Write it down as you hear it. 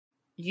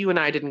you and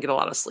I didn't get a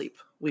lot of sleep.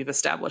 We've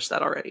established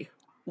that already.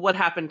 What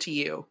happened to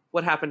you?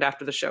 What happened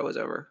after the show was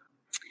over?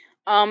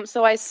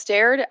 So I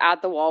stared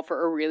at the wall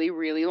for a really,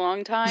 really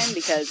long time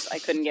because I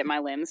couldn't get my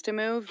limbs to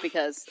move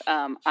because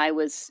I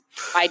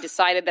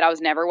decided that I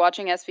was never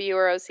watching SVU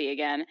or OC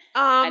again.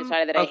 I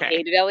decided that I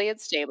hated Elliot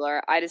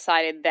Stabler. I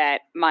decided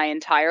that my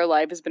entire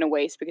life has been a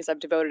waste because I've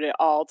devoted it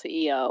all to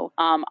EO.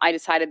 I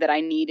decided that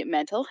I need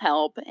mental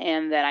help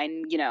and that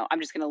I'm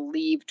just going to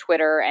leave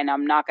Twitter and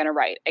I'm not going to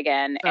write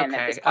again and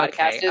that this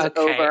podcast is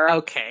over.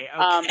 Okay.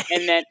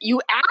 And then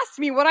you asked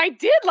me what I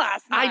did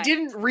last night. I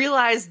didn't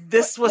realize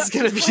this was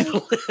going to be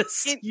the list.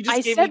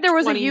 I said there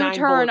was a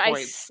U-turn.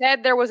 I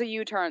said there was a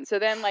U-turn. So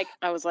then,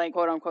 I was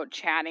quote unquote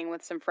chatting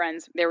with some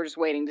friends. They were just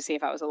waiting to see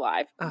if I was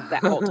alive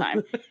that whole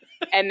time.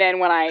 And then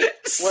when I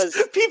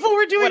was, people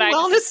were doing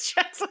wellness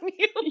checks on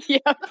you.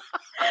 Yeah.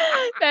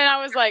 Then I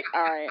was like,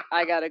 all right,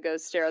 I gotta go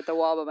stare at the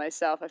wall by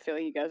myself. I feel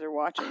like you guys are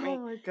watching me. Oh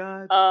my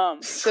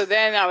god. So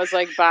then I was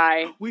like,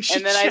 bye.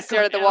 And then I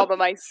stared at the wall by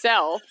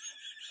myself.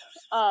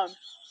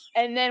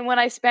 And then when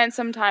I spent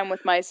some time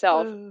with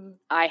myself,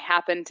 I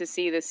happened to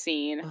see the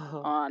scene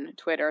on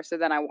Twitter. So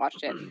then I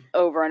watched it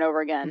over and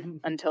over again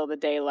until the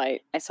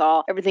daylight. I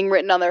saw everything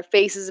written on their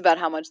faces about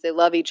how much they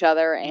love each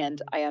other.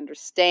 And I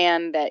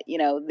understand that,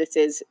 this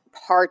is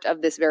part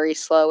of this very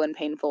slow and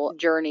painful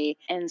journey.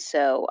 And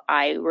so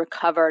I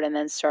recovered and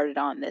then started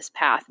on this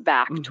path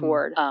back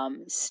toward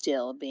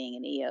still being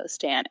an EO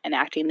stan and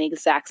acting the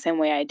exact same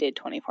way I did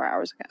 24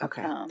 hours ago.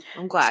 Okay.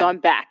 I'm glad. So I'm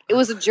back. It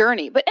was a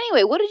journey. But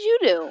anyway, what did you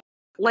do?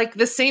 Like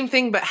the same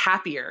thing, but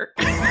happier.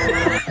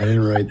 I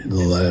didn't write the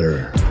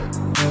letter.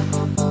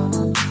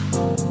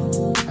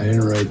 I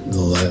didn't write the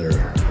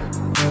letter.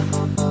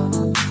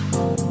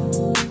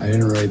 I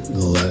didn't write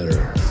the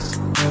letter.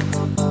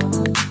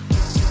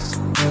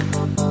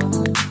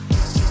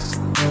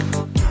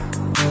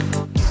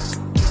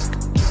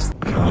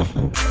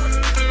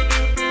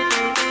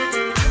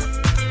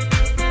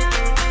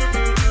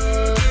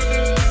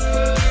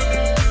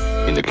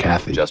 In the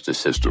Catholic justice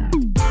system.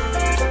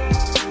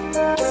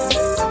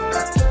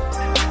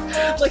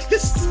 Like the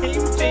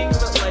same thing,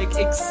 but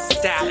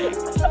ecstatic.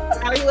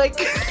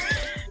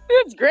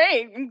 That's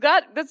great.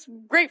 That's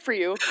great for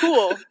you.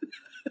 Cool.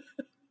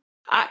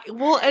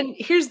 And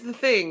here's the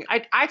thing.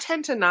 I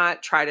tend to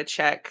not try to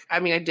check. I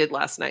mean, I did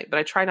last night, but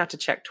I try not to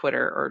check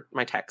Twitter or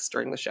my text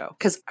during the show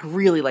because I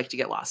really like to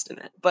get lost in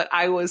it. But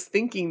I was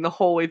thinking the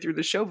whole way through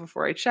the show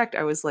before I checked,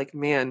 I was like,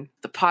 man,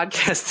 the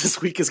podcast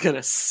this week is going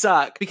to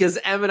suck because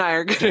Em and I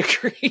are going to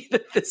agree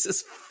that this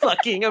is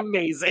fucking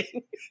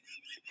amazing.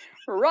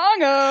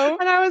 Wrongo.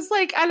 And I was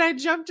like, and I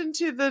jumped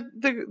into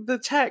the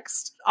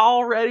text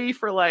all ready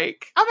for oh my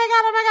god,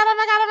 oh my god, oh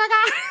my god, oh my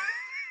god.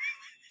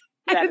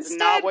 That is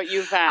not what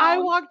you found. I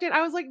walked in,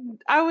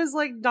 I was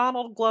like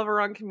Donald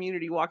Glover on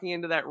Community walking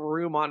into that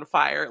room on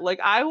fire. Like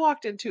I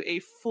walked into a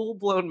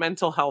full-blown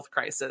mental health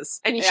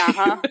crisis. And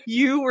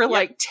you were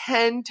like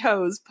 10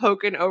 toes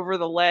poking over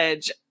the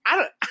ledge.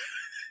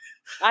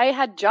 I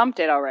had jumped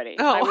it already.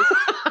 Oh.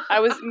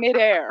 I was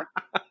midair,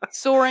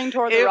 soaring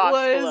toward the rocks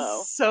below. It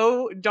was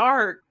so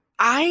dark.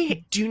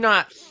 I do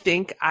not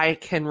think I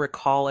can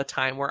recall a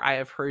time where I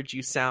have heard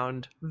you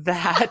sound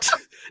that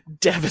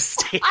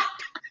devastated.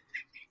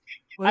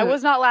 I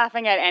was not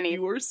laughing at anything.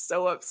 You were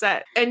so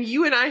upset. And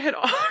you and I had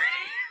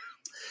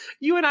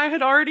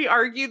already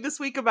argued this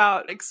week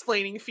about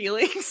explaining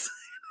feelings.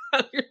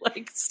 You're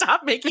like,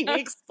 stop making me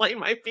explain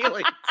my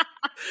feelings.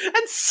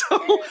 And so,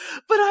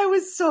 but I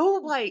was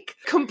so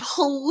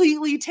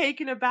completely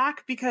taken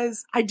aback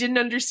because I didn't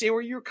understand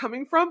where you were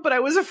coming from, but I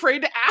was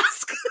afraid to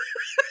ask.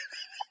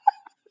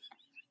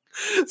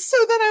 So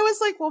then I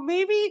was like, well,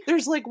 maybe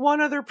there's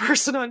one other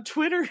person on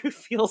Twitter who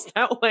feels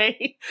that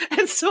way.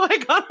 And so I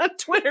got on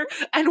Twitter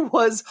and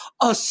was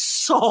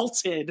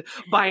assaulted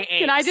by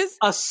angst.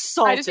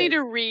 Assaulted. I just need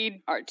to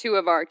read two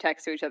of our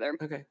texts to each other.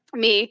 Okay.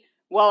 Me,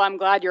 well, I'm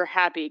glad you're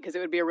happy because it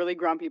would be a really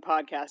grumpy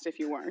podcast if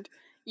you weren't.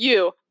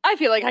 You, I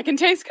feel like I can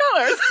taste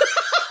colors.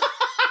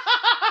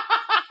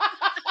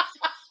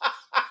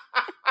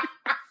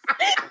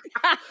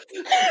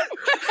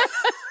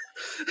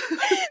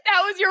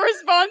 That was your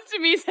response to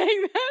me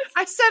saying that?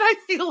 I said I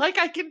feel like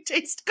I can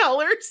taste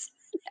colors.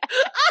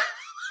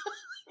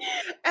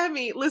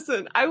 Emmy,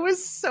 listen, I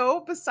was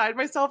so beside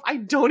myself, I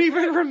don't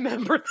even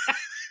remember that.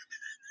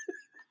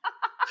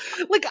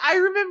 I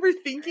remember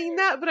thinking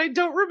that, but I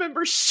don't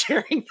remember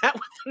sharing that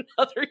with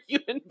another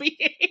human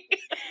being.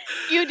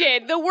 You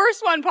did. The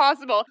worst one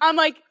possible. I'm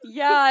like,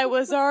 yeah, I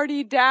was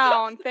already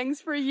down.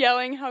 Thanks for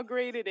yelling how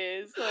great it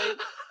is.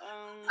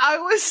 I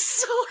was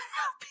so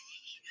happy.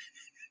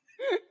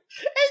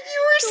 And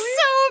you were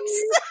so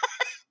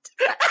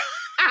upset.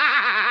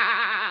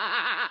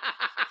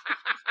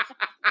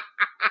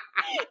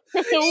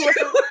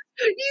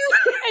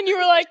 And you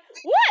were like,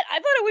 what? I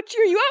thought it would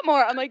cheer you up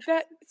more. I'm like,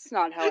 that's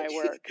not how I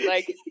work.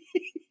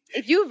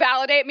 If you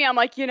validate me, I'm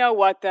like, you know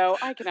what, though?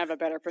 I can have a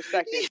better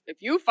perspective. If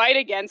you fight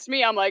against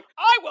me, I'm like,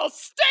 I will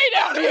stay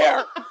down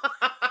here.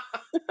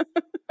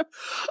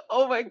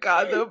 Oh my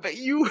God, though, but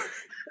you were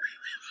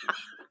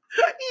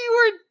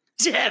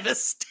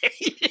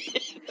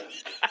devastated.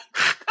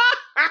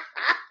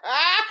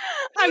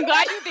 I'm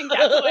glad you think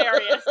that's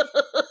hilarious.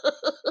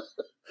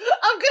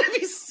 I'm gonna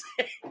be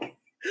sick.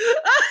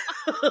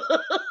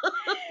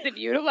 If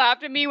you'd have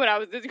laughed at me when I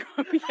was this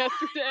grumpy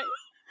yesterday.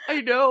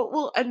 I know.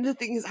 Well, and the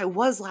thing is, I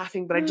was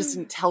laughing, but I just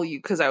didn't tell you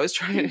because I was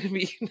trying to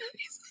be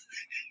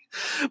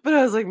nice. But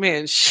I was like,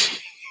 man,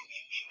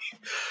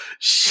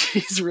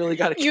 she's really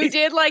got a You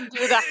did like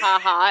do the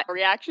ha-ha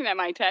reaction at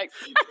my text.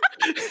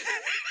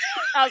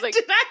 I was like,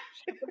 did I?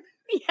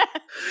 Yeah.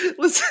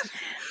 Listen.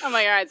 I'm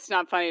like, all right, it's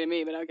not funny to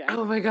me, but okay.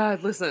 Oh my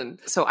God, listen.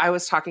 So I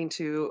was talking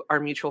to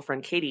our mutual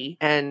friend Katie,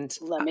 and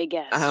let me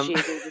guess, she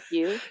agreed with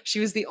you? She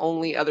was the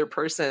only other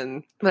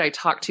person that I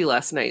talked to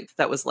last night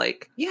that was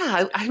like,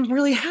 yeah, I'm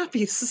really happy.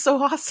 This is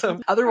so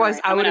awesome. Otherwise,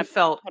 right, I would have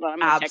felt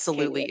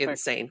absolutely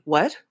insane.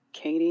 What?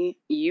 Katie,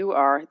 you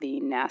are the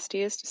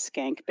nastiest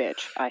skank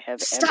bitch I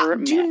have ever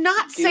met. Do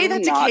not say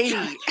that to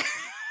Katie.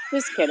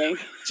 Just kidding.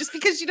 Just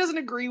because she doesn't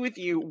agree with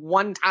you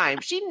one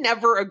time, she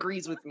never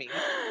agrees with me.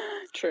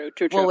 True.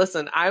 Well,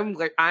 listen,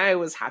 I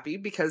was happy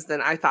because then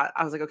I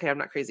was like, okay, I'm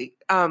not crazy.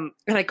 And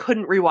I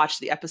couldn't rewatch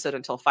the episode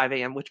until 5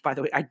 a.m., which, by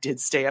the way, I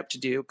did stay up to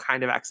do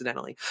kind of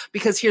accidentally,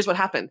 because here's what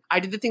happened. I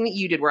did the thing that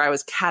you did where I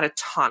was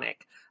catatonic.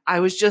 I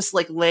was just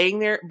like laying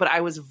there, but I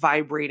was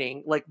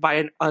vibrating like by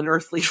an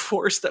unearthly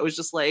force that was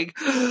just like,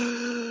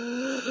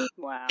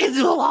 wow, it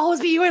will always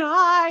be you and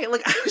I.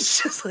 Like, I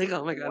was just like,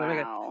 oh my God, wow. Oh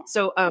my God.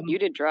 So, you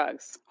did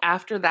drugs.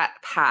 After that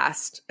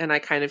passed and I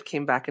kind of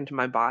came back into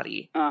my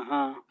body,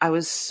 I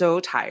was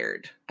so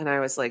tired and I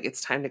was like,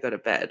 it's time to go to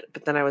bed.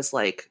 But then I was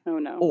like, oh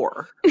no.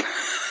 Or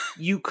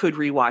you could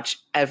rewatch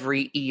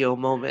every EO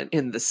moment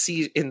in the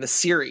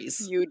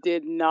series. You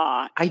did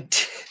not. I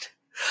did.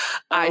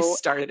 I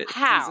started at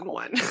season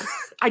 1.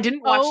 I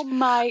didn't watch. Oh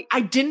my!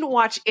 I didn't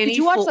watch any. Did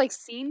you watch like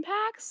scene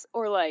packs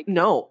or like?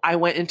 No, I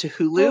went into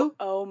Hulu.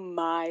 Oh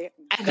my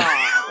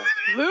God!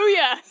 Hulu,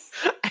 yes.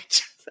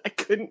 I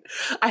couldn't.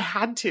 I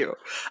had to.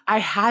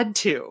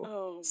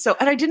 Oh, so,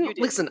 and I didn't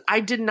listen. I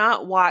did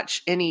not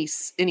watch any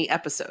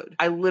episode.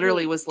 I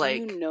literally was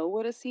like, "Do you know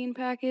what a scene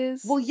pack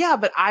is?" Well, yeah,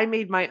 but I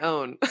made my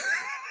own.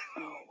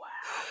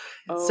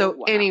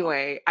 So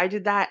anyway, I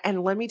did that,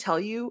 and let me tell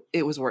you,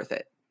 it was worth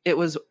it. It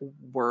was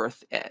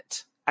worth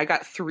it. I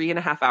got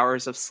 3.5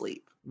 hours of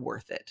sleep.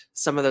 Worth it.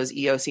 Some of those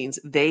EO scenes,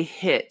 they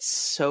hit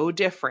so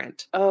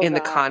different in the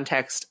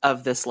context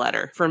of this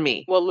letter for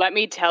me. Well, let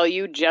me tell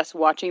you, just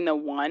watching the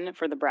one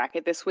for the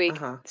bracket this week,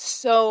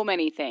 so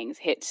many things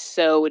hit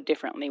so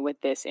differently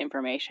with this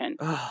information.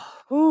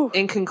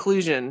 In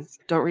conclusion,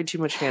 don't read too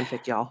much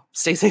fanfic, y'all.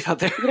 Stay safe out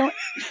there.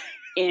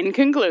 In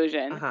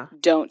conclusion,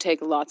 don't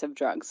take lots of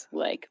drugs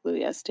like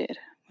Luyas did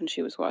when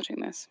she was watching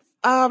this.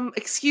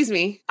 Excuse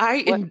me.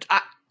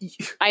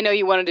 I know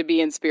you wanted to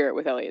be in spirit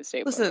with Elliot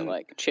Stabler. Listen,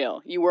 like,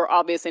 chill. You were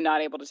obviously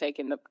not able to take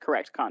in the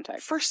correct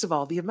context. First of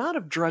all, the amount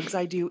of drugs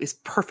I do is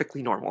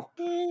perfectly normal.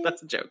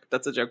 That's a joke.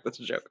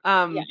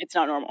 Yeah, it's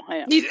not normal.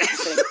 I know.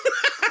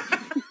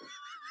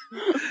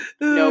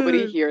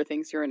 Nobody here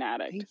thinks you're an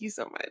addict. Thank you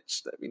so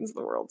much. That means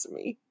the world to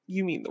me.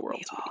 You mean the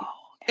world to me.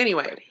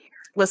 Anyway,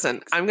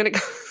 listen, I'm going to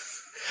go.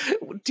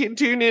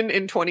 Tune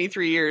in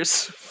 23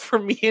 years for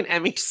me and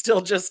Emmy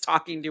still just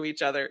talking to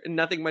each other and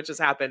nothing much has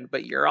happened,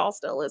 but you're all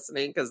still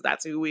listening because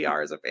that's who we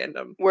are as a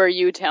fandom. Where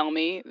you tell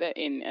me that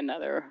in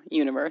another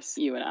universe,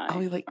 you and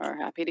I are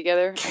happy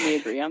together and we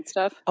agree on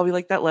stuff. Oh, we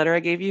like that letter I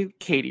gave you?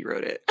 Katie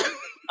wrote it.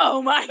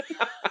 Oh my.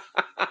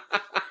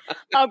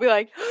 I'll be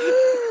like,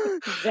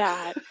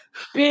 that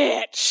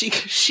bitch.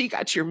 She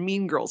got your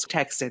Mean Girls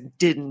text and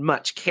didn't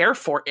much care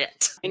for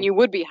it. And you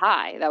would be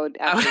high. That would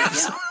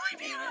absolutely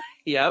be high.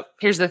 Yep.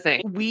 Here's the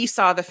thing. We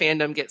saw the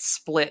fandom get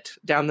split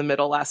down the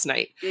middle last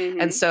night.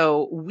 And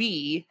so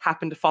we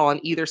happened to fall on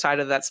either side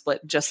of that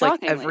split, just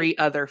like every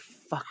other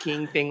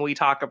fucking thing we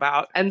talk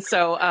about. And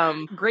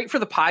so great for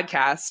the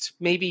podcast,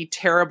 maybe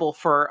terrible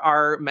for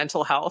our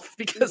mental health,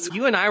 because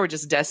you and I were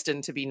just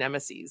destined to be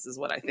nemesis is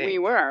what I think. We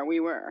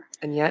were.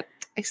 And yet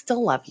I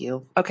still love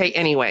you. Okay,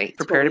 anyway,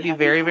 prepare to be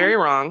very, very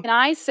wrong. Can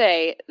I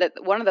say that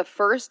one of the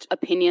first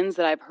opinions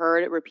that I've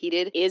heard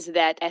repeated is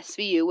that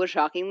SVU was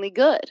shockingly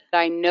good.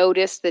 I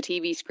noticed the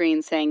TV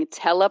screen saying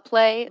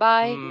teleplay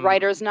by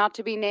writers not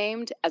to be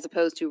named as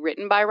opposed to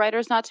written by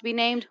writers not to be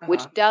named,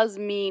 which does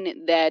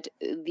mean that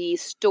the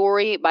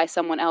story by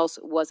someone else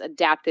was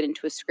adapted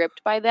into a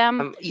script by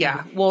them.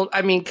 Yeah, well,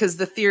 I mean, because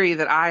the theory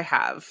that I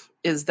have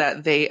is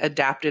that they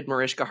adapted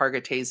Mariska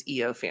Hargitay's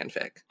EO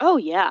fanfic. Oh,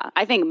 yeah.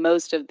 I think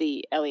most of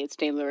the Elliot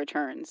Stabler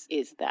Returns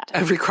is that.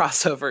 Every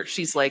crossover.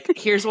 She's like,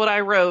 here's what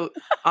I wrote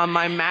on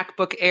my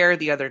MacBook Air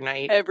the other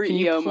night. Every Can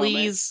EO you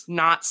please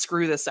not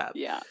screw this up?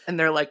 Yeah. And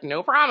they're like,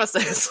 no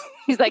promises.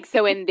 He's like,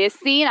 so in this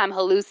scene, I'm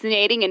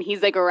hallucinating and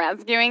he's like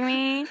rescuing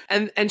me.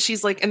 And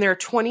she's like, and there are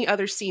 20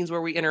 other scenes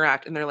where we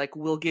interact, and they're like,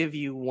 we'll give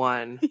you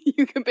one.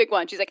 You can pick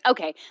one. She's like,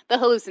 okay, the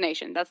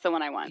hallucination. That's the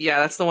one I want. Yeah,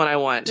 that's the one I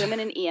want. Women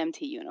in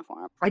EMT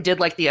uniform. I did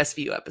like the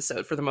SVU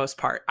episode for the most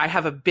part. I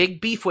have a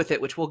big beef with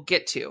it, which we'll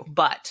get to,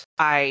 but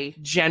I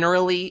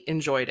generally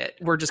enjoyed it.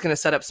 We're just going to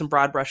set up some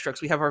broad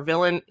brushstrokes. We have our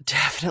villain,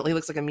 definitely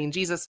looks like a mean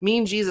Jesus.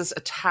 Mean Jesus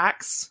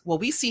attacks, well,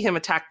 we see him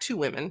attack 2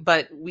 women,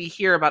 but we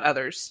hear about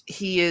others.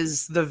 He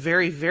is the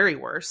very, very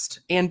worst.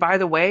 And by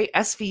the way,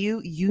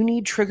 SVU, you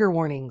need trigger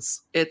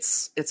warnings.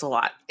 It's a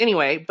lot.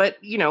 Anyway, but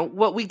you know,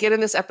 what we get in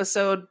this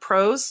episode,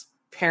 pros,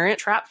 Parent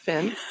trap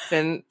Finn.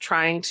 Finn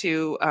trying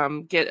to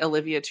get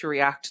Olivia to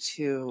react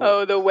to...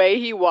 Oh, the way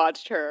he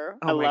watched her.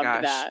 Oh my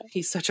gosh. That.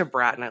 He's such a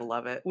brat and I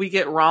love it. We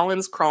get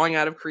Rollins crawling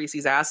out of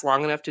Creasy's ass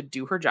long enough to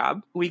do her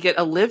job. We get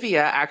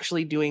Olivia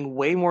actually doing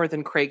way more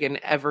than Cragen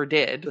ever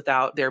did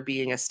without there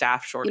being a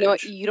staff shortage. You know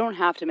what? You don't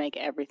have to make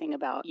everything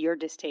about your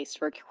distaste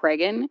for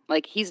Cragen.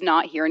 Like, he's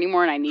not here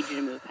anymore and I need you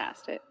to move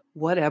past it.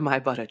 What am I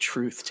but a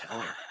truth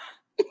teller?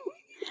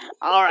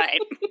 All right.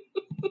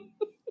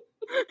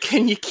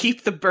 Can you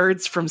keep the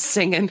birds from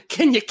singing?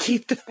 Can you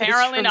keep the fish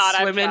Apparently from not,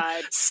 swimming?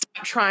 I've tried.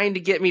 Stop trying to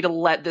get me to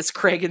let this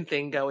Cragen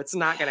thing go. It's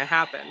not going to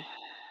happen.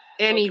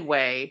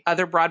 Anyway,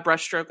 other broad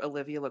brushstroke,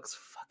 Olivia looks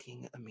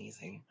fucking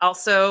amazing.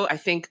 Also, I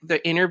think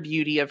the inner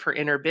beauty of her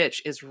inner bitch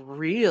is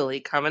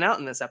really coming out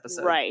in this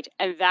episode. Right.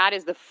 And that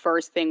is the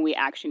first thing we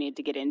actually need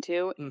to get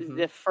into. Mhm.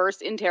 The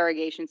first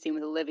interrogation scene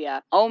with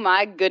Olivia. Oh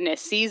my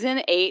goodness.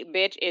 Season 8,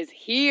 bitch, is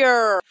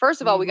here.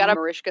 First of all, we got a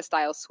Mariska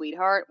style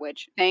sweetheart,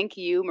 which thank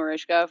you,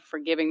 Mariska, for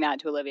giving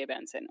that to Olivia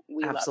Benson.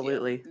 We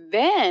Absolutely. love you.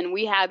 Then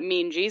we have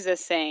Mean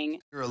Jesus saying,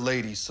 You're a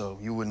lady, so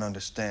you wouldn't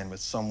understand, but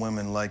some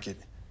women like it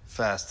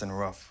fast and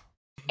rough.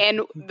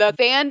 and the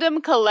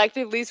fandom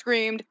collectively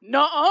screamed,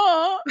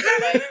 "Nuh-uh!"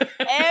 Like,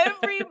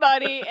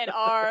 everybody in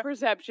our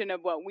perception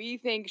of what we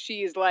think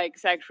she's like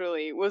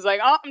sexually was like,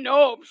 "Oh,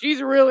 no,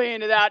 she's really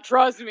into that,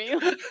 trust me."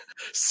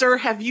 Sir,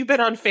 have you been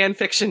on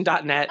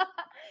fanfiction.net?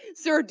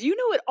 Sir, do you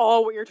know at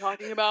all what you're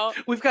talking about?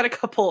 We've got a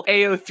couple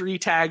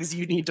AO3 tags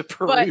you need to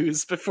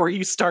peruse before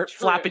you start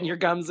flapping your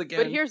gums again.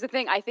 But here's the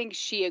thing. I think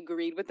she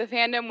agreed with the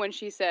fandom when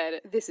she said,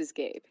 "This is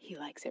Gabe. He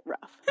likes it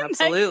rough."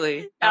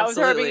 Absolutely. That was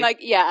her being like,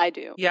 yeah, I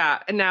do. Yeah.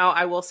 And now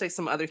I will say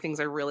some other things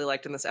I really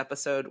liked in this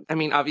episode. I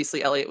mean,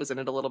 obviously Elliot was in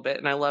it a little bit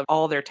and I loved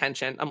all their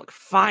tension. I'm like,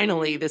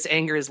 finally, this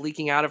anger is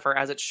leaking out of her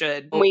as it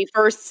should. When we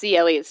first see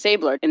Elliot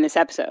Stabler in this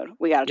episode,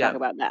 we got to talk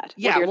about that.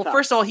 Yeah. Well,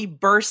 first of all, he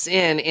bursts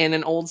in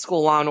an old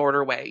school Law and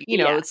Order way. You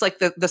know, it's like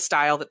the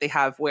style that they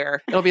have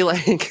where it'll be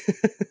like,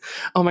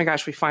 oh my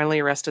gosh, we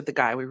finally arrested the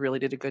guy. We really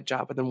did a good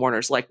job. And then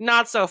Warner's like,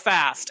 not so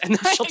fast. And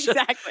then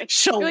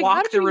she'll like,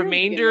 walk the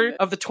remainder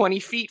of the 20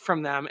 feet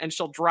from them and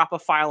she'll drop a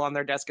file on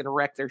their desk and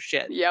wreck their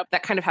shit. Yep.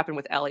 That kind of happened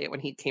with Elliot when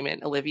he came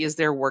in. Olivia's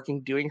there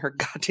working, doing her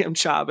goddamn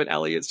job. And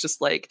Elliot's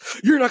just like,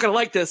 you're not going to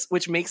like this,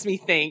 which makes me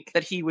think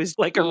that he was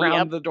like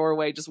around the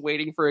doorway just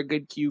waiting for a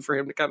good cue for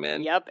him to come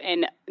in. Yep.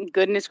 And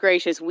goodness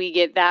gracious, we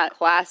get that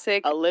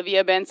classic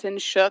Olivia Benson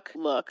shook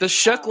look. The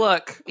shook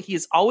look.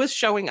 He's always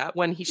showing up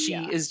when she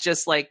is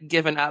just like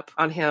giving up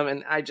on him.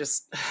 And I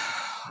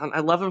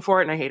love him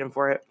for it and I hate him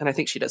for it. And I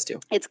think she does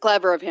too. It's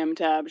clever of him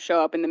to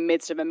show up in the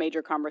midst of a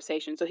major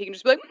conversation so he can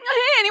just be like,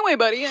 hey, anyway,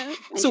 buddy. And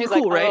so she's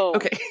cool, like, right? Oh,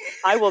 okay.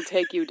 I will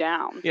take you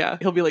down. Yeah.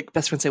 He'll be like,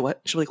 best friend say what?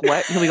 She'll be like,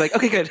 what? And he'll be like,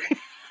 okay, good.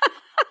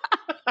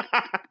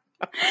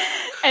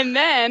 And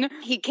then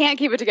he can't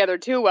keep it together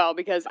too well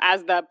because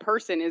as the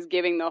person is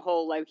giving the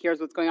whole, like, here's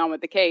what's going on with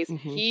the case,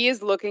 he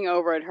is looking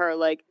over at her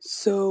like,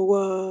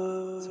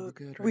 so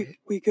good, right?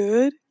 we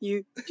good?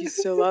 You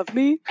still love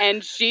me?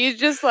 And she's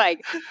just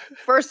like,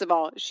 first of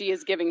all, she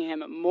is giving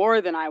him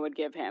more than I would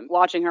give him.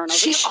 Watching her, and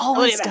she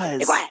always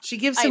does. She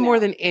gives him more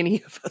than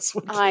any of us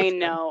would give him.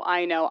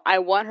 I know. I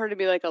want her to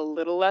be like a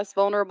little less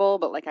vulnerable,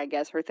 but like I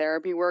guess her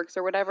therapy works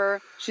or whatever.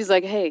 She's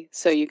like, hey,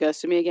 so you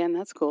ghosted me again?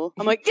 That's cool.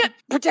 I'm like, yeah,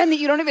 pretend that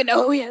you don't even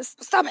know who he is.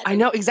 Stop it. I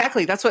know,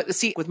 exactly. That's what,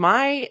 see, with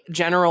my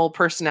general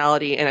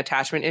personality and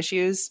attachment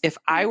issues, if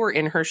I were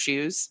in her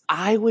shoes,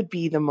 I would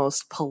be the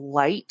most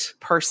polite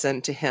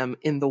person to him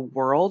in the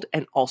world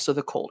and also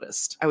the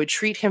coldest. I would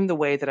treat him the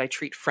way that I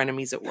treat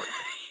frenemies at work.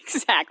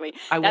 Exactly.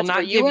 I will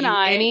not give you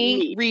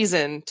any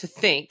reason to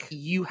think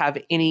you have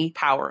any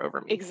power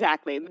over me.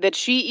 Exactly. That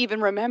she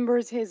even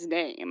remembers his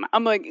name.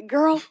 I'm like,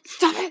 girl,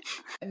 stop it.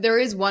 There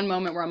is one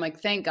moment where I'm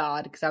like, thank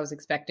God, because I was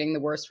expecting the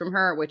worst from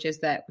her, which is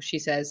that she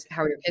says,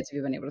 how are your kids? Have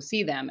you been able to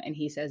see them? And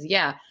he says,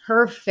 yeah.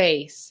 Her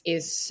face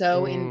is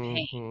so in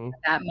pain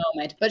at that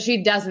moment. But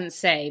she doesn't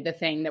say the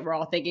thing that we're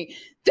all thinking,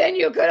 then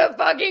you could have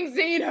fucking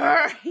seen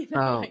her. You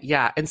know? Oh,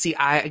 yeah. And see,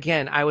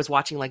 I was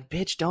watching like,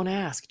 bitch, don't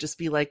ask. Just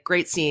be like,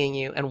 great seeing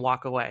you and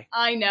walk away.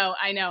 I know.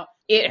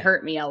 It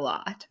hurt me a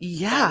lot.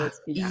 Yeah.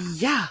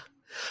 Yeah.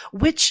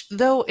 Which,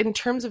 though, in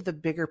terms of the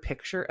bigger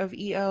picture of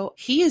EO,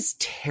 he is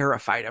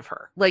terrified of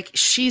her. Like,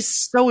 she's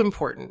so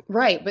important.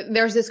 Right. But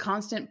there's this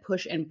constant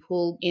push and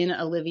pull in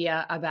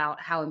Olivia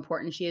about how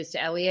important she is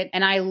to Elliot.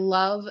 And I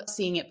love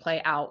seeing it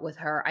play out with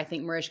her. I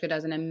think Mariska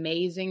does an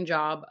amazing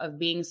job of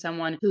being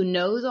someone who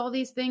knows all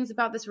these things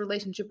about this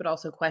relationship, but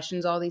also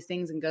questions all these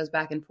things and goes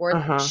back and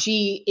forth.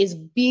 She is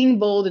being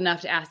bold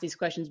enough to ask these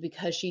questions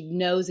because she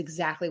knows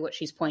exactly what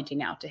she's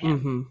pointing out to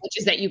him, which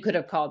is that you could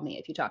have called me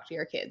if you talked to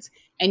your kids.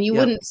 And you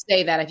wouldn't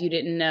say that if you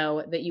didn't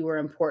know that you were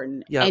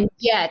important. And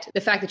yet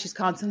the fact that she's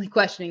constantly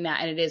questioning that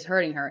and it is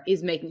hurting her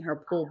is making her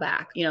pull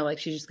back. You know, like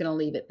she's just going to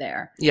leave it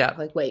there. Yeah.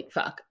 Like, wait,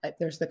 fuck. Like,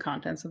 there's the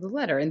contents of the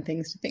letter and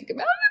things to think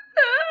about.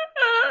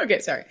 Okay,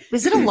 sorry.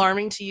 Is it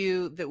alarming to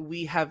you that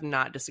we have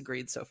not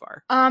disagreed so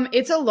far?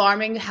 It's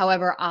alarming.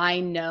 However, I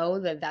know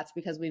that that's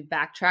because we've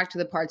backtracked to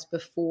the parts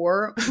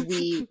before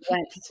we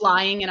went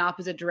flying in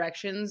opposite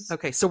directions.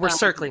 Okay, so we're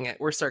circling it.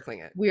 We're circling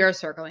it. We are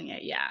circling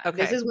it, yeah.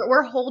 Okay. This is where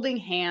we're holding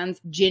hands,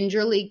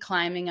 gingerly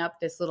climbing up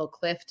this little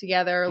cliff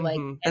together. Like,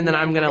 and then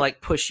I'm going to like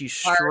push you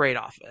straight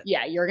off it.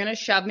 Yeah, you're going to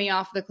shove me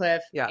off the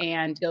cliff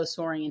and go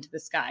soaring into the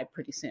sky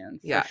pretty soon.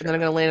 Yeah, and then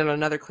I'm going to land on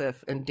another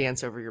cliff and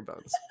dance over your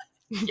bones.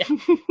 Yeah.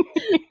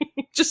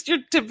 Just your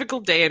typical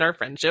day in our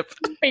friendship.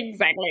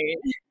 Exactly.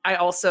 I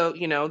also,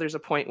 you know, there's a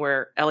point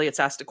where Elliot's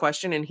asked a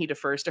question and he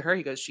defers to her.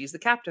 He goes, she's the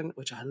captain,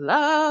 which I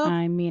love.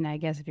 I mean, I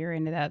guess if you're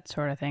into that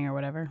sort of thing or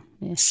whatever.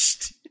 Yeah.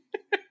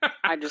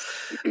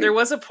 There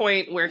was a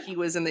point where he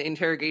was in the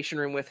interrogation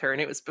room with her,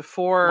 and it was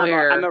before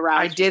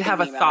I did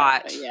have a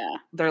thought.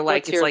 They're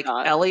like, it's like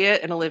thought?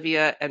 Elliot and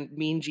Olivia and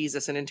Mean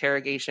Jesus in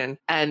interrogation.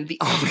 And the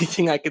only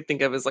thing I could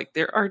think of is like,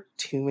 there are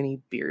too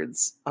many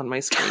beards on my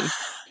screen.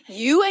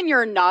 You and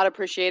you're not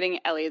appreciating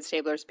Elliot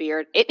Stabler's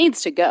beard. It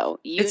needs to go.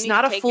 It's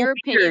not a full beard.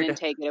 Take your opinion and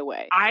take it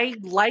away. I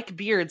like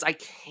beards. I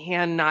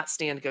cannot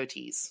stand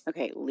goatees.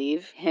 Okay,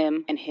 leave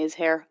him and his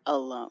hair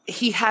alone.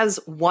 He has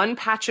one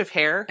patch of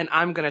hair, and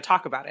I'm going to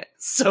talk about it.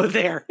 So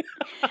there.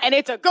 And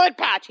it's a good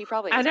patch. He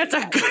probably. And it's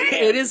a good.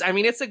 It is. I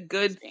mean, it's a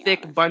good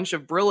thick bunch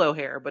of Brillo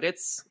hair, but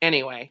it's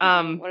anyway.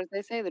 What did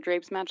they say? The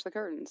drapes match the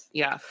curtains.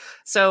 Yeah.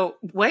 So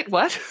wait,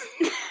 what?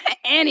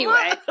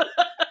 Anyway.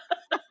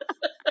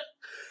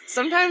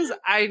 Sometimes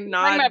I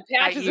nod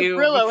at you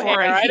before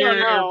I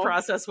hear or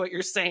process what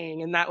you're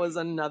saying, and that was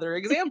another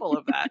example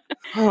of that.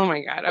 Oh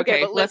my God.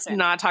 Okay, let's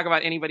not talk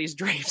about anybody's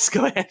drapes.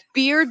 Go ahead.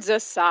 Beards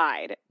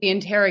aside. The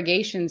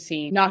interrogation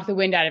scene knocked the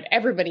wind out of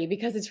everybody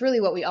because it's really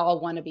what we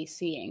all want to be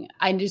seeing.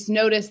 I just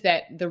noticed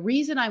that the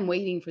reason I'm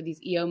waiting for these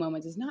EO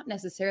moments is not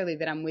necessarily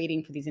that I'm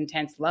waiting for these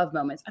intense love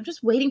moments. I'm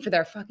just waiting for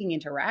their fucking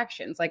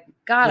interactions. Like,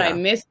 God, I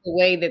miss the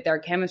way that their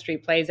chemistry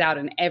plays out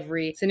in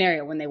every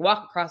scenario. When they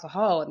walk across a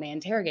hall and they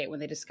interrogate, when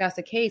they discuss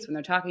a case, when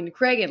they're talking to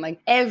Craig, and like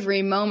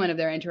every moment of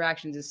their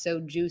interactions is so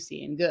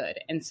juicy and good.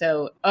 And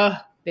so,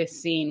 this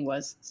scene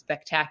was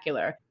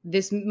spectacular.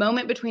 This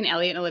moment between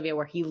Elliot and Olivia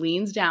where he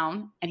leans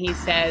down and he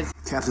says,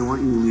 Captain, why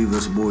don't you leave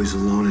us boys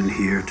alone in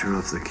here? Turn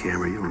off the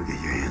camera. You want to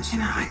get your hands. You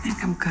know, I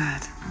think I'm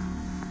good.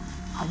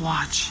 I'll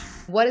watch.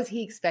 What is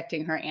he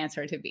expecting her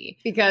answer to be?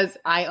 Because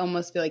I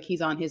almost feel like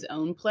he's on his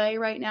own play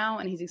right now,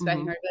 and he's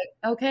expecting her to be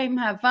like, okay,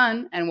 have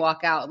fun, and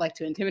walk out, like,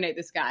 to intimidate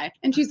this guy.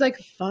 And she's like,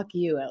 fuck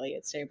you,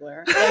 Elliot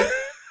Stabler. Like,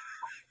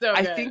 so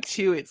I think,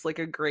 too, it's like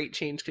a great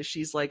change because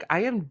she's like,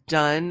 I am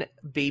done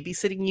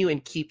babysitting you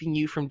and keeping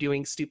you from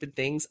doing stupid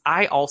things.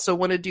 I also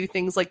want to do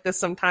things like this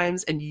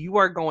sometimes, and you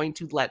are going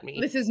to let me.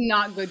 This is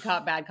not good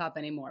cop, bad cop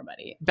anymore,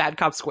 buddy. Bad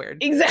cop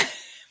squared. Exactly.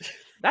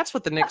 That's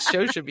what the next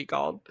show should be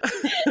called.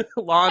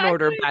 Law and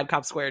Order, Bad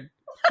Cop Squared.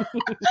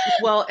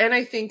 Well, and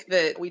I think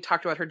that we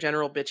talked about her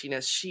general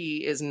bitchiness.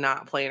 She is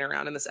not playing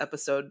around in this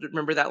episode.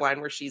 Remember that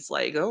line where she's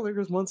like, oh, there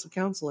goes months of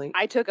counseling.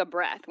 I took a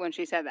breath when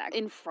she said that.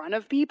 In front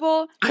of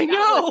people? I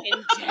know.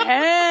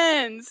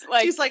 Intense.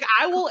 Like, she's like,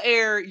 I will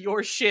air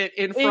your shit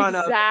in front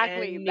of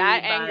anybody.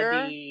 That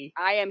anger,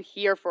 I am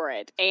here for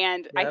it.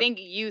 And I think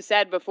you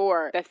said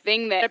before, the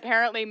thing that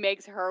apparently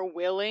makes her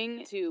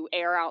willing to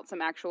air out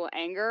some actual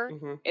anger,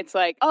 it's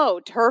like,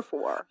 oh, turf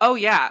war. Oh,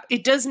 yeah.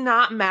 It does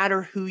not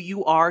matter who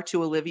you are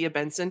to Olivia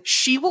Benson.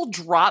 She will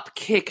drop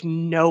kick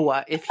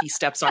Noah if he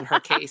steps on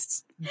her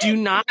case. Do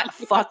not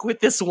fuck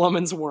with this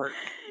woman's work.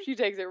 She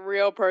takes it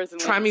real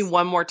personally. Try me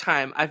one more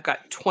time. I've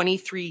got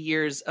 23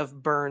 years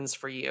of burns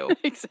for you.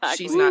 Exactly.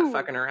 She's not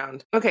fucking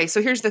around. Okay,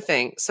 so here's the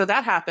thing. So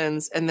that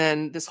happens, and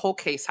then this whole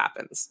case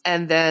happens.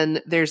 And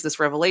then there's this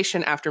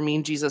revelation after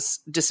Mean Jesus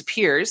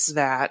disappears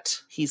that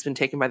he's been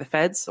taken by the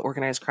feds, the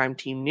organized crime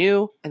team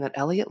knew, and that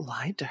Elliot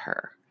lied to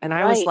her. And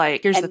I was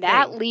like, here's the thing. And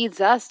that leads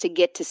us to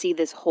get to see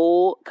this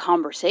whole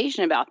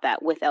conversation about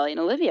that with Elliot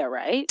and Olivia,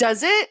 right?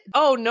 Does it?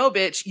 Oh, no,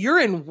 bitch. You're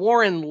in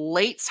Warren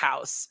Late's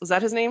house. Was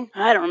that his name?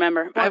 I don't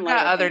remember. I've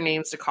got other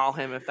names to call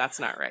him if that's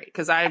not right.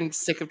 Because I'm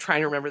sick of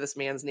trying to remember this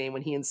man's name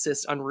when he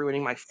insists on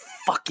ruining my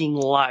fucking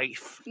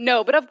life.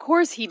 No, but of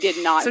course he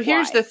did not. So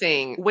here's the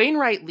thing.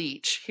 Wainwright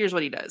Leach, here's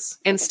what he does.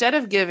 Instead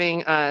of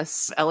giving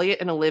us Elliot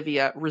and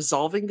Olivia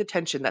resolving the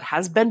tension that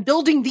has been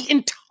building the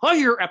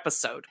entire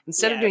episode,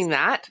 instead of doing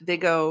that, they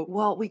go, go,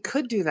 well, we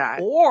could do that.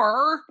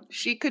 Or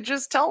she could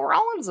just tell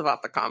Rollins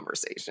about the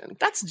conversation.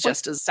 That's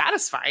just as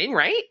satisfying,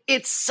 right?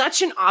 It's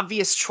such an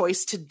obvious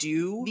choice to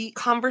do the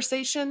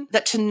conversation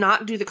that to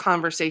not do the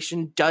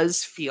conversation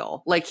does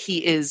feel like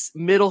he is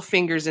middle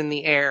fingers in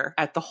the air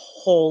at the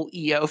whole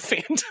EO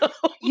fandom.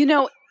 You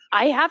know,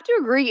 I have to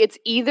agree. It's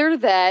either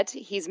that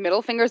he's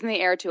middle fingers in the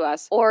air to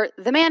us, or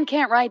the man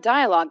can't write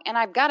dialogue. And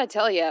I've got to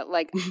tell you,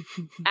 like,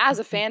 as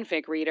a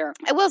fanfic reader,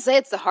 I will say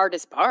it's the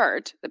hardest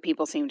part that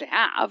people seem to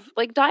have.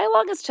 Like,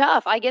 dialogue is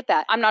tough. I get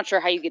that. I'm not sure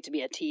how you get to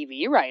be a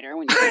TV writer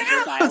when you do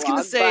dialogue. I was going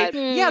to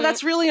say, yeah,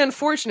 that's really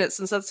unfortunate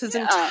since that's his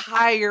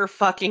entire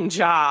fucking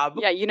job.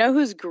 Yeah, you know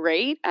who's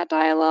great at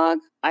dialogue?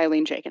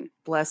 Eileen Chaikin.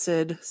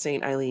 Blessed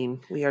Saint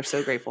Eileen. We are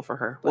so grateful for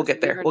her. We'll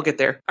get there. We'll get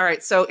there. All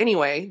right. So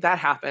anyway, that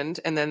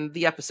happened. And then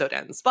the episode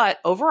ends. But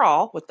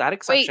overall, with that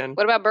exception. Wait,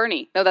 what about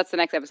Bernie? No, that's the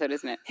next episode,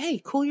 isn't it?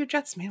 Hey, cool your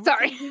jets, man.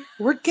 Sorry.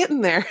 We're getting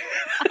there.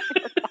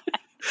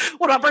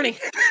 What about Bernie?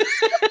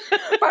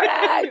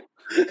 Bernie!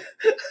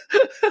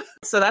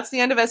 So that's the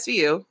end of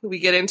SVU. We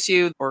get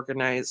into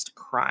organized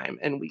crime.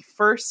 And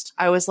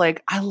I was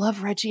like, I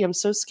love Reggie. I'm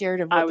so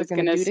scared of what they're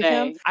going to do to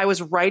him. I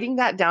was writing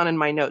that down in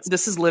my notes.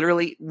 This is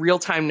literally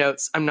real-time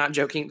notes. I'm not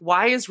joking.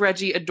 Why is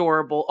Reggie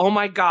adorable? Oh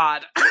my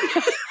God.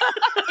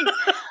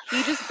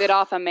 He just bit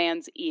off a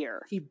man's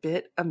ear. He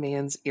bit a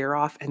man's ear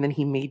off and then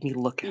he made me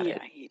look at it.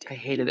 He did. I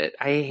hated it.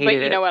 But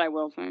you know what I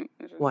will say?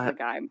 What? The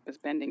guy was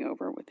bending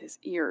over with his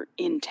ear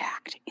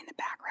intact in the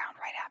background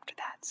right after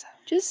that. So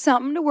just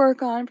something to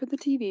work on for the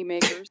TV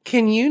makers.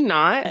 Can you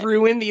not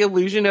ruin the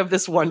illusion of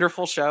this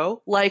wonderful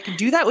show? Like,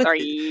 do that with...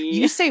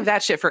 You save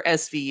that shit for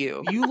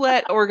SVU. You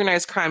let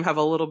organized crime have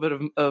a little bit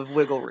of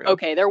wiggle room.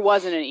 Okay, there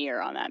wasn't an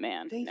ear on that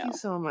man. Thank you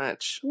so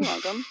much. You're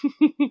welcome.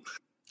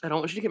 I don't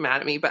want you to get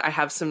mad at me, but I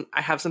have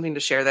something to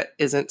share that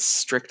isn't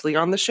strictly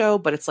on the show,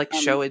 but it's like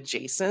show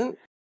adjacent.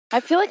 I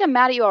feel like I'm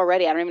mad at you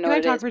already. I don't even know what it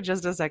is. Can I talk for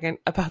just a second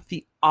about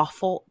the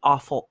awful,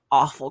 awful,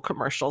 awful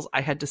commercials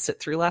I had to sit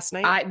through last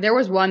night? There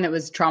was one that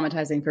was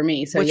traumatizing for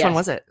me. So Which one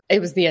was it? It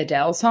was the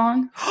Adele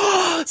song.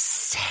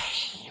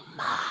 Same.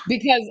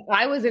 Because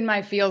I was in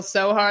my feels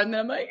so hard, and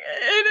then I'm like,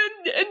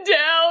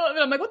 Adele. And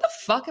I'm like, what the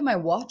fuck am I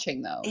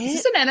watching, though? Is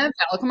this an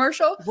NFL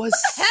commercial? Was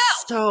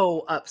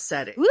so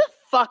upsetting. Who the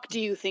fuck do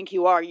you think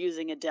you are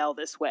using Adele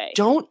this way?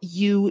 Don't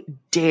you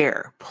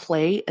dare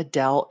play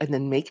Adele and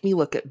then make me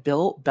look at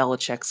Bill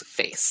Belichick's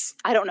face.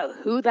 I don't know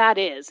who that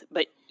is,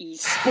 but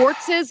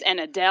sportses and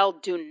Adele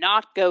do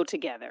not go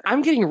together.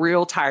 I'm getting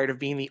real tired of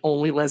being the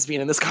only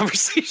lesbian in this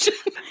conversation.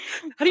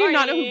 How do you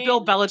not know who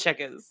Bill Belichick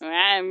is?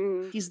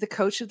 He's the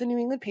coach of the New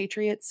England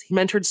Patriots. He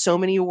mentored so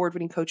many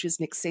award-winning coaches,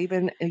 Nick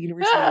Saban at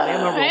University of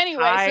Alabama.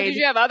 Anyway, so did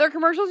you have other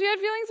commercials you had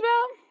feelings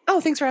about? Oh,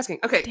 thanks for asking.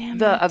 Okay,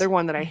 the other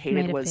one that I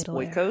hated was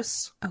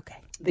Oikos. Okay.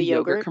 The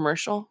yogurt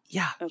commercial.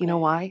 Yeah. Okay. You know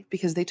why?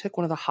 Because they took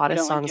one of the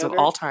hottest songs of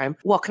all time.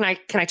 Well, can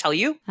I tell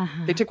you?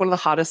 Uh-huh. They took one of the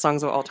hottest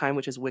songs of all time,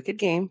 which is Wicked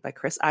Game by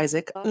Chris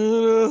Isaak. I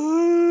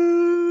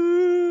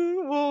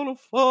wanna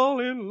fall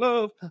in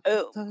love.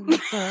 Oh.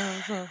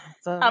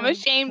 I'm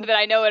ashamed that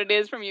I know what it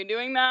is from you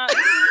doing that.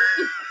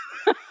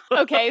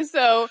 Okay,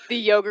 so the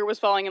yogurt was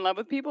falling in love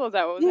with people? Is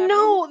that what was happening?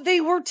 No,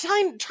 they were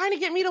trying to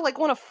get me to like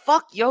want to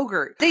fuck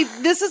yogurt.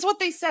 This is what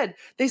they said.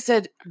 They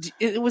said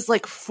it was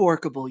like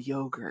forkable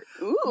yogurt.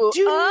 Ooh,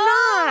 do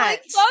not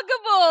like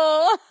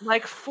fuckable.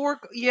 Like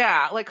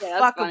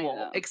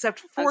fuckable, except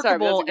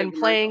forkable and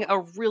playing a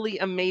really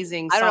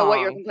amazing song. I don't know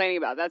what you're complaining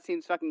about. That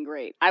seems fucking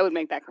great. I would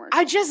make that commercial.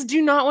 I just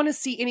do not want to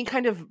see any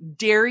kind of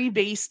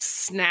dairy-based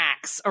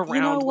snacks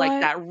around like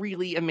that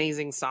really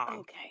amazing song.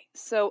 Okay.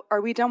 So,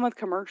 are we done with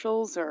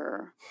commercials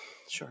or?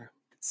 Sure.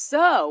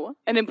 So,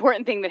 an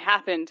important thing that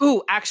happened.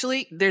 Ooh,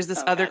 actually, there's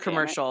this other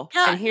commercial.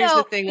 And here's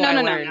the thing that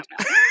I learned.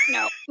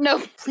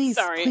 No. Please,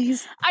 sorry.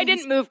 Please. I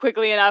didn't move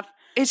quickly enough.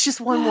 It's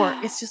just one more.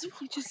 It's just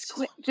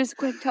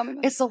quick. Tell me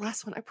about it. It's the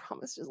last one. I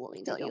promise. Just let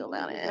me tell you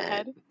about it.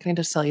 Ahead. Can I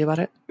just tell you about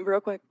it?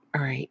 Real quick.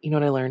 All right. You know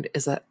what I learned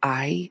is that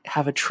I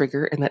have a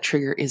trigger, and that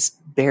trigger is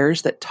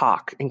bears that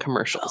talk in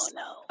commercials.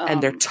 Oh, no.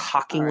 And they're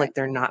talking like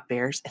they're not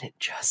bears, and it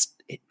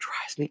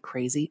drives me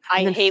crazy.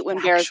 I hate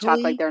when bears talk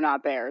like they're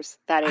not bears.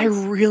 That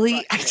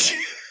is.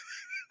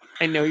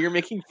 I know you're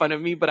making fun of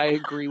me, but I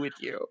agree with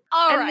you.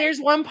 All right. There's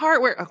one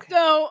part where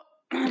So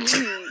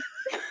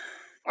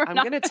I'm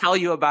going to tell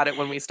you about it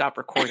when we stop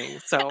recording.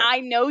 So I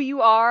know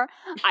you are.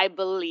 I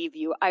believe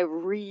you. I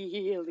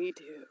really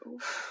do.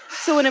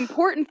 So an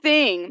important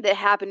thing that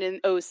happened in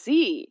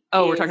OC.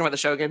 Oh, we're talking about the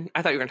show again?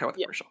 I thought you were going to talk about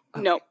the commercial.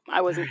 Okay. No, I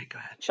wasn't. All right, go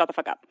ahead. Shut the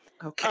fuck up.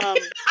 Okay.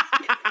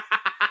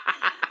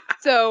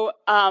 So,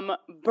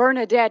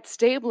 Bernadette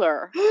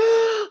Stabler,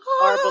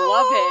 our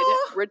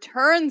beloved,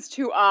 returns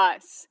to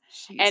us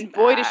And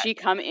boy, does she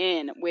come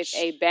in with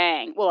a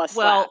bang. Well, a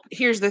slap. Well,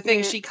 here's the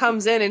thing. She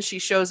comes in and she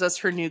shows us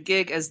her new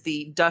gig as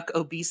the Duck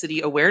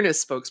Obesity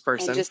Awareness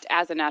spokesperson. And just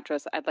as a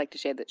naturalist, I'd like to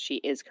say that she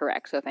is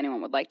correct. So if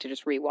anyone would like to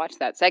just rewatch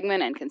that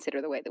segment and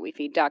consider the way that we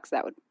feed ducks,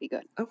 that would be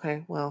good.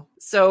 Okay, well.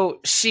 So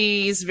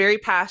she's very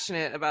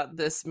passionate about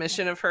this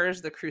mission of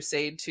hers, the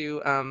crusade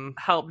to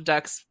help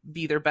ducks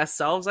be their best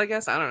selves, I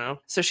guess. I don't know.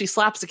 So she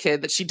slaps a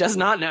kid that she does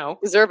not know.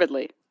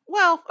 Deservedly.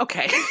 Well,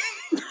 okay.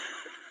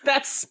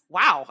 That's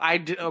wow.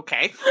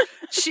 Okay.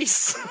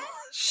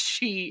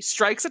 She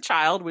strikes a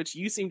child, which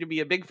you seem to be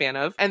a big fan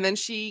of, and then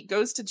she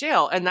goes to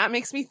jail. And that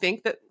makes me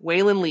think that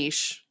Waylon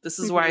Leash, this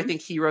is why I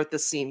think he wrote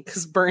this scene,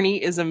 because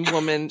Bernie is a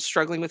woman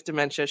struggling with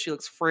dementia. She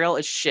looks frail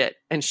as shit,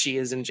 and she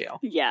is in jail.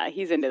 Yeah,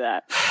 he's into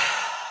that.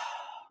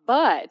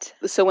 But,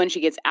 so when she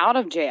gets out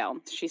of jail,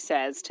 she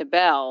says to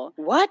Belle,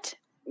 what?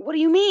 What do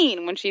you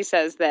mean when she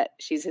says that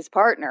she's his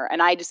partner?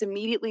 And I just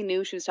immediately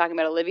knew she was talking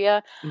about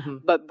Olivia. Mm-hmm.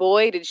 But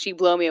boy, did she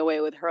blow me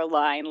away with her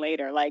line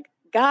later. Like,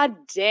 God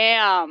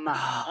damn,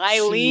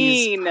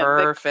 Eileen,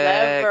 the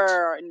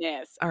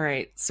cleverness. All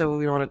right, so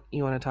you want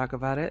to talk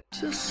about it?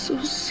 Just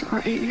so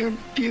sorry, your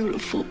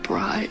beautiful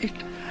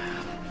bride.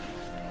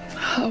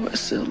 How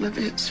was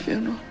Olivia's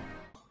funeral?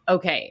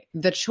 Okay,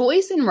 the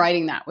choice in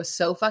writing that was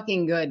so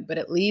fucking good, but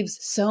it leaves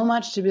so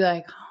much to be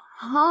like,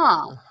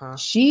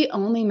 she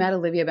only met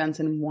Olivia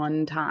Benson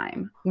one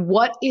time.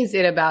 What is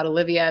it about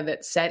Olivia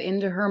that set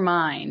into her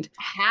mind?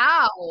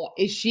 How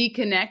is she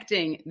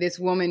connecting this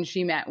woman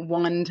she met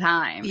one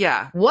time?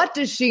 Yeah. What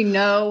does she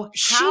know?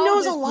 She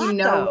knows a lot,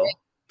 though,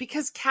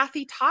 because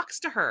Kathy talks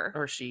to her,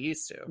 or she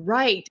used to.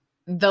 Right.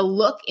 The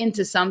look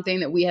into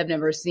something that we have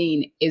never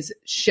seen is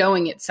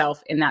showing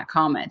itself in that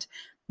comment.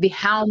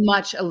 How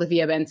much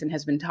Olivia Benson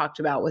has been talked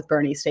about with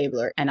Bernie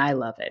Stabler, and I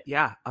love it.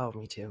 Yeah. Oh,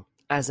 me too.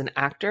 As an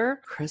actor,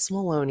 Chris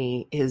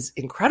Meloni is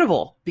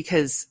incredible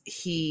because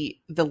the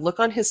look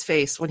on his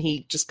face when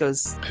he just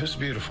goes, it was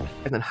beautiful,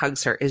 and then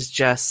hugs her is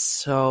just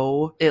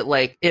so, it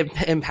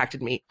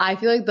impacted me. I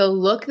feel like the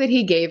look that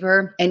he gave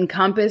her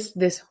encompassed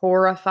this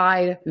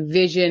horrified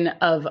vision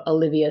of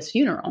Olivia's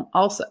funeral.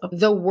 Also,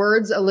 the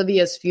words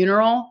Olivia's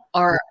funeral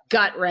are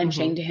gut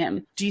wrenching to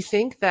him. Do you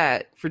think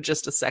that for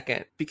just a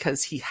second,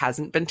 because he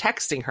hasn't been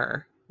texting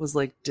her, was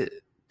like, did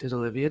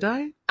Olivia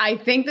die? I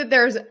think that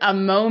there's a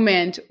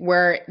moment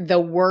where the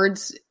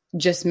words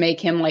just make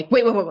him like,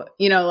 wait.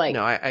 You know, like.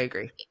 No, I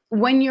agree.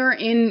 When you're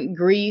in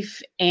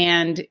grief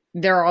and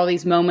there are all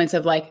these moments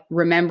of like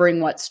remembering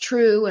what's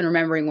true and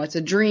remembering what's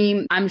a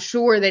dream, I'm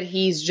sure that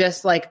he's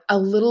just like a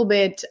little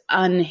bit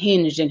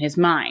unhinged in his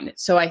mind.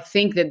 So I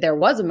think that there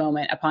was a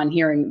moment upon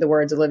hearing the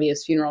words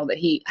Olivia's funeral that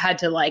he had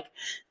to like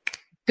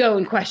go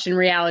and question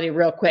reality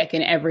real quick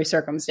in every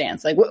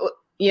circumstance. Like,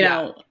 you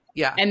know.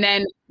 Yeah. And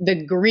then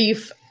the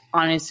grief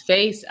on his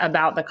face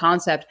about the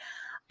concept.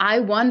 I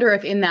wonder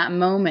if in that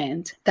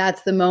moment,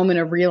 that's the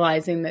moment of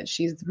realizing that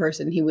she's the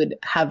person he would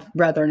have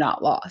rather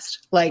not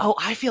lost. Like, oh,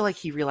 I feel like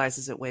he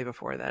realizes it way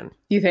before then.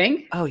 You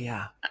think? Oh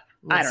yeah.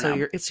 I don't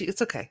know.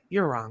 It's okay.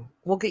 You're wrong.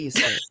 We'll get used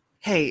to it.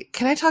 Hey,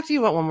 can I talk to you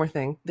about one more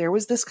thing? There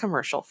was this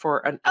commercial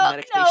for a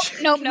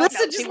medication. No.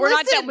 We're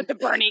not done with the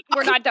Bernie.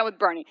 We're not done with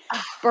Bernie.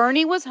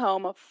 Bernie was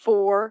home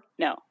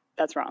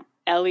that's wrong.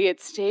 Elliot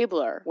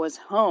Stabler was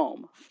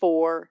home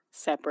 4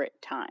 separate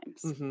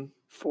times. Mm-hmm.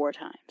 4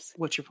 times.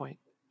 What's your point?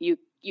 You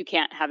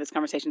can't have this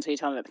conversation until you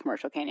tell me about the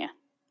commercial, can you?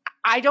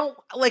 I don't,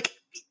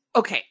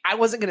 okay, I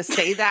wasn't going to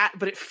say that,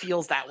 but it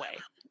feels that way.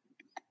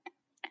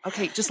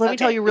 Okay, just let me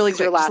tell you really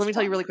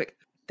quick.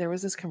 There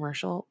was this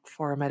commercial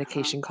for a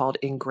medication called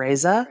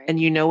Ingrezza, and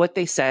you know what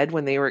they said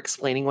when they were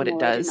explaining what it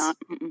does?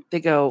 They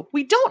go,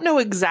 we don't know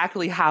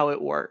exactly how it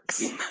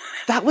works.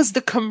 That was the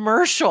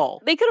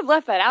commercial. They could have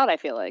left that out, I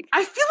feel like.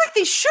 I feel like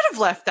they should have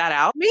left that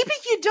out. Maybe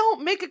you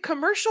don't make a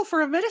commercial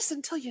for a medicine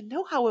until you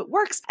know how it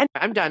works. And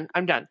I'm done.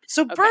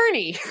 So okay.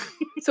 Bernie.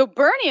 So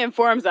Bernie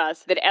informs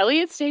us that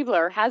Elliot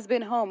Stabler has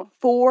been home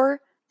 4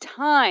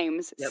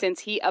 times since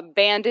he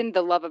abandoned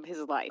the love of his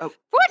life. Oh,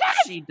 4 times!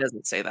 She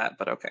doesn't say that,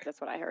 but okay.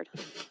 That's what I heard.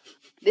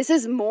 This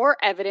is more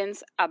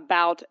evidence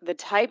about the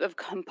type of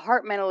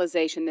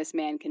compartmentalization this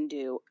man can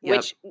do,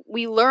 which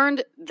we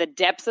learned the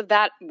depths of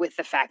that with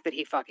the fact that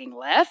he fucking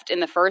left in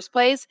the first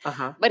place.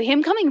 Uh-huh. But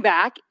him coming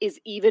back is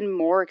even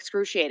more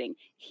excruciating.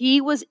 He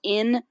was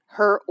in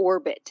her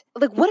orbit.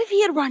 Like, what if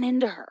he had run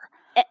into her?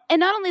 And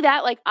not only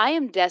that, like, I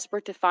am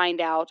desperate to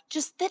find out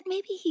just that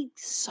maybe he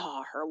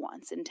saw her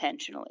once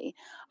intentionally,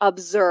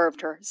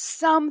 observed her,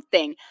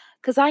 something.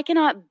 Because I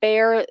cannot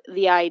bear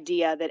the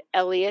idea that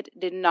Elliot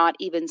did not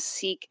even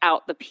seek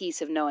out the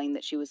peace of knowing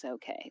that she was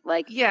okay.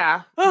 Like,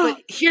 yeah,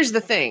 but here's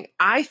the thing.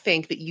 I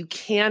think that you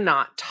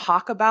cannot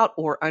talk about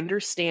or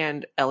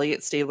understand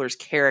Elliot Stabler's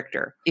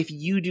character if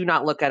you do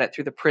not look at it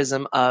through the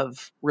prism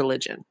of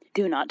religion.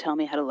 Do not tell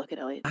me how to look at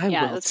Elliot. I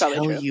will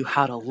tell you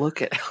how to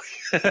look at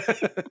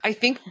Elliot. I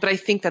think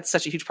that's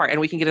such a huge part, and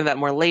we can get into that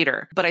more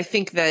later. But I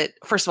think that,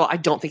 first of all, I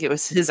don't think it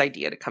was his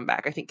idea to come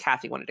back. I think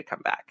Kathy wanted to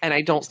come back, and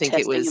I don't think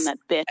it was that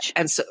bitch.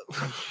 And so,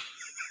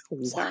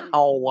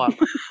 wow.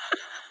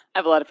 I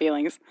have a lot of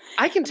feelings.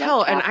 I can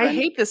tell, and I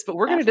hate this, but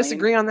we're going to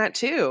disagree on that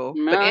too.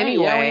 But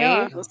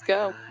anyway, let's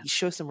go.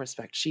 Show some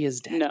respect. She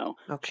is dead. No,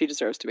 she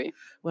deserves to be.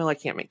 Well, I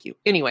can't make you.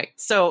 Anyway,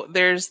 so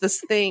there's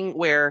this thing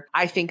where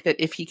I think that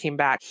if he came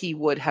back, he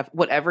would have,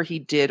 whatever he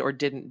did or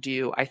didn't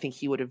do, I think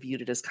he would have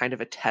viewed it as kind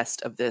of a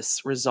test of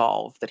this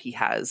resolve that he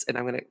has. And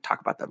I'm going to talk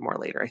about that more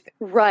later, I think.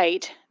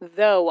 Right.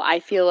 Though I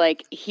feel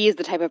like he is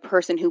the type of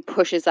person who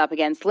pushes up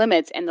against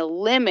limits, and the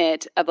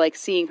limit of like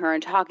seeing her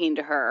and talking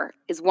to her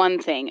is one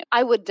thing.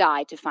 I would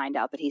die to find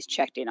out that he's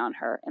checked in on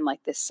her in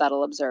like this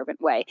subtle,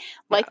 observant way.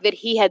 Like that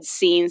he had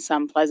seen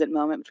some pleasant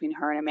moment between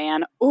her and a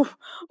man. Ooh.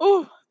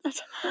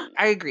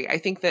 I agree. I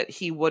think that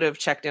he would have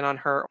checked in on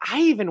her. I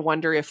even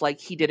wonder if like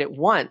he did it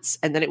once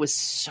and then it was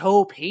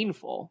so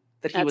painful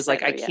that he was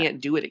like, I can't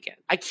do it again.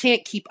 I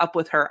can't keep up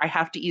with her. I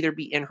have to either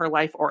be in her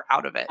life or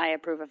out of it. I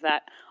approve of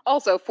that.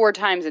 Also, 4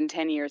 times in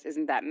 10 years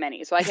isn't that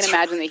many. So I can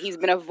imagine that he's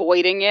been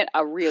avoiding it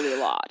a really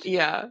lot.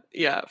 Yeah.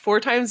 4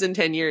 times in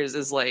 10 years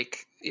is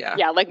like, yeah.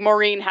 Yeah, like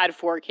Maureen had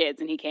 4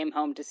 kids and he came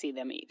home to see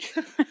them each.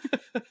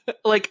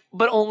 Like,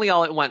 but only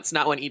all at once,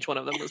 not when each one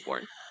of them was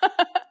born.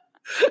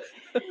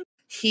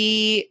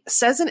 He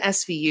says in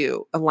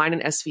SVU, a line in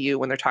SVU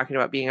when they're talking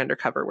about being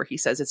undercover, where he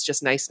says, it's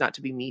just nice not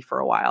to be me for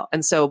a while.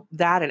 And so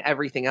that and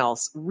everything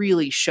else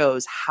really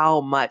shows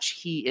how much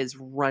he is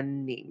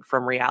running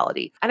from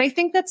reality. And I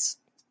think that's,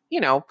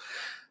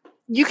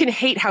 you can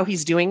hate how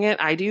he's doing it.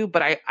 I do,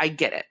 but I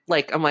get it.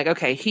 Like, I'm like,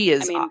 okay, he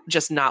is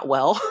just not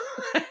well.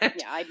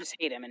 Yeah, I just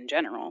hate him in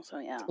general. So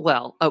yeah.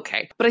 Well,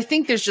 okay. But I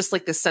think there's just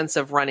like this sense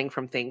of running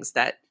from things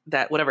that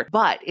whatever.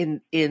 But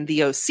in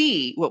the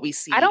OC, what we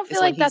see, I don't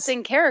feel like that's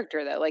in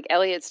character though. Like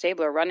Elliot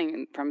Stabler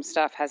running from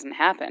stuff hasn't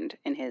happened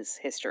in his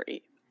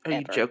history. Are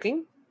you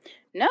joking?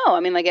 No, I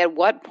mean, like at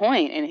what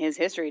point in his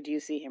history do you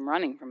see him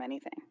running from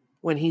anything?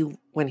 When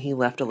he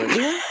left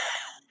Olivia?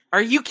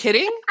 Are you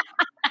kidding?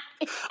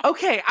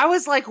 Okay, I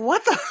was like,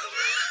 what the?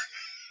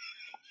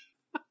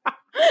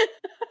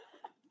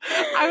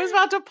 I was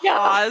about to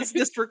pause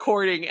this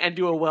recording and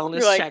do a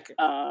wellness check.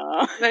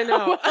 I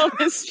know. I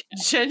was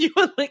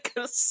genuinely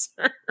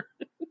concerned.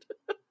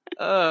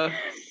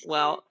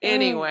 Well,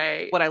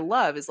 anyway, what I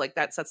love is like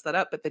that sets that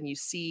up, but then you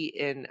see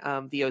in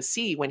the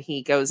OC when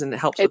he goes and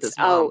helps with his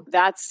mom.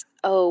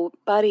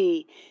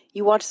 Buddy,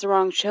 you watched the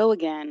wrong show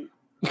again.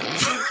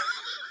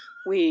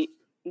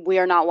 We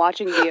are not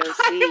watching the OC.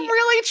 I'm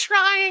really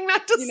trying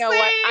not to say. You know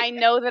what? I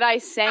know that I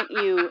sent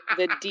you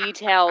the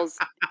details,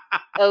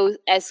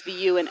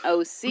 SVU and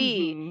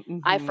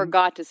OC. I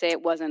forgot to say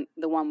it wasn't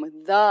the one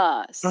with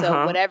the.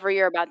 So whatever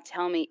you're about to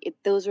tell me,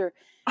 those are...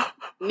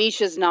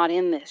 Misha's not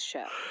in this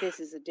show. This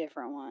is a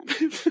different one.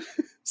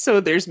 So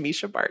there's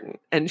Misha Barton,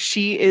 and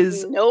she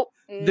is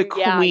the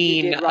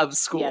queen of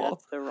school. Yeah,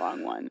 that's the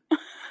wrong one.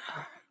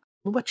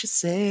 What you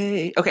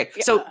say? Okay,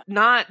 so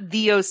not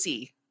the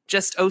OC.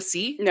 Just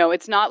OC? No,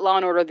 it's not Law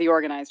and Order: The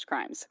Organized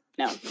Crimes.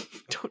 No.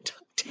 Don't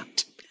talk down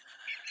to me.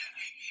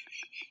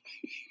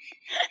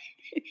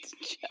 It's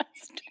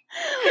just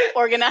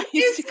organized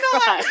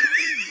crime.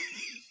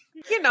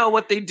 You know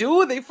what they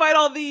do? They fight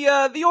all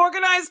the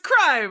organized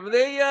crime.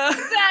 They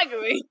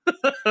Exactly.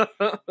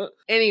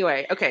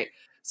 Anyway, okay.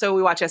 So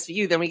we watch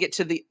SVU, then we get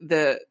to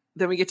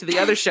the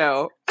other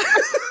show.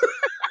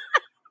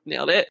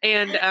 Nailed it.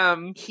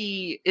 And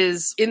he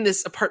is in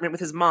this apartment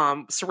with his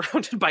mom,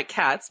 surrounded by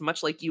cats,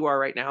 much like you are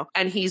right now.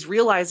 And he's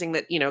realizing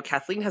that,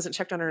 Kathleen hasn't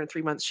checked on her in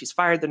 3 months. She's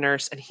fired the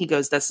nurse. And he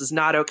goes, this is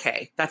not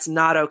okay. That's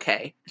not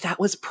okay. That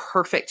was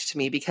perfect to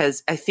me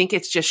because I think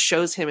it just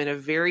shows him in a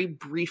very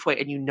brief way.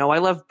 And I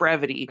love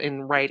brevity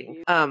in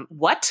writing.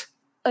 What?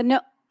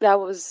 No, that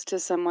was to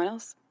someone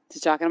else.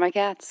 Just talking to my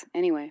cats.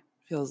 Anyway.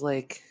 Feels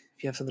like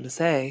if you have something to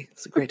say,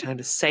 it's a great time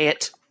to say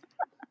it.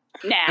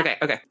 Nah.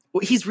 Okay.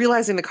 Well, he's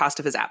realizing the cost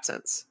of his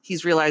absence.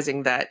 He's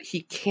realizing that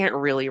he can't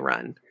really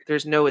run.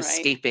 There's no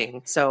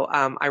escaping. So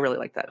I really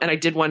like that. And I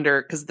did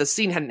wonder, because the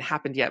scene hadn't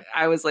happened yet,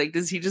 I was like,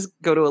 does he just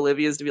go to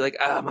Olivia's to be like,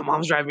 my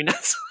mom's driving me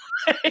nuts?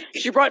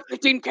 She brought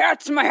 15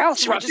 cats to my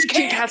house. She brought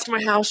 15 cats to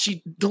my house.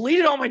 She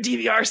deleted all my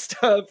DVR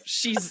stuff.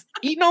 She's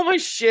eating all my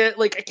shit.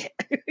 Like, I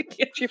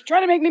can't. She's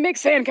trying to make me make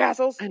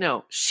sandcastles. I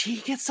know. She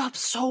gets up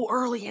so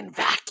early and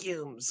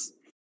vacuums.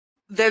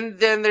 Then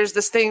there's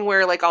this thing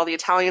where like all the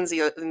Italians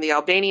and the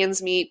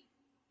Albanians meet.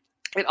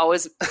 It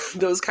always,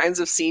 those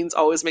kinds of scenes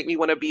always make me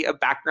want to be a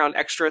background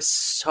extra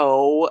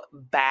so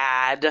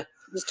bad.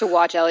 Just to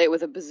watch Elliot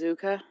with a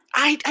bazooka?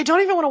 I don't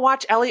even want to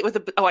watch Elliot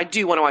with I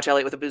do want to watch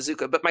Elliot with a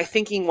bazooka, but my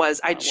thinking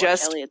was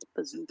Elliot's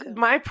bazooka.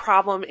 My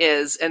problem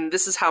is, and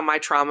this is how my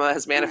trauma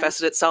has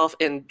manifested itself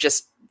in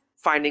just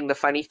finding the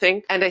funny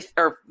thing,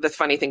 or the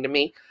funny thing to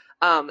me.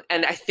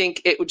 And I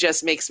think it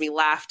just makes me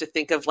laugh to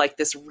think of like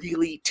this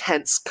really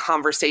tense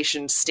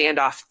conversation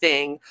standoff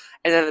thing.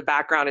 And then in the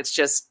background, it's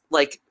just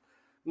like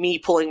me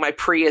pulling my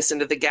Prius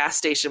into the gas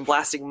station,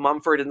 blasting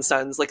Mumford &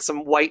 Sons, like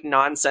some white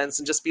nonsense,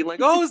 and just being like,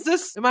 oh,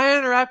 am I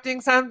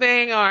interrupting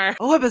something? Or,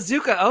 oh, a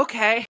bazooka.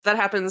 Okay. That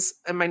happens.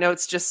 And my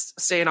notes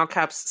just say in all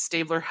caps,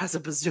 Stabler has a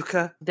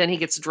bazooka. Then he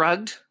gets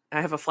drugged.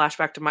 I have a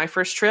flashback to my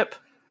first trip.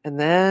 And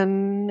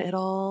then it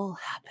all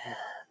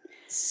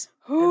happens.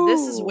 And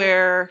this is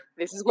where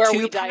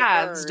we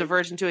paths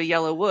diverge into a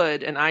yellow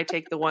wood, and I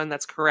take the one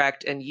that's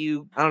correct, and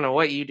you, I don't know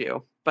what you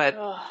do, but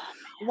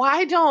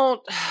why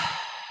don't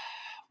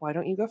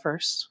you go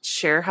first?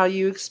 Share how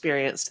you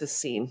experienced this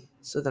scene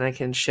so that I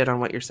can shit on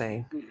what you're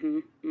saying.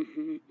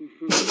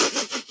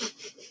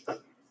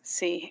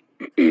 See,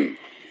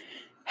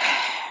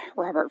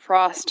 Robert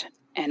Frost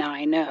and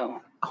I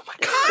know. Oh my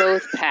God.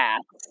 Both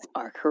paths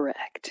are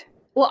correct.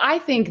 Well, I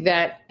think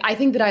that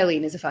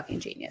Eileen is a fucking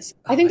genius.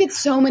 I think that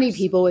so many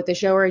people with the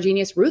show are a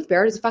genius. Ruth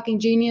Barrett is a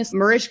fucking genius.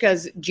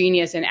 Mariska's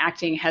genius in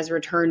acting has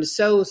returned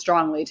so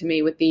strongly to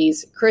me with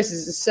these.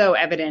 Chris's is so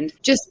evident.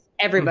 Just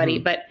everybody.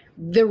 But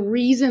the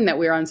reason that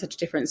we're on such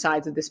different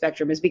sides of the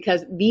spectrum is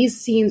because these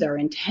scenes are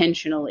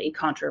intentionally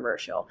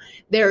controversial.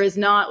 There is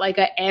not like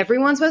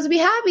everyone's supposed to be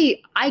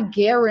happy. I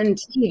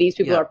guarantee these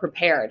people are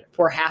prepared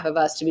for half of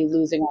us to be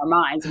losing our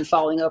minds and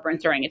falling over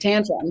and throwing a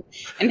tantrum,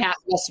 and half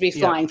of us to be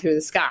flying through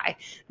the sky,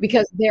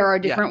 because there are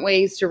different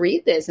ways to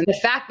read this. And the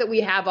fact that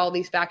we have all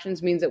these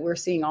factions means that we're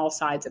seeing all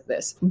sides of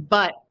this.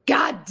 But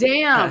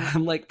goddamn,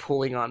 I'm like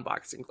pulling on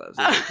boxing gloves.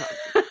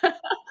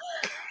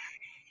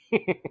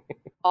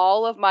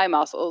 All of my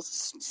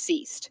muscles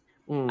ceased.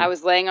 I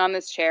was laying on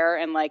this chair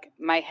and like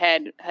my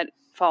head had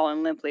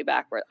fallen limply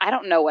backward. I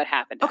don't know what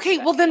happened. Okay,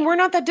 well then we're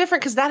not that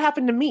different because that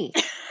happened to me.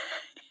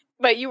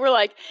 But you were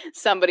like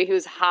somebody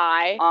who's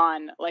high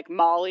on like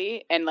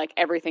Molly and like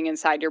everything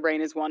inside your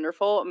brain is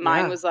wonderful.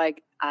 Mine was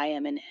like, I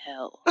am in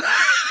hell.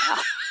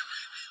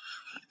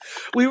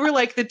 We were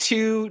like the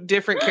two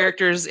different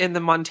characters in the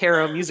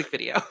Montero music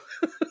video.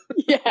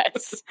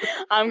 Yes.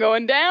 I'm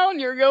going down,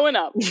 you're going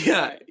up.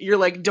 Yeah. You're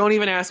like, don't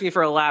even ask me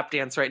for a lap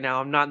dance right now.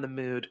 I'm not in the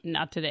mood.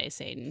 Not today,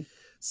 Satan.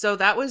 So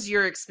that was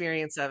your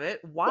experience of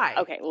it. Why?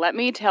 Okay, let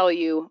me tell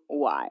you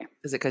why.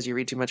 Is it because you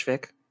read too much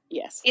fic?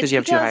 Yes. Because you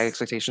have too high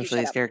expectations for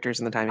these characters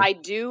and the timing? I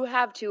do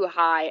have too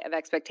high of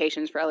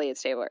expectations for Elliot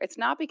Stabler. It's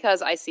not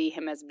because I see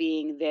him as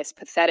being this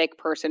pathetic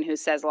person who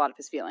says a lot of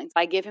his feelings.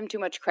 I give him too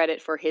much credit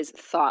for his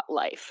thought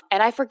life.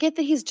 And I forget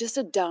that he's just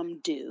a dumb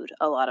dude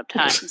a lot of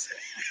times.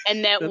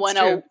 And that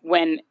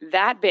when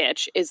that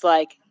bitch is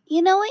like,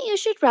 you know what you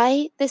should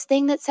write? This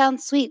thing that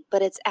sounds sweet,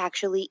 but it's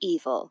actually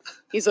evil.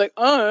 He's like,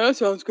 oh, that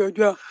sounds good.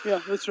 Yeah,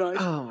 that's nice.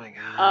 Oh my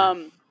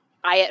God.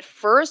 I at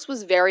first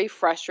was very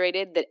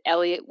frustrated that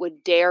Elliot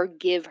would dare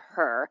give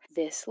her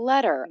this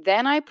letter.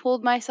 Then I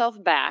pulled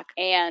myself back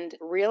and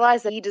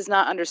realized that he does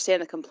not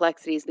understand the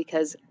complexities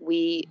because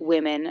we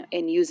women,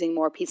 in using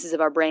more pieces of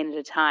our brain at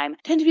a time,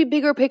 tend to be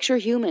bigger picture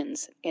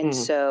humans. And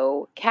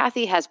so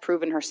Kathy has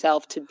proven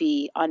herself to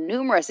be, on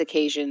numerous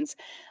occasions,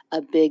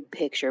 a big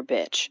picture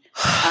bitch.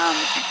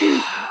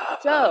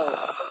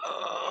 So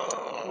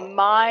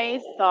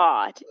my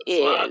thought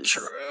is... not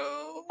true.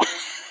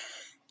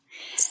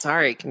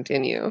 Sorry,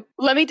 continue.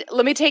 Let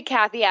me take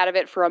Kathy out of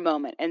it for a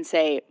moment and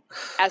say,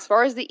 as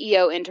far as the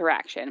EO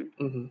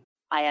interaction,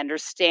 I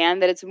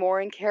understand that it's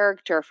more in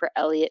character for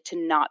Elliot to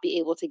not be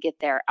able to get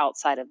there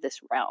outside of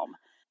this realm.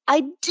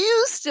 I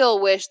do still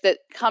wish that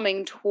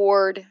coming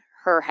toward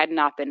her had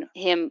not been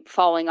him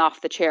falling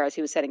off the chair as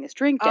he was setting his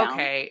drink down.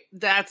 Okay,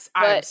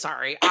 I'm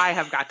sorry. I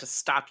have got to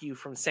stop you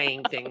from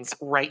saying things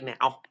right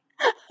now.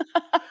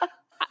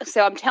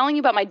 So I'm telling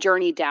you about my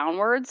journey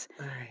downwards,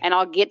 and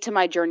I'll get to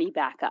my journey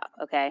back up,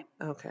 okay?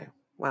 Okay.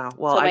 Wow.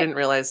 Well, I didn't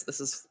realize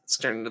this is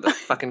turning into the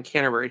fucking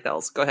Canterbury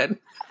Tales. Go ahead.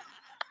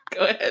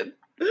 Go ahead.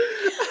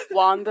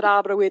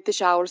 Wanderabra with the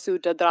shower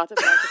suit, okay.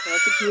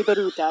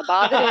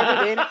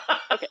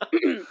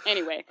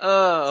 Anyway.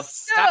 Oh,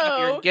 stop.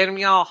 You're getting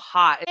me all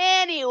hot.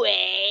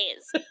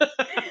 Anyways.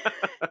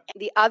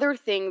 The other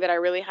thing that I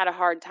really had a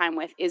hard time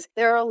with is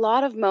there are a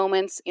lot of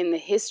moments in the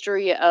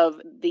history of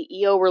the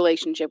EO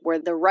relationship where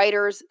the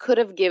writers could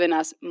have given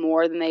us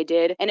more than they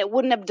did, and it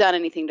wouldn't have done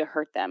anything to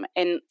hurt them.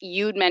 And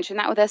you'd mentioned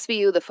that with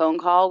SVU, the phone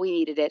call, we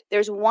needed it.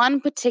 There's one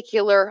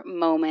particular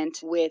moment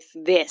with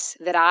this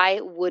that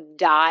I would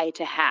die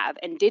to have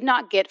and did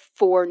not get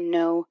for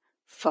no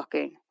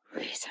fucking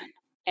reason.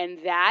 And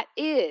that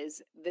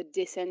is the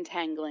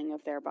disentangling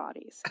of their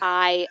bodies.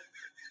 I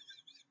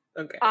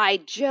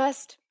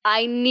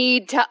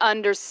need to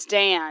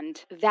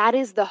understand. That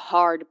is the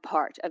hard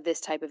part of this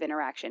type of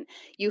interaction.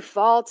 You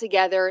fall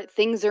together,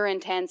 things are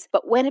intense,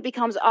 but when it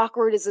becomes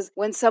awkward is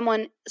when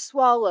someone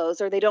swallows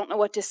or they don't know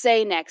what to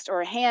say next,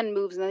 or a hand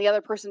moves and then the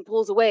other person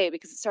pulls away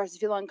because it starts to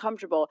feel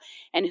uncomfortable,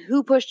 and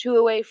who pushed who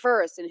away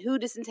first, and who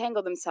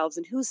disentangled themselves,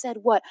 and who said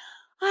what.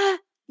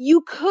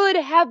 You could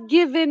have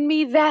given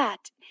me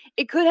that.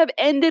 It could have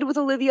ended with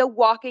Olivia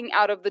walking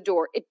out of the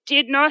door. It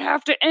did not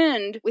have to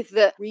end with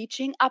the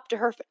reaching up to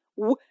her.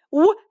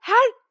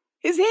 How?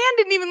 His hand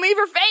didn't even leave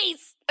her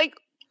face. Like,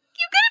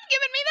 you could have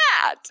given me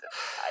that.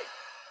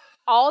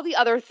 All the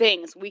other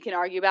things we can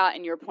argue about,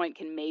 and your point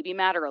can maybe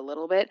matter a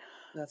little bit.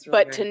 That's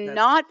really but to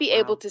not be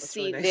able to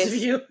see really nice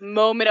this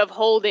moment of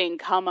holding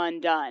come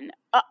undone,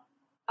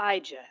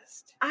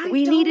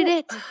 we needed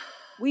it.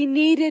 We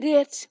needed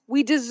it.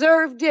 We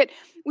deserved it.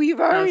 We've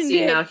earned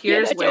it. Now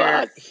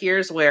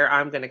here's where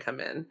I'm going to come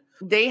in.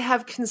 They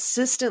have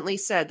consistently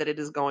said that it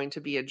is going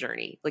to be a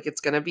journey. Like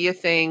it's going to be a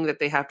thing that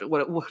they have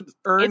to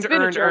earned.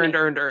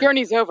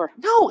 Journey's over.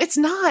 No, it's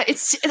not.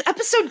 It's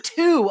episode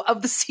 2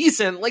 of the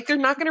season. Like they're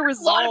not going to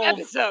resolve. A lot of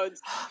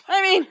episodes.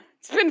 I mean,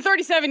 it's been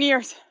 37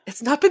 years.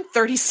 It's not been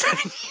 37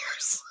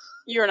 years.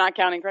 You're not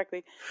counting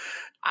correctly.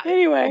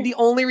 Anyway. The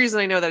only reason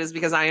I know that is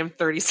because I am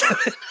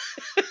 37.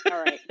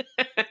 All right.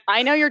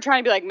 I know you're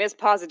trying to be like Miss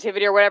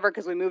Positivity or whatever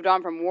because we moved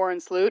on from Warren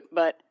Sloot,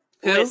 but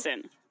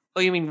listen. Oh,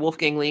 you mean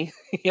Wolfgang Lee?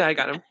 Yeah, I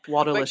got him.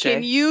 Waldo But Lachey.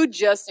 can you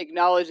just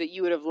acknowledge that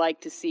you would have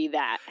liked to see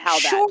that, how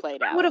that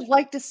played out? I would have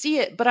liked to see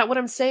it, but what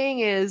I'm saying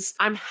is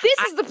This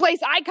is the place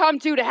I come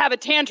to have a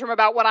tantrum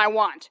about what I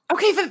want.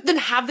 Okay, then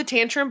have the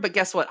tantrum, but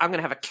guess what? I'm going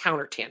to have a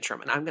counter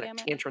tantrum, and I'm going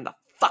to tantrum the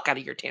fuck out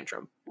of your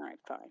tantrum. All right,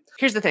 fine.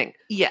 Here's the thing.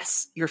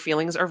 Yes, your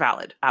feelings are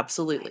valid.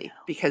 Absolutely.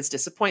 Because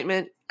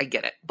disappointment, I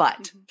get it.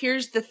 But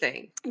here's the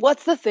thing.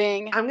 What's the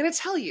thing? I'm going to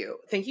tell you.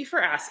 Thank you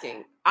for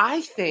asking.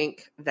 I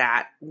think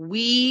that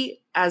we,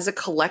 as a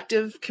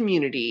collective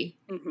community,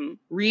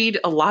 read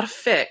a lot of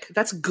fic.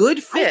 That's good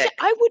fic.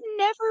 I would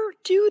never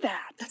do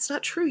that. That's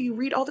not true. You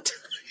read all the time.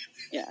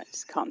 Yeah,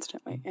 just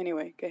constantly.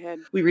 Anyway, go ahead.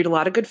 We read a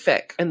lot of good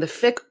fic, and the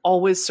fic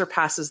always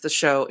surpasses the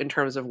show in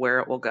terms of where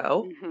it will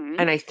go.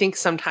 And I think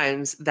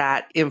sometimes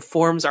that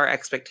informs our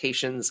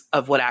expectations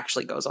of what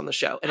actually goes on the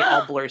show, and it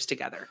all blurs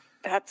together.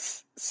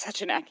 That's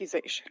such an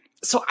accusation.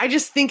 So I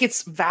just think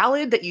it's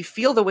valid that you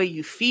feel the way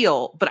you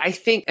feel, but I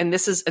think, and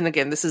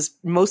again, this is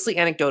mostly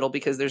anecdotal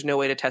because there's no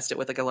way to test it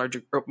with like a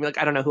larger group. Like,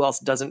 I don't know who else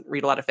doesn't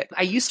read a lot of fic.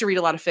 I used to read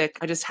a lot of fic.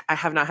 I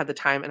have not had the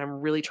time, and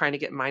I'm really trying to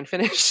get mine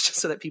finished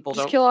so that people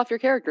just kill off your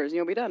characters and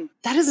you'll be done.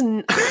 That is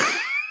Isn't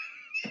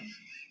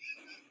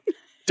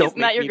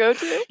that your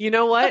go-to? You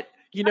know what?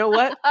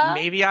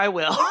 Maybe I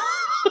will.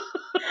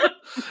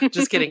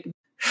 Just kidding.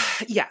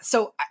 Yeah,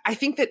 so I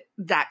think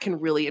that can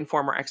really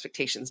inform our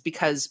expectations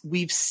because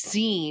we've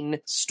seen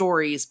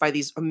stories by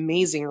these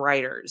amazing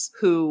writers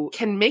who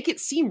can make it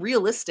seem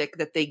realistic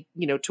that they,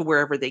 to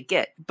wherever they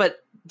get, but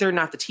they're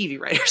not the TV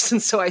writers.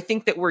 And so I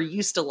think that we're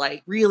used to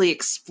like really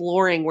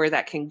exploring where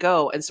that can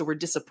go. And so we're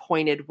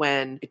disappointed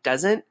when it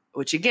doesn't,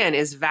 which again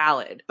is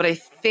valid. But I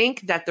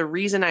think that the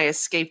reason I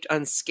escaped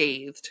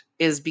unscathed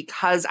is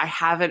because I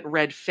haven't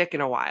read fic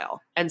in a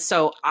while. And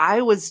so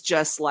I was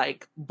just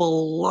like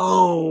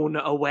blown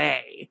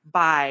away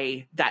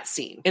by that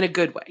scene in a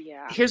good way.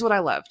 Yeah. Here's what I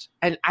loved.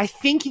 And I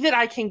think that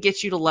I can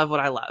get you to love what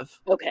I love.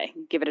 Okay,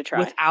 give it a try.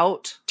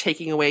 Without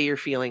taking away your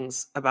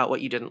feelings about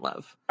what you didn't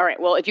love. All right,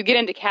 well, if you get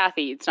into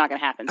Kathy, it's not going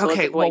to happen. So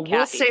okay,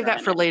 we'll save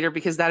that for later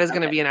because that is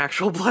going to be an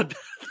actual bloodbath.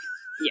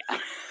 Yeah.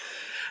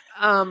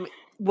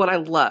 What I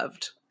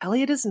loved,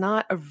 Elliot is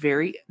not a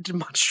very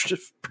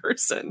demonstrative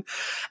person.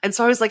 And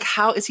so I was like,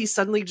 how is he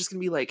suddenly just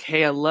going to be like,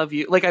 hey, I love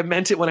you? Like I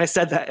meant it when I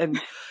said that. And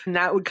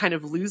that would kind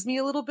of lose me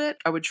a little bit.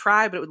 I would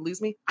try, but it would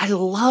lose me. I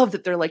love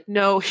that they're like,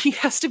 no, he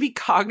has to be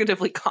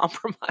cognitively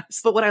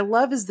compromised. But what I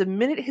love is the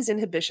minute his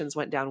inhibitions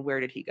went down, where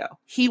did he go?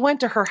 He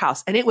went to her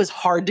house and it was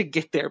hard to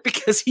get there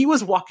because he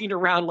was walking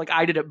around like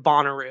I did at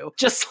Bonnaroo.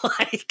 Just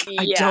like,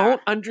 I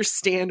don't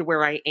understand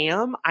where I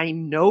am. I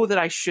know that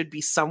I should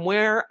be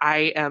somewhere.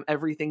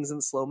 Everything's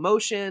in slow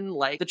motion.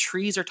 Like the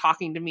trees are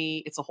talking to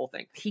me. It's a whole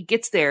thing. He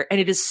gets there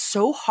and it is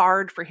so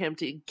hard for him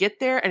to get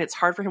there. And it's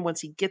hard for him once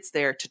he gets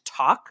there to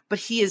talk, but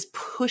he is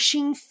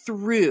pushing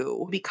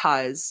through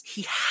because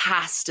he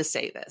has to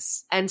say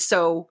this. And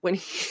so when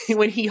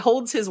he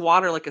holds his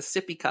water like a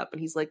sippy cup and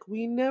he's like,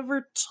 we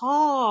never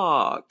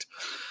talked,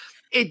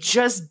 it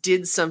just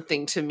did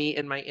something to me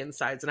in my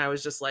insides. And I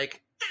was just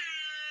like,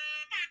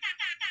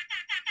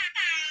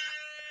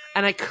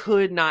 and I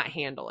could not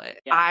handle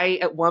it. Yeah. I,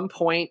 at one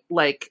point,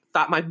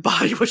 thought my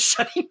body was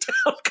shutting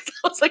down because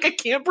I was like, I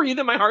can't breathe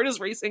and my heart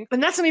is racing.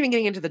 And that's not even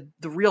getting into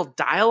the real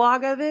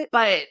dialogue of it.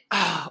 But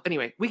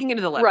anyway, we can get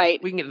into the letter.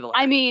 Right. We can get into the letter.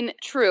 I mean,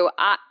 true.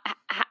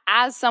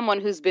 As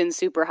someone who's been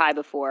super high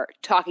before,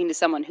 talking to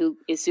someone who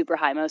is super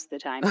high most of the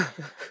time,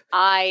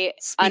 I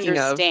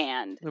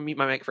understand. Let me mute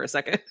my mic for a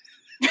second.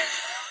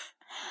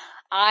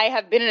 I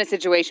have been in a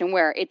situation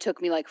where it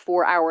took me like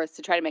 4 hours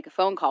to try to make a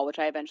phone call, which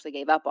I eventually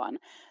gave up on.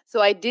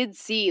 So I did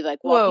see while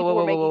people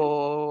were making...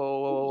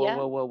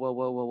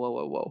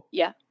 Whoa.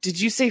 Yeah.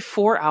 Did you say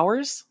 4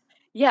 hours?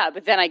 Yeah,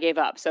 but then I gave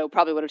up. So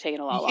probably would have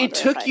taken a lot longer. It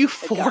took you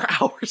 4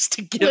 hours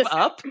to give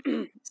up?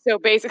 So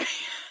basically...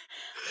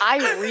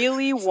 I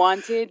really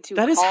wanted to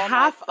call my friend. That is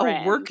half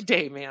a work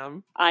day,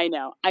 ma'am. I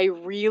know. I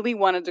really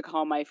wanted to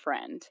call my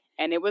friend.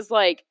 And it was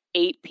like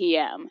 8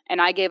 p.m.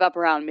 And I gave up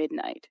around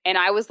midnight. And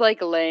I was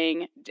like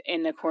laying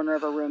in the corner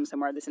of a room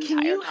somewhere this entire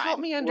time. Can you help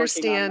me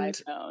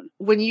understand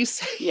when you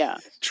say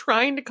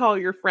trying to call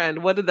your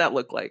friend, what did that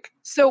look like?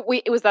 So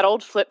it was that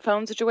old flip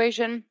phone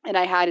situation. And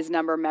I had his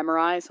number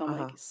memorized. So I'm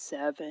like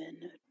 7,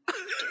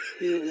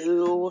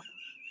 2...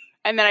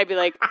 And then I'd be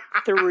like,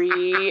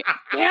 3,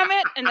 damn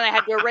it. And then I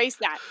had to erase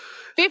that.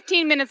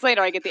 15 minutes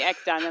later, I get the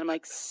X down. And I'm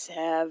like,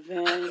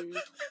 7,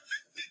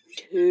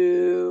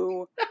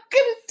 2,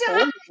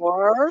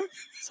 4.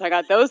 So I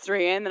got those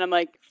 3 in. Then I'm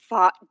like,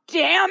 5,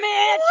 damn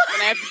it.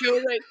 And I have to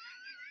do like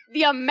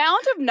the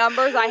amount of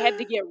numbers I had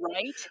to get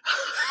right,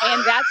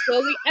 and that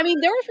slowly, I mean,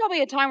 there was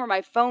probably a time where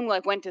my phone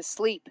like went to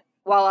sleep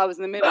while I was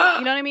in the middle.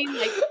 You know what I mean?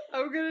 Like,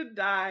 I'm gonna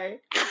die.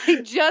 It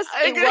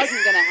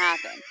wasn't gonna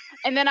happen.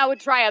 And then I would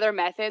try other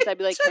methods. I'd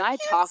be like, can I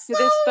talk to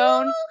this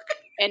phone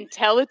and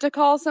tell it to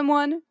call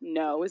someone?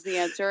 No, was the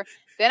answer.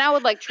 Then I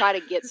would like try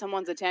to get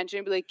someone's attention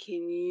and be like,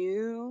 can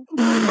you?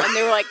 And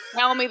they were like,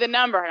 tell me the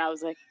number. And I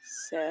was like,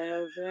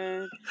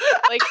 7.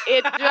 Like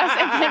it just,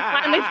 and then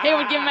finally they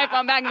would give me my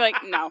phone back and be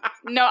like, no,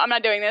 I'm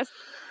not doing this.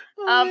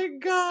 Oh my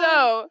God.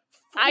 So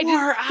 4 I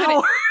just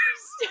hours.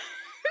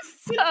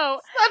 So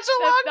such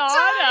a long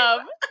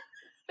time.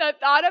 The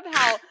thought of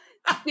how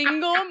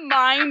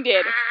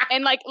single-minded,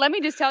 and like, let me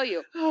just tell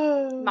you,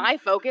 my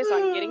focus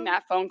on getting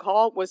that phone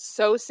call was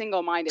so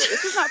single-minded.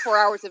 This was not 4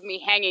 hours of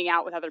me hanging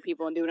out with other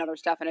people and doing other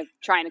stuff and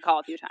trying to call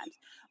a few times.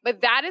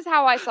 But that is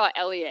how I saw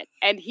Elliot,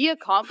 and he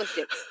accomplished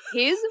it.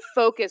 His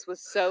focus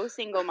was so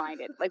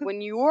single-minded. Like,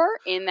 when you're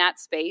in that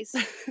space,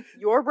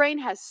 your brain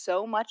has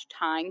so much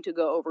time to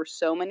go over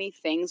so many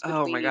things between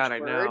Oh my God,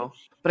 each word. I know.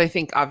 But I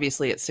think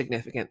obviously it's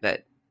significant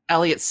that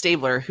Elliot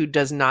Stabler, who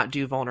does not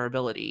do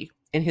vulnerability,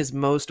 in his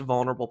most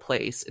vulnerable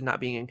place and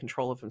not being in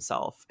control of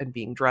himself and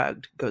being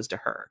drugged, goes to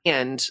her.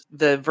 And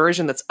the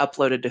version that's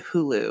uploaded to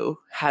Hulu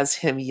has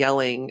him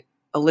yelling,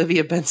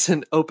 Olivia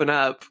Benson, open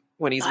up,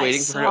 when he's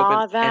waiting for her to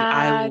open. That.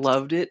 And I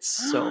loved it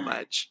so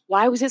much.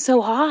 Why was it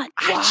so hot?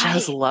 I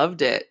just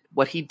loved it.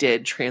 What he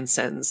did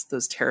transcends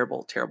those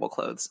terrible, terrible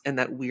clothes and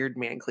that weird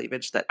man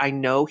cleavage that I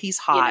know he's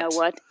hot.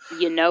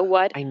 You know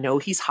what? I know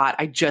he's hot.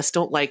 I just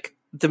don't like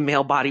the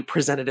male body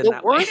presented in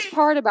that way. The worst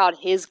part about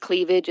his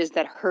cleavage is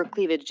that her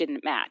cleavage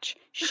didn't match.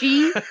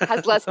 She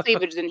has less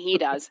cleavage than he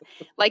does.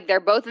 Like,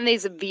 they're both in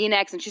these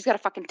V-necks and she's got a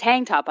fucking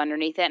tank top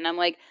underneath it. And I'm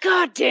like,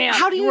 God damn.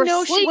 How do you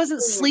know she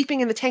wasn't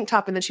sleeping in the tank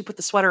top and then she put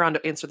the sweater on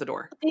to answer the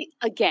door?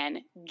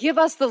 Again, give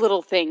us the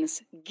little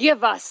things.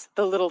 Give us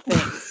the little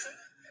things.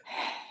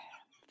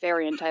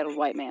 Very entitled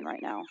white man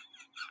right now.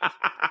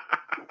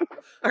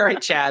 All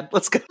right, Chad,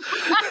 let's go.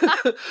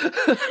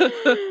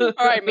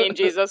 All right, mean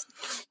Jesus.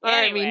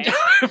 Anyway.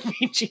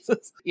 Mean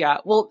Jesus. Yeah.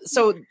 Well,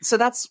 so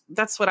that's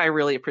what I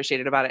really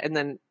appreciated about it,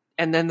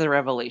 and then the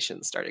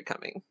revelations started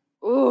coming.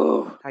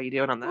 Ooh, how you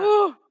doing on that?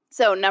 Ooh.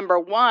 So number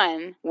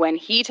one, when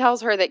he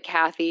tells her that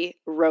Kathy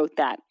wrote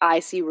that, I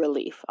see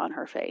relief on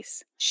her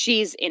face.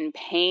 She's in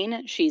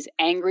pain. She's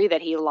angry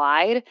that he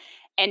lied.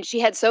 And she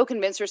had so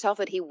convinced herself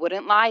that he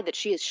wouldn't lie that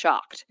she is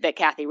shocked that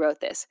Kathy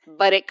wrote this.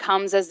 But it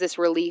comes as this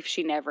relief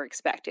she never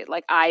expected.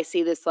 Like, I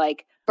see this,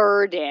 like,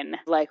 burden,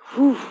 like,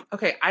 whew.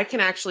 Okay, I can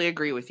actually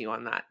agree with you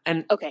on that.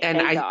 And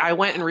I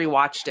went and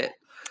rewatched it.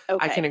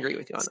 Okay. I can agree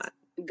with you on that.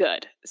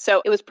 Good.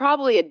 So it was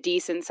probably a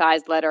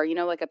decent-sized letter,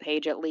 like a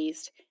page at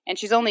least. And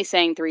she's only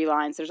saying 3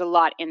 lines. There's a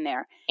lot in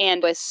there.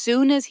 And as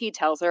soon as he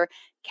tells her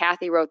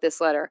Kathy wrote this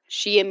letter,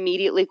 she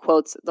immediately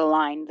quotes the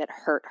line that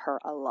hurt her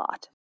a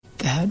lot.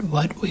 That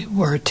what we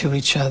were to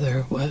each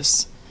other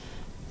was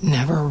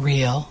never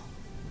real,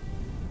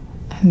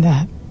 and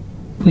that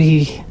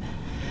we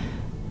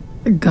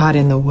got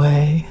in the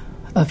way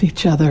of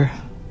each other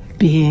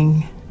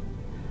being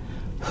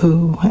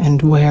who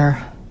and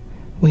where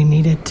we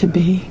needed to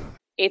be.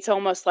 It's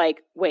almost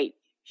like, wait,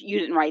 you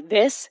didn't write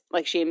this?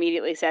 Like, she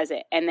immediately says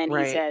it, and then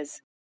he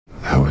says,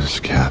 that was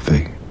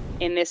Kathy.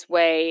 In this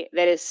way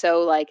that is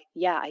so like,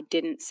 yeah, I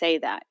didn't say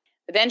that.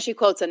 But then she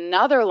quotes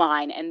another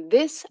line, and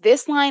this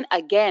line,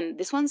 again,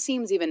 this one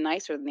seems even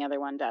nicer than the other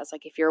one does.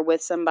 Like, if you're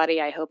with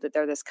somebody, I hope that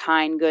they're this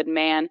kind, good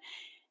man.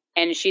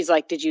 And she's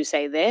like, did you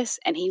say this?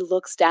 And he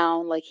looks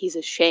down like he's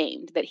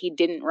ashamed that he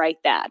didn't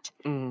write that.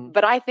 Mm.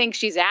 But I think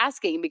she's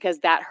asking because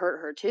that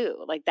hurt her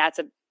too. Like, that's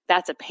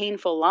a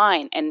painful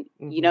line. And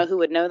you know who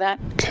would know that?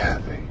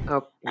 Kathy.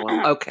 Oh,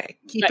 well, okay.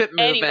 Keep it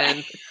moving.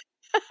 Anyway.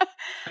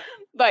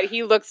 But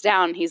he looks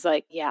down and he's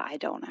like, yeah, I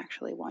don't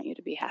actually want you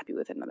to be happy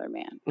with another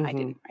man. Mm-hmm. I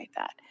didn't write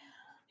that.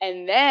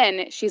 And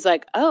then she's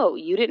like, oh,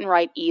 you didn't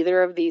write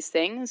either of these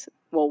things?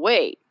 Well,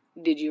 wait,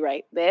 did you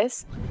write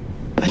this?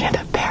 But in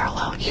a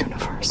parallel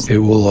universe. It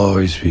will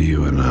always be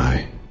you and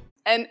I.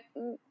 And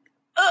the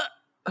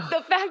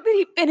fact that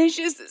he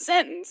finishes the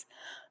sentence,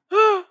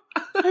 I'm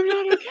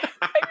not okay.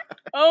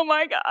 Oh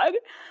my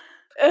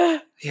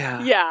God.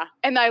 Yeah.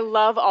 And I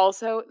love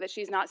also that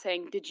she's not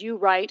saying, did you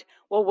write?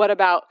 Well, what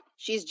about?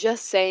 She's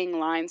just saying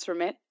lines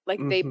from it. Like,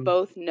 they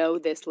both know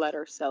this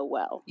letter so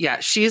well. Yeah,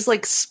 she's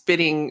like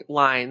spitting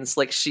lines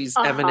like she's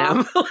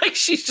Eminem. Like,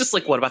 she's just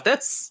like, what about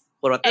this?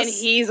 What about this? And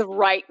he's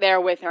right there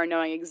with her,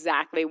 knowing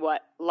exactly what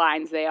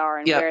lines they are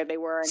and where they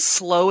were. And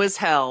slow as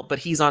hell, but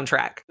he's on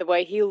track. The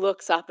way he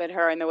looks up at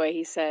her and the way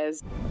he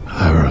says,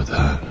 I wrote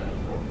that.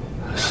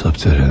 I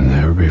slipped it in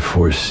there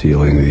before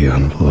sealing the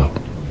envelope.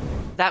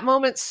 That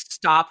moment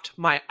stopped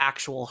my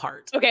actual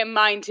heart. Okay,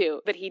 mine too.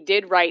 But he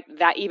did write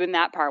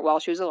that part while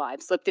she was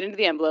alive, slipped it into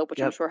the envelope,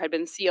 which I'm sure had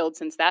been sealed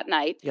since that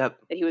night, that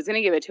he was going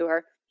to give it to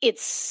her.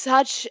 It's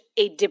such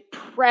a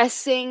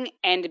depressing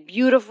and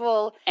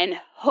beautiful and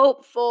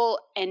hopeful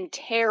and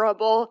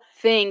terrible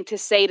thing to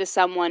say to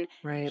someone.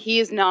 Right. He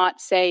is not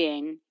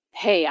saying,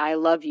 hey, I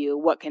love you.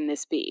 What can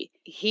this be?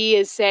 He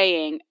is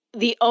saying,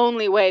 the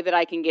only way that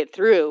I can get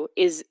through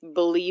is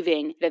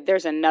believing that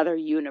there's another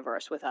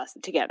universe with us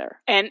together.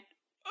 And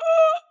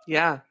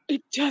yeah,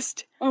 it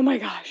just, oh my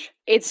gosh,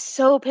 it's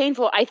so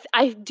painful.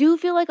 I do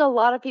feel like a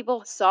lot of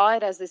people saw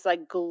it as this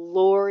like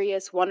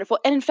glorious, wonderful,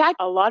 and in fact,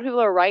 a lot of people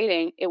are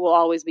writing, it will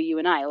always be you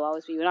and I. It will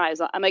always be you and I.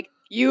 I'm like,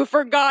 you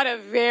forgot a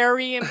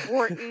very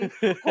important,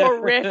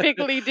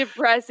 horrifically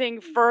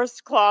depressing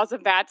first clause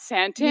of that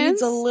sentence.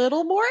 Needs a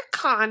little more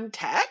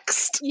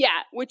context. Yeah,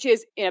 which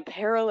is in a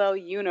parallel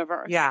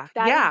universe. Yeah.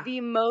 That is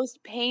the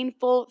most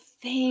painful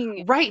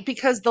thing. Right,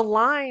 because the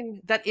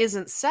line that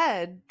isn't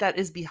said, that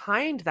is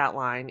behind that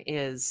line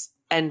is,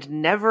 and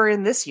never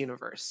in this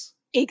universe.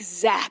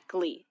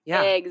 Exactly.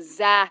 Yeah.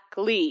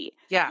 Exactly.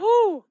 Yeah.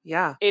 Woo.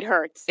 Yeah. It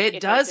hurts. It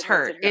does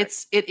hurt.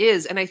 It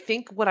is. And I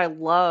think what I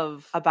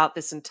love about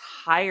this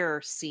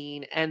entire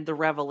scene and the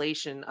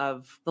revelation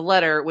of the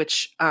letter,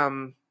 which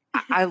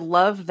I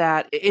love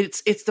that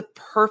it's the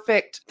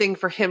perfect thing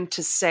for him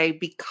to say,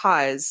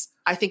 because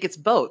I think it's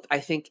both. I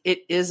think it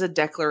is a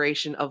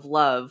declaration of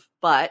love,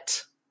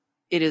 but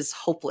it is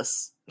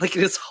hopeless. Like,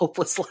 it is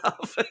hopeless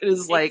love. It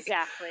is like,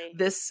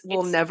 this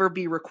will never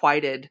be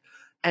requited.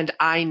 And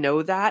I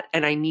know that,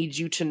 and I need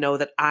you to know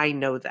that I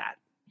know that.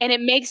 And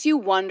it makes you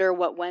wonder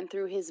what went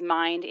through his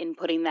mind in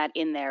putting that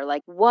in there.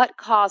 Like, what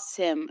caused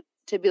him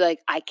to be like,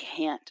 I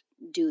can't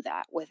do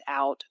that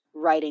without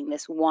writing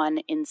this one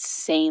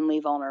insanely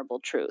vulnerable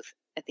truth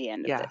at the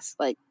end of this.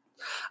 Like,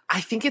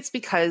 I think it's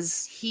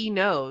because he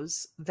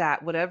knows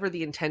that whatever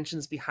the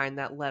intentions behind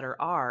that letter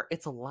are,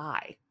 it's a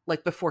lie.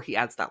 Like, before he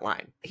adds that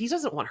line, he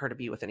doesn't want her to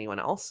be with anyone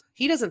else.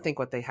 He doesn't think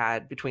what they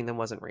had between them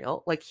wasn't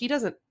real. Like,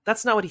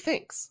 that's not what he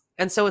thinks.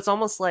 And so it's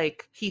almost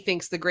like he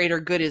thinks the greater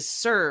good is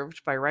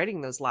served by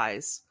writing those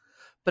lies.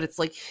 But it's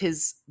like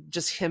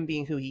him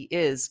being who he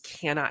is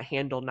cannot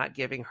handle not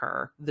giving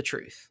her the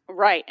truth.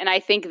 Right. And I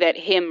think that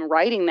him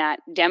writing that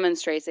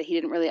demonstrates that he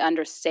didn't really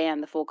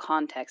understand the full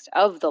context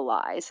of the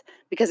lies,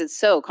 because it's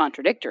so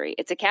contradictory.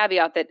 It's a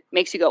caveat that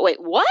makes you go,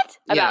 wait, what?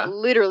 About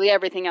literally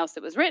everything else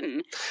that was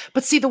written.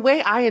 But see, the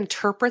way I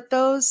interpret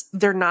those,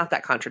 they're not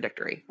that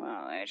contradictory. Well,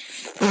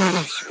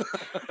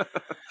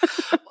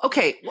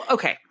 Okay.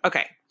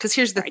 Because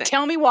here's the thing.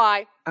 Tell me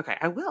why. Okay,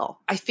 I will.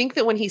 I think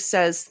that when he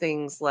says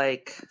things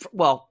like,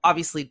 well,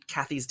 obviously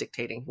Kathy's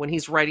dictating when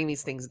he's writing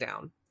these things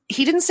down.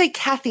 He didn't say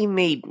Kathy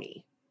made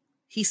me.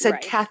 He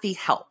said Kathy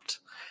helped.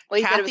 Well,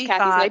 he said it was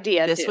Kathy's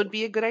idea, this would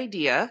be a good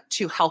idea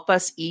to help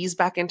us ease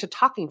back into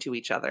talking to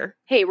each other.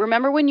 Hey,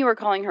 remember when you were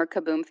calling her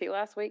Kaboomthi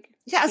last week?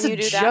 Yeah, as a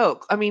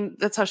joke. That? I mean,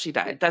 that's how she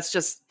died. That's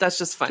just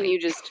funny.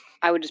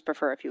 I would just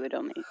prefer if you would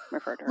only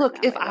refer to her.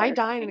 Look, if I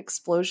die in an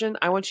explosion,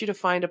 I want you to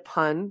find a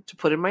pun to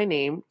put in my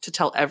name to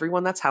tell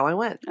everyone that's how I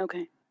went.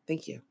 Okay.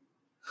 Thank you.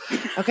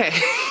 Okay.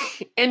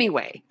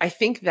 Anyway, I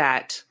think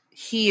that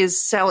he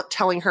is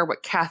telling her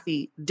what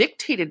Kathy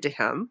dictated to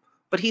him,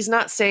 but he's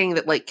not saying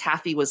that, like,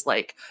 Kathy was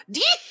like,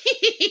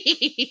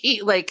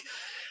 like,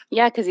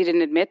 yeah, because he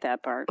didn't admit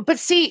that part. But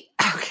see,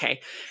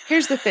 okay,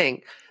 here's the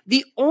thing.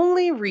 The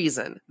only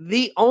reason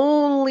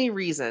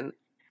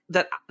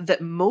that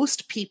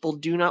most people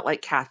do not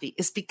like Kathy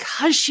is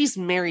because she's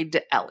married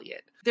to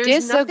Elliot.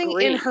 There's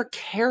nothing in her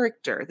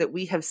character that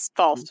we have seen.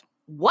 False.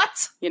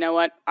 What? You know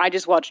what? I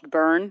just watched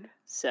Burn,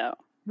 so.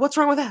 What's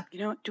wrong with that? You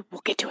know what?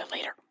 We'll get to it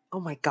later.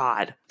 Oh my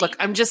God. Look,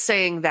 I'm just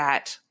saying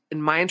that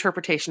in my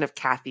interpretation of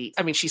Kathy,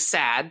 I mean, she's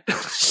sad.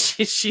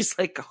 she's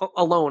like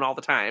alone all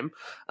the time,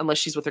 unless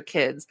she's with her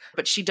kids,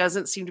 but she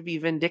doesn't seem to be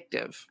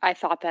vindictive. I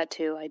thought that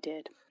too. I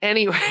did.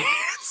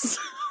 Anyways.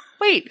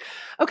 Wait.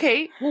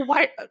 Okay. Well,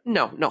 why?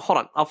 No, hold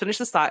on. I'll finish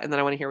this thought and then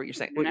I want to hear what you're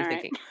saying. What you're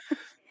thinking.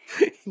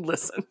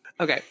 Listen.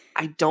 Okay.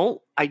 I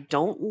don't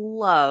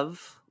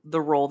love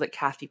the role that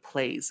Kathy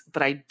plays,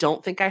 but I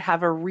don't think I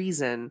have a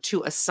reason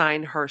to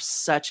assign her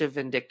such a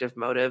vindictive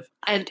motive.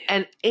 And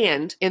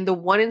in the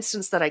one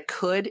instance that I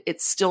could,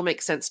 it still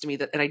makes sense to me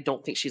that, and I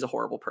don't think she's a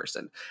horrible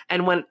person.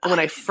 And when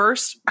I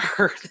first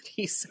heard that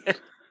he said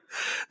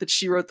that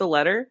she wrote the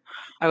letter,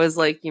 I was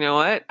like, you know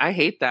what? I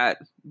hate that,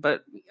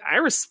 but I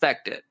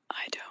respect it.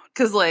 I don't.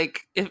 Because,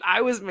 like, if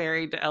I was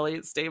married to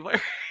Elliot Stabler,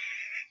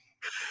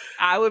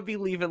 I would be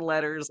leaving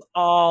letters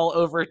all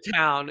over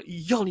town.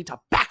 Y'all need to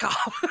back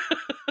off.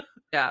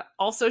 Yeah.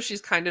 Also, she's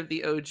kind of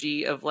the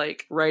OG of,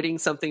 like, writing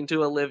something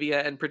to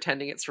Olivia and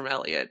pretending it's from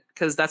Elliot,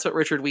 because that's what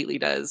Richard Wheatley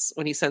does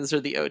when he sends her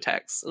the O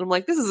text. And I'm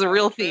like, this is a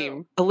real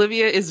theme.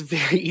 Olivia is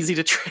very easy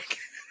to trick.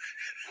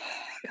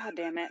 God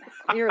damn it.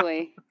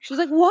 Clearly. She's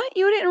like, what?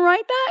 You didn't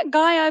write that?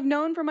 Guy I've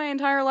known for my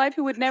entire life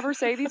who would never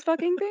say these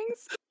fucking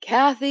things?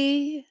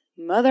 Kathy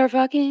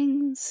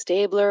motherfucking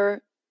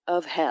Stabler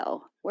of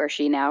hell, where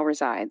she now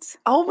resides.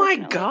 Oh my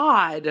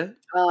God.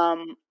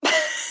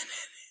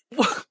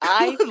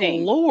 I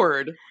think,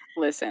 Lord.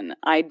 Listen,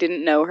 I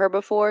didn't know her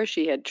before.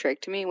 She had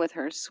tricked me with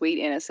her sweet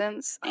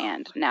innocence,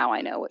 and now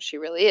I know what she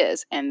really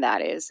is, and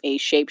that is a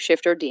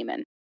shapeshifter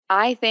demon.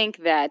 I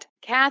think that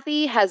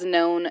Kathy has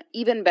known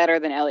even better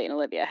than Elliot and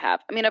Olivia have.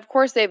 I mean, of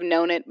course they've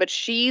known it, but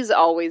she's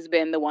always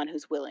been the one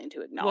who's willing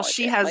to acknowledge it. Well,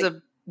 she has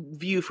a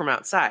view from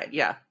outside,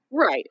 yeah.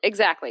 Right,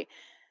 exactly.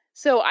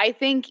 So I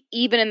think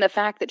even in the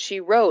fact that she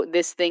wrote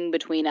this thing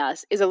between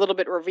us is a little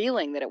bit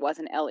revealing that it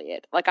wasn't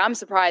Elliot. Like, I'm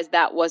surprised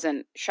that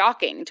wasn't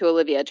shocking to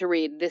Olivia to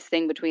read this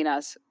thing between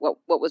us. What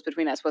was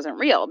between us wasn't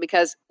real,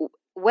 because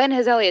when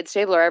has Elliot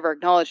Stabler ever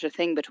acknowledged a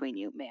thing between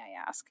you, may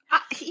I ask?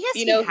 Yes,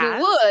 you know he has.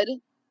 Who would?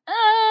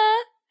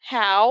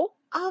 How?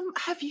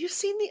 Have you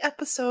seen the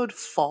episode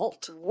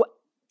Fault?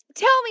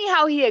 Tell me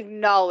how he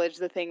acknowledged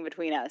the thing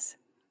between us.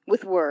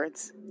 With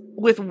words.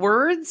 With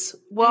words?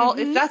 Well,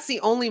 if that's the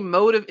only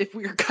motive, if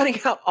we're cutting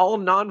out all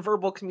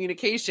nonverbal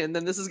communication,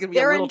 then this is going to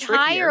be a little trickier.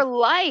 Their entire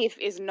life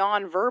is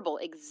nonverbal,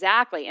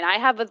 exactly. And I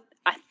have a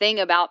thing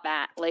about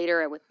that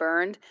later with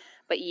Burned.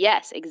 But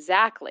yes,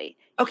 exactly.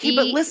 Okay,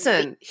 but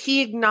listen,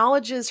 he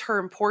acknowledges her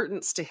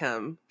importance to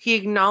him. He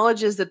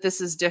acknowledges that this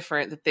is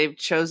different, that they've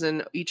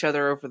chosen each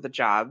other over the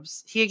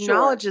jobs. He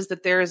acknowledges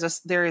that there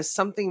is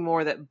something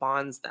more that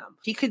bonds them.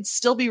 He could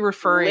still be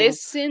referring...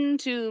 Listen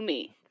to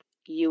me.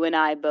 You and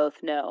I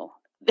both know.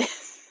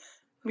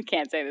 We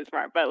can't say this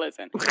part, but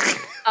listen.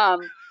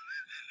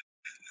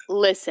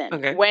 Listen.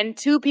 Okay. When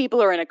two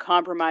people are in a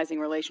compromising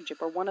relationship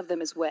or one of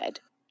them is wed,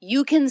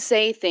 you can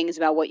say things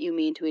about what you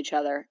mean to each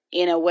other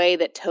in a way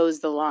that toes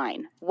the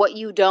line. What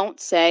you don't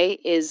say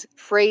is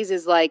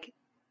phrases like,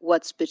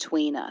 what's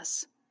between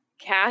us.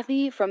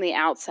 Kathy, from the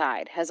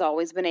outside, has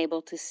always been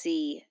able to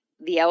see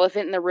the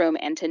elephant in the room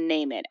and to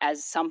name it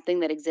as something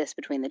that exists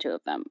between the two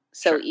of them.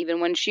 So even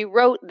when she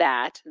wrote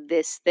that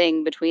this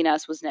thing between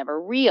us was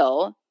never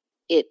real,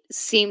 it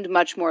seemed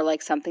much more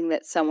like something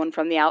that someone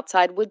from the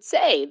outside would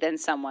say than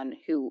someone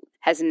who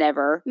has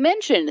never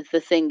mentioned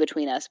the thing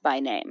between us by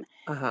name.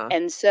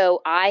 And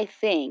so I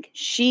think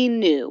she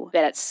knew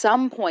that at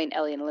some point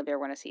Ellie and Olivia were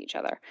going to see each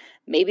other.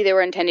 Maybe they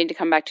were intending to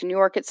come back to New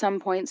York at some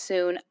point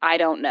soon. I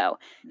don't know.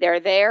 They're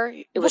there.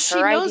 It was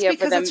her idea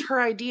for them. It's her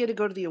idea to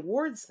go to the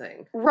awards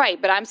thing. Right,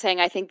 but I'm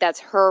saying I think that's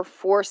her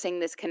forcing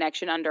this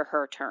connection under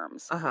her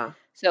terms.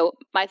 So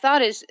my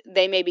thought is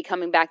they may be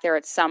coming back there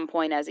at some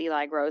point as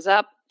Eli grows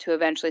up to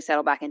eventually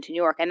settle back into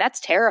New York. And that's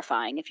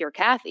terrifying if you're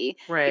Kathy.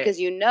 Right. Because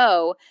you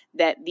know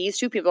that these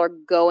two people are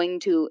going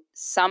to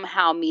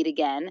somehow meet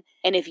again.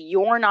 And if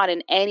you're not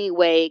in any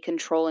way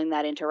controlling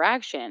that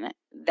interaction,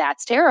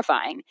 that's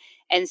terrifying.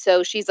 And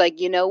so she's like,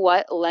 you know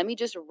what? Let me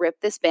just rip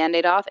this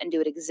Band-Aid off and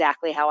do it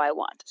exactly how I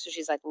want. So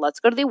she's like,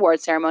 let's go to the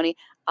award ceremony.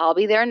 I'll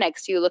be there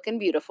next to you looking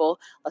beautiful.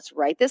 Let's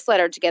write this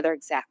letter together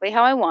exactly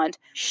how I want.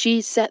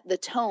 She set the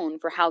tone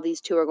for how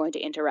these two are going to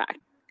interact.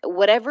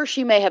 Whatever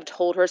she may have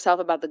told herself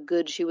about the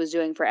good she was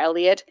doing for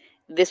Elliot,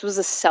 this was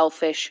a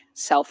selfish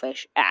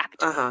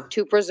act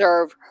to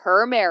preserve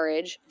her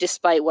marriage,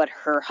 despite what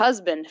her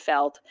husband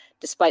felt,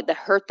 despite the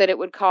hurt that it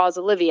would cause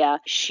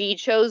Olivia. She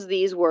chose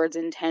these words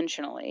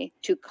intentionally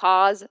to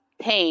cause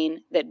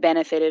pain that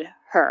benefited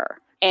her.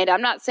 And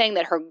I'm not saying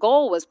that her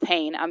goal was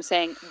pain. I'm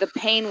saying the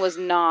pain was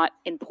not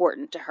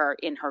important to her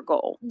in her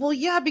goal. Well,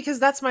 yeah, because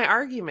that's my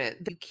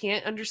argument. You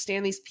can't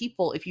understand these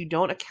people if you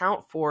don't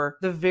account for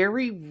the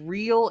very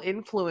real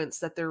influence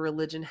that their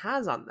religion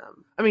has on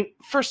them. I mean,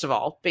 first of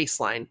all,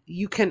 baseline,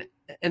 you can,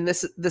 and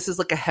this is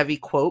like a heavy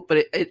quote, but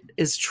it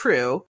is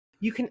true.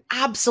 You can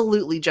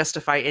absolutely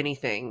justify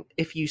anything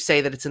if you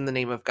say that it's in the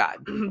name of God,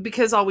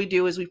 because all we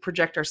do is we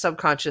project our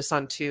subconscious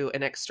onto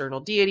an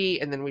external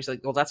deity, and then we're like,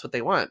 well, that's what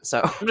they want.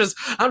 So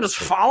I'm just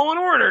following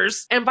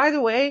orders. And by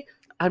the way,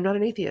 I'm not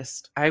an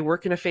atheist. I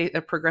work in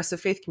a progressive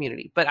faith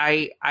community, but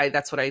I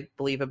that's what I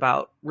believe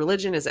about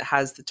religion, is it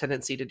has the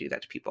tendency to do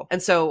that to people.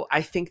 And so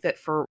I think that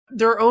for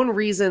their own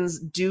reasons,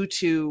 due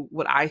to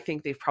what I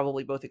think they've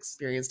probably both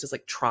experienced as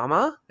like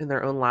trauma in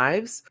their own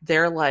lives,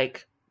 they're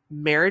like,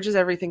 marriage is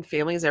everything,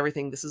 family is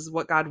everything, this is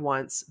what God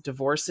wants,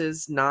 divorce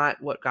is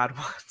not what God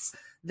wants,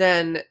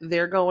 then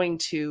they're going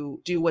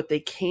to do what they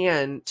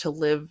can to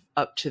live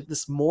up to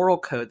this moral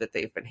code that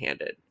they've been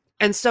handed.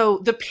 And so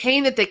the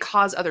pain that they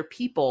cause other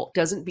people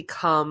doesn't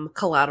become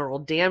collateral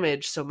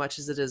damage so much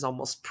as it is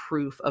almost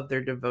proof of their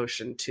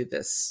devotion to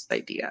this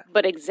idea.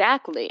 But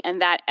exactly.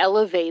 And that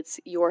elevates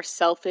your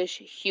selfish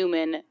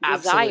human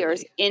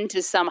desires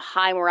into some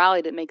high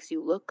morality that makes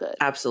you look good.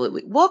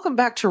 Absolutely. Welcome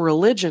back to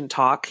Religion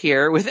Talk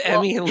here with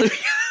Emmy and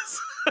Lucas.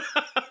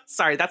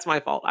 Sorry, that's my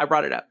fault. I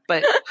brought it up.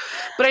 But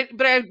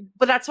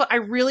that's what I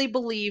really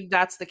believe.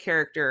 That's the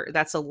character.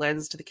 That's a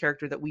lens to the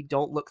character that we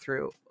don't look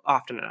through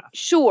often enough.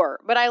 Sure,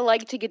 but I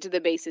like to get to the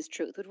basis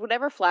truth. With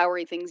whatever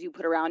flowery things you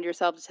put around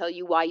yourself to tell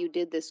you why you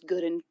did this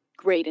good and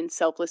great and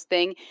selfless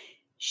thing,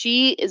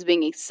 she is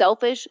being a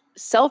selfish,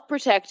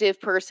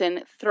 self-protective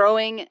person,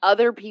 throwing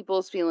other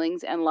people's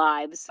feelings and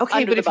lives.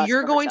 Okay, but if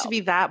you're going to be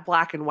that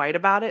black and white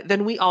about it,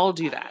 then we all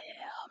do that.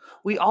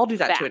 We all do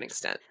that to an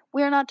extent.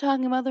 We're not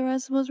talking about the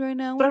rest of us right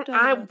now.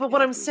 But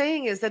what I'm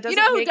saying is that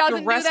doesn't make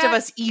the rest of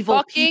us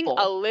evil people.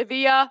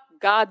 Olivia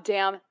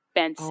goddamn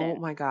Benson. Oh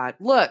my God.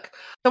 Look,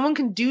 someone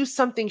can do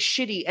something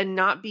shitty and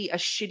not be a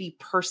shitty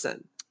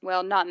person.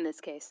 Well, not in this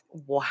case.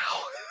 Wow.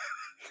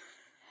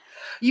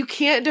 You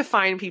can't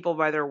define people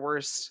by their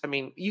worst. I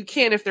mean, you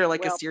can if they're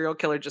like a serial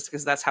killer just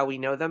because that's how we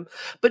know them.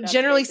 But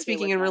generally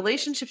speaking, in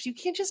relationships, you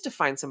can't just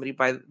define somebody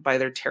by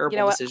their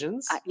terrible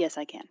decisions. Yes,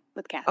 I can.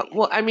 With Kathy.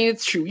 Well, I mean,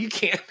 it's true. You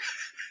can.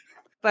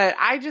 But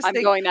I just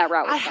think going that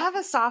route. I have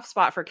a soft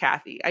spot for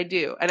Kathy. I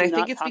do. And I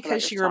think it's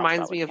because she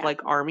reminds me of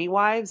like army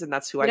wives, and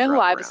that's who I grew up You know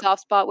who I have around. a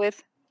soft spot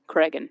with?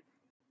 Cregan.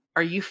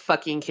 Are you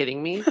fucking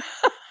kidding me?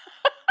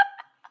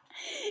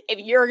 If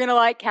you're going to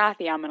like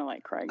Kathy, I'm going to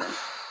like Cregan.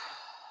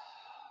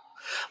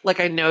 Like,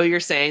 I know you're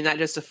saying that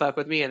just to fuck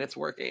with me, and it's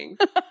working.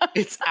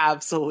 It's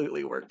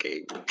absolutely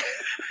working.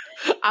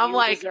 I'm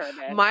like,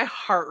 my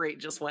heart rate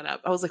just went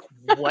up. I was like,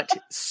 what?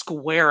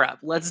 Square up.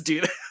 Let's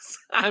do this.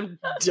 I'm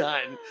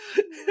done.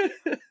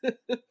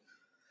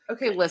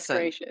 Okay,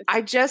 listen.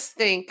 I just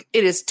think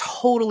it is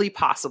totally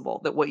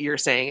possible that what you're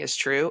saying is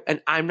true,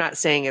 and I'm not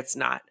saying it's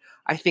not.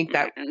 I think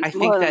that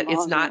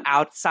it's not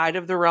outside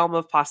of the realm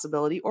of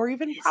possibility or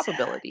even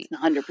probability.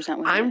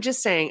 100%. I'm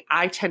just saying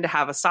I tend to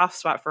have a soft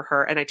spot for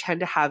her, and I tend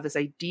to have this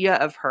idea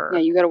of her. Yeah,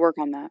 you got to work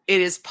on that.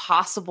 It is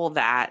possible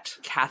that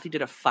Kathy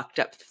did a fucked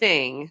up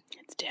thing.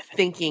 It's different.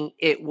 Thinking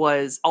it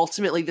was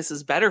ultimately this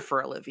is better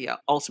for Olivia.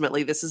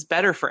 Ultimately, this is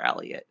better for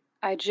Elliot.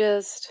 I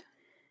just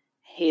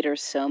hate her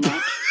so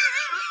much.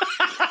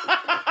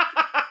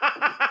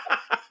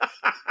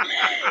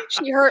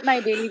 She hurt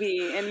my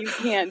baby, and you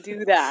can't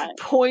do that.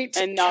 Point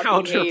and not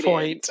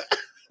counterpoint.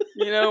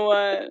 You know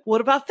what? What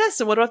about this?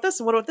 And what about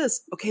this? And what about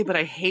this? Okay, but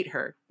I hate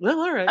her.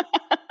 Well, all right.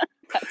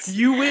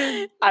 You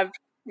win. I do.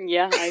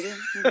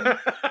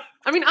 Mm-hmm.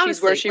 I mean,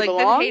 honestly, where she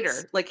belongs.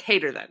 Then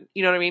hate her. Then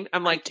you know what I mean?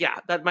 I'm like, yeah,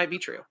 that might be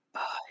true. Oh,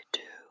 I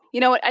do.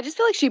 You know what? I just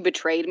feel like she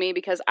betrayed me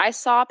because I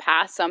saw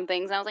past some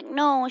things and I was like,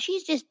 no,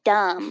 she's just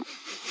dumb.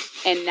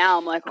 And now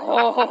I'm like,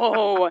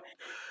 oh,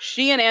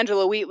 she and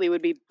Angela Wheatley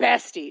would be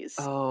besties.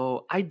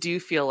 Oh, I do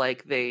feel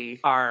like they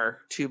are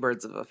two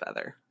birds of a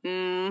feather.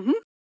 Mm-hmm.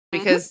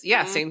 Because,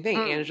 same thing.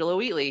 Angela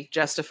Wheatley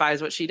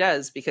justifies what she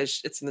does because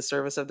it's in the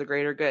service of the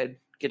greater good,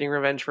 getting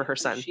revenge for her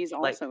son. She's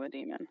also a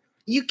demon.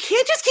 You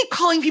can't just keep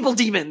calling people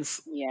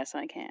demons. Yes,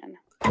 I can.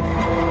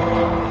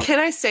 Can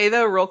I say,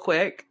 though, real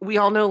quick, we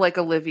all know, like,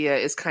 Olivia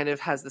is kind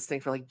of has this thing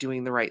for, like,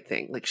 doing the right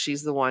thing. Like,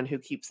 she's the one who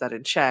keeps that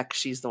in check.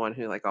 She's the one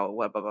who, like, oh,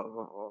 blah, blah, blah,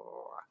 blah, blah.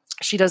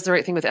 She does the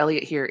right thing with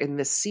Elliot here in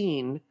this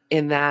scene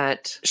in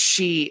that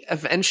she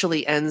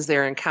eventually ends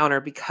their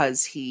encounter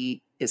because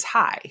he is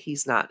high.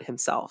 He's not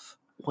himself.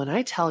 When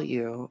I tell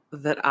you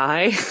that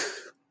I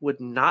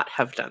would not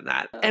have done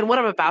that, and what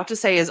I'm about to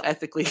say is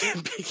ethically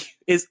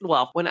ambiguous,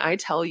 when I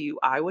tell you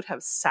I would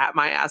have sat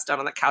my ass down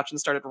on the couch and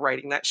started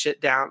writing that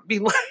shit down, be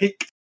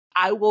like,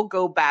 I will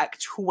go back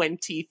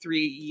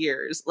 23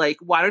 years. Like,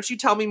 why don't you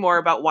tell me more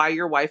about why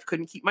your wife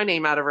couldn't keep my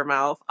name out of her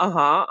mouth?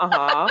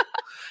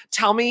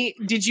 Tell me,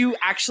 did you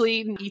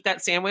actually eat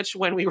that sandwich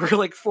when we were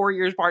like 4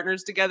 years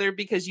partners together?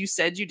 Because you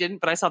said you didn't,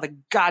 but I saw the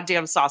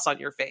goddamn sauce on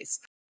your face.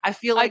 I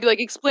feel like... I'd be like,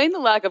 explain the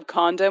lack of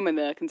condom in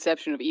the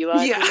conception of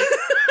Eli. Yeah.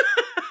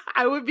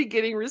 I would be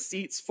getting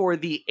receipts for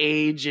the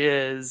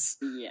ages.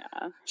 Yeah.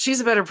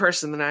 She's a better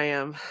person than I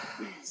am.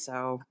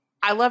 So,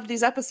 I loved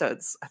these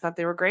episodes. I thought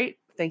they were great.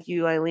 Thank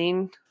you,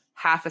 Eileen.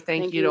 Half a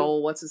thank you to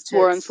old what's his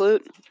Sworn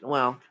Sloot.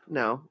 Well,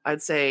 no.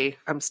 I'd say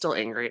I'm still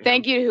angry at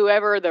Thank him. you to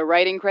whoever the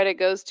writing credit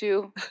goes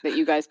to that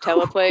you guys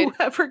teleplayed.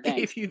 Whoever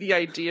gave you the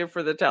idea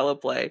for the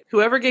teleplay.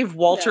 Whoever gave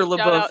Walter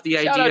LaBeouf the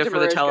idea for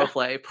the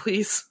teleplay.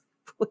 Please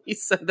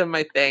send them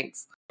my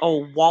thanks.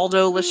 Oh,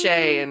 Waldo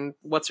Lachey and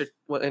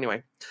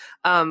anyway.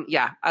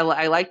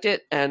 I liked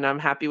it and I'm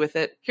happy with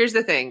it. Here's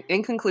the thing.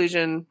 In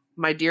conclusion,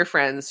 my dear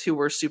friends who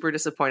were super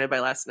disappointed by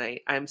last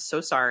night, I'm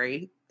so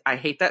sorry. I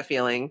hate that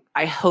feeling.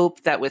 I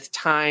hope that with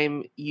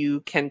time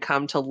you can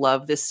come to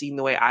love this scene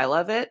the way I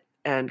love it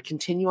and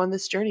continue on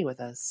this journey with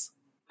us.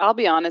 I'll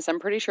be honest,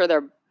 I'm pretty sure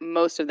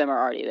most of them are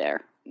already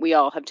there. We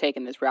all have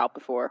taken this route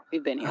before.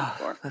 We've been here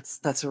before.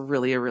 That's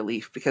really a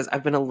relief because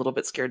I've been a little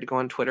bit scared to go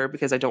on Twitter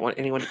because I don't want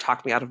anyone to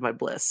talk me out of my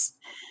bliss.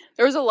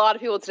 There was a lot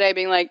of people today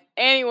being like,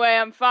 anyway,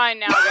 I'm fine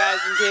now, guys,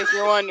 in case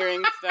you're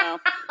wondering. So,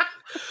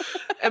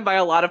 and by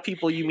a lot of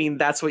people, you mean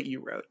that's what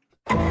you wrote.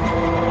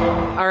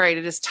 All right,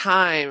 it is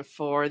time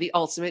for the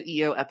Ultimate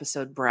EO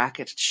episode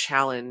bracket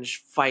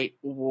challenge, fight,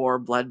 war,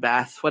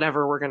 bloodbath,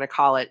 whatever we're going to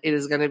call it. It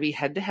is going to be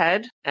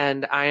head-to-head,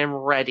 and I am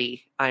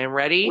ready.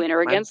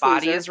 Winner against loser. My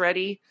body loser. is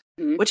ready.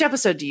 Mm-hmm. Which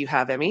episode do you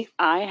have, Emmy?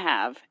 I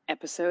have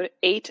episode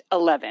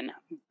 811,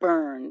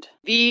 Burned.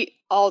 The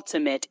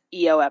ultimate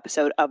EO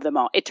episode of them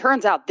all. It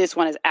turns out this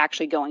one is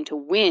actually going to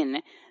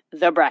win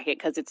the bracket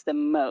because it's the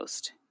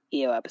most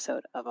EO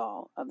episode of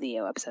all of the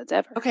EO episodes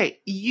ever. Okay,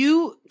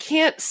 you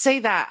can't say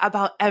that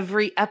about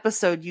every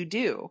episode you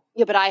do.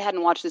 Yeah, but I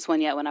hadn't watched this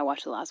one yet when I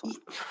watched the last one.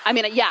 I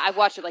mean, yeah, I've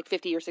watched it like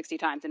 50 or 60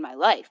 times in my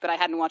life, but I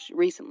hadn't watched it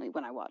recently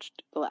when I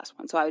watched the last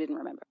one, so I didn't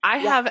remember. I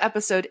have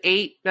episode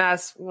 8,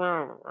 that's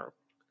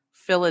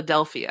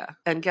Philadelphia.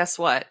 And guess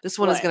what? This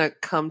one is going to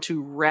come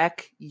to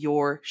wreck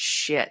your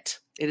shit.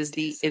 It is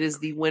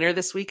the winner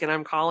this week, and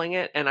I'm calling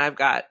it, and I've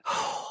got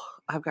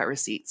I've got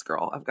receipts,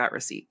 girl. I've got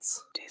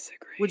receipts.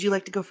 Disagree. Would you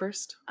like to go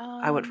first?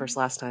 I went first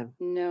last time.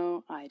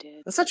 No, I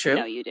did. That's not true.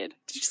 No, you did.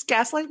 Did you just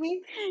gaslight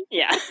me?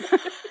 Yeah.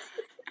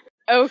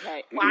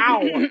 Okay.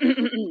 Wow.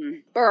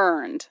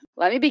 Burned.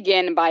 Let me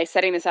begin by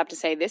setting this up to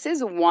say this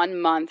is 1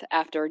 month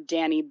after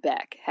Danny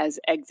Beck has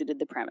exited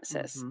the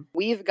premises. Mm-hmm.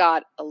 We've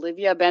got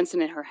Olivia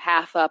Benson in her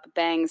half-up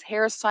bangs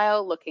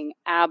hairstyle looking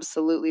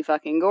absolutely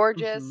fucking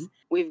gorgeous. Mm-hmm.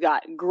 We've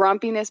got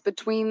grumpiness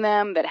between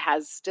them that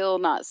has still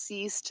not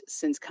ceased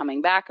since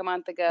coming back a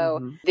month ago.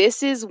 Mm-hmm.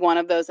 This is one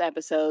of those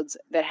episodes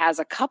that has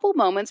a couple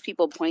moments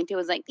people point to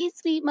as like these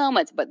sweet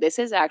moments, but this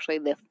is actually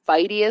the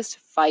fightiest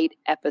fight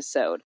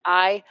episode.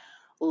 I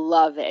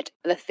love it.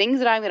 The things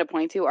that I'm going to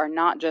point to are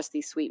not just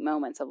these sweet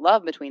moments of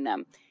love between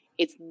them.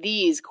 It's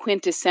these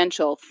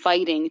quintessential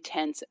fighting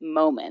tense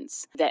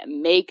moments that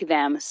make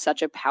them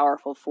such a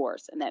powerful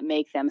force and that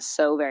make them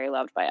so very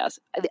loved by us.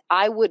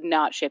 I would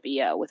not ship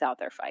EO without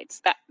their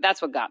fights.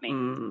 That's what got me.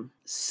 Mm-hmm.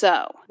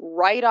 So,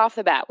 right off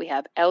the bat, we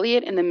have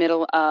Elliot in the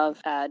middle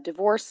of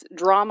divorce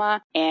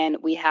drama, and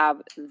we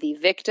have the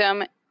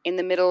victim in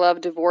the middle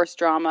of divorce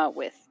drama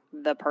with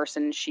the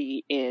person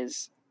she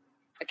is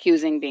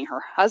accusing being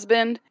her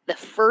husband. The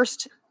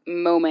first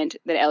moment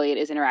that Elliot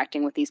is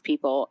interacting with these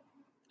people,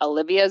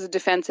 Olivia is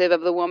defensive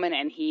of the woman,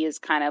 and he is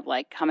kind of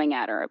like coming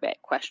at her a bit,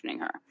 questioning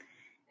her.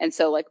 And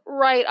so, like,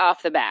 right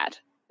off the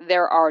bat,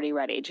 they're already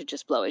ready to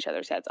just blow each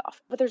other's heads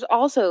off. But there's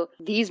also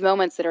these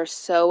moments that are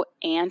so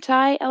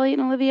anti-Elliot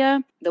and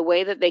Olivia, the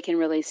way that they can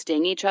really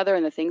sting each other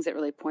and the things that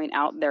really point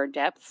out their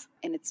depths.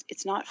 And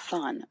it's not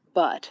fun,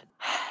 but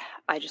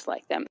I just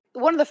like them.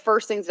 One of the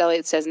first things that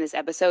Elliot says in this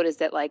episode is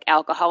that, like,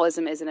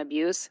 alcoholism is an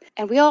abuse.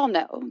 And we all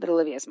know that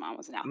Olivia's mom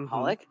was an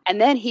alcoholic. Mm-hmm.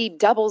 And then he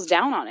doubles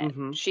down on it.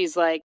 Mm-hmm. She's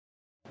like,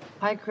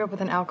 I grew up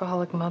with an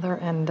alcoholic mother,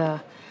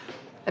 and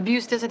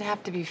abuse doesn't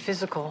have to be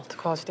physical to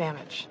cause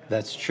damage.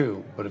 That's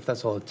true, but if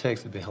that's all it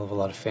takes, there'd be a hell of a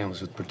lot of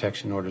families with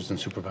protection orders and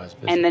supervised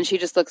visits. And then she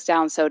just looks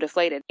down so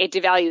deflated. It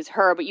devalues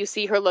her, but you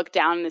see her look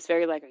down in this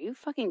very like, are you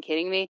fucking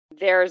kidding me?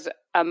 There's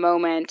a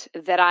moment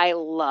that I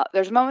love.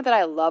 There's a moment that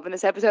I love in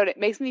this episode. It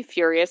makes me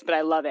furious, but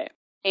I love it.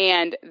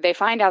 And they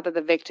find out that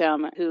the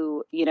victim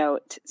who, you know,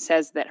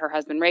 says that her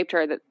husband raped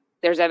her, that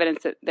there's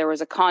evidence that there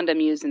was a condom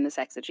used in the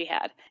sex that she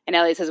had. And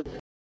Elliot says,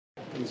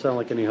 doesn't sound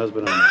like any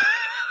husband on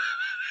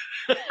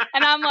that.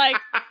 And I'm like,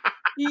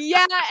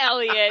 yeah,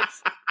 Elliot,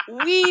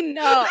 we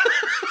know.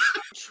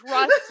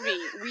 Trust me,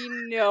 we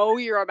know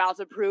you're about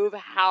to prove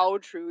how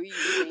true you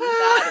think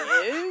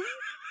that is.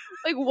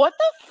 Like, what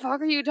the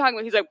fuck are you talking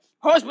about? He's like,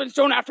 husbands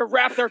don't have to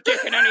wrap their dick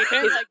in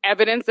anything. His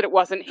evidence that it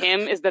wasn't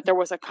him is that there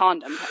was a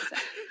condom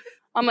present.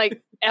 I'm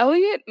like,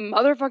 Elliot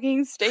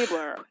motherfucking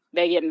Stabler.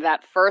 They get into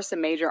that first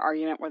major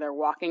argument where they're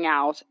walking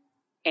out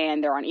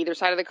and they're on either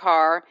side of the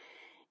car.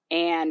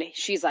 And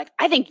she's like,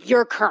 I think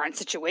your current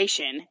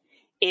situation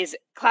is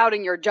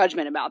clouding your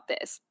judgment about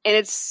this. And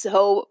it's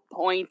so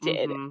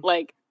pointed. Mm-hmm.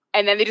 Like,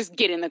 and then they just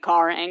get in the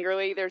car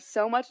angrily. There's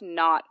so much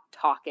not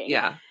talking.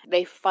 Yeah.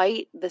 They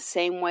fight the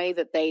same way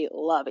that they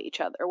love each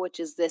other, which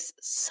is this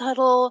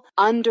subtle,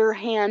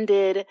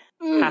 underhanded.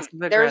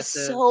 There's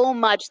so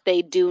much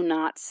they do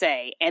not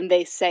say, and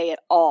they say it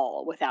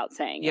all without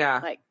saying it.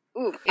 Like,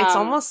 ooh, it's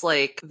almost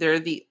like they're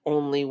the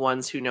only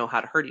ones who know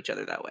how to hurt each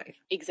other that way.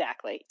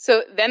 Exactly.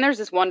 So then there's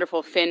this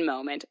wonderful Finn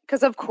moment,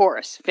 because of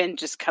course Finn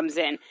just comes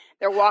in.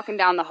 They're walking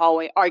down the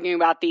hallway arguing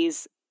about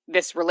this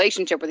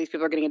relationship where these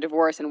people are getting a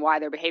divorce and why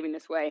they're behaving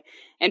this way.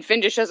 And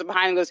Finn just shows up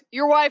behind and goes,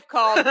 your wife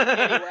called.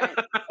 Anyway.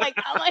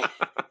 I'm like,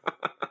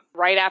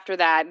 right after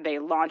that, they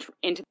launch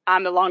into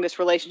I'm the longest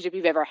relationship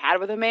you've ever had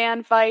with a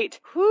man fight.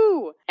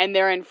 Whoo! And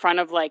they're in front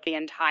of like the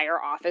entire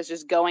office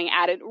just going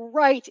at it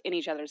right in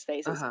each other's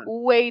faces.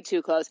 Way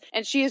too close.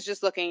 And she is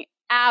just looking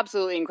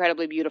absolutely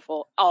incredibly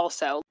beautiful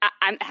also.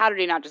 How did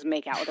he not just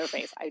make out with her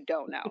face? I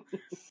don't know.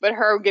 But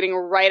her getting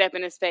right up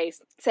in his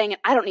face, saying,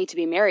 I don't need to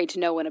be married to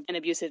know when an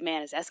abusive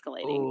man is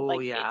escalating. Oh,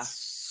 yeah. It's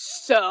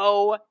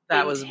so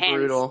that intense. Was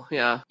brutal.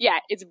 Yeah. Yeah,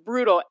 it's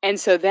brutal. And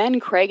so then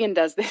Cragen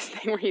does this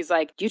thing where he's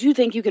like, do you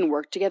think you can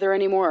work together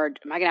anymore, or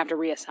am I going to have to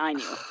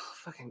reassign you?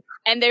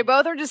 And they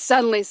both are just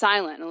suddenly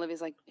silent. And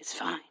Olivia's like, it's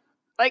fine.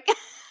 Like,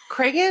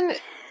 Cragen,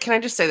 can I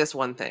just say this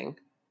one thing?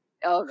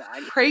 Oh,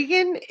 God.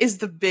 Cragen is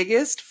the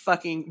biggest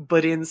fucking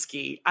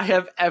Budinsky I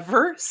have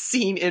ever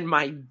seen in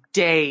my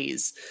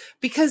days.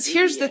 Because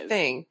here's the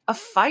thing. A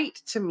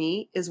fight, to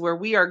me, is where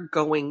we are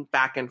going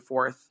back and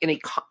forth in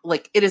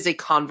it is a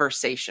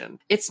conversation.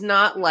 It's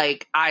not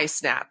like I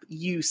snap,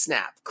 you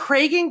snap.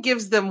 Cragen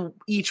gives them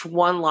each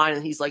one line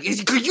and he's like, you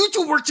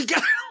two work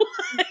together?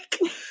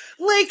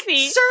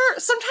 Sir,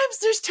 sometimes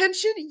there's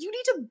tension. You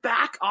need to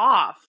back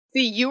off.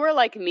 See, you were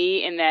like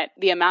me in that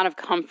the amount of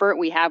comfort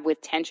we have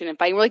with tension and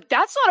fighting. We're like,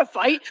 that's not a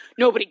fight.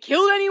 Nobody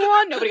killed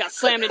anyone. Nobody got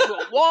slammed into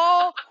a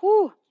wall.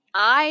 Whew.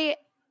 I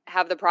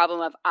have the problem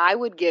of I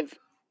would give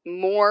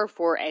more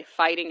for a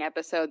fighting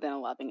episode than a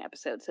loving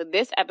episode. So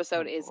this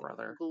episode is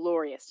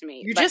glorious to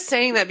me. You're just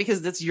saying that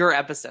because that's your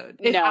episode.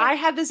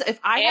 If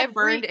I had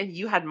Burned and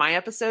you had my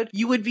episode,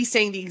 you would be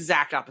saying the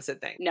exact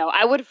opposite thing. No,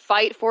 I would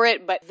fight for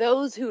it, but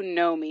those who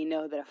know me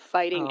know that a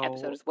fighting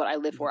episode is what I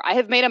live for. I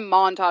have made a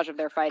montage of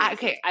their fighting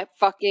scenes. I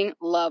fucking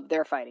love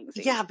their fighting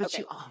scenes. Yeah, but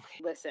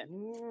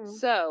listen.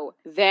 So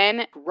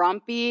then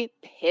grumpy,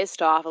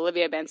 pissed off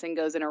Olivia Benson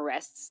goes and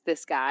arrests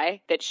this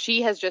guy that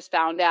she has just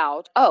found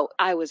out, oh,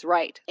 I was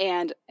right.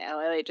 And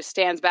Elliot just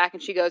stands back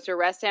and she goes to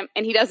arrest him,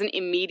 and he doesn't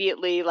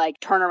immediately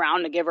turn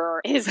around to give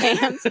her his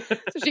hands. So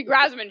she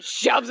grabs him and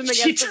shoves him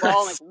against the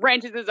wall and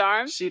wrenches his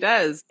arms. She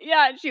does.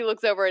 Yeah, and she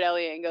looks over at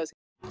Elliot and goes,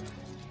 "Do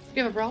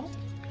you have a problem?"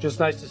 Just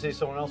nice to see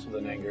someone else with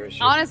an anger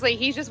issue. Honestly,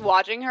 he's just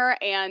watching her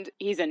and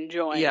he's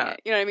enjoying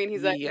it. You know what I mean?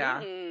 He's like,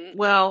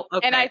 Well,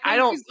 okay. And I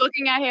think he's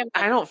looking at him.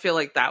 I don't feel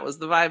like that was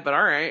the vibe, but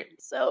all right.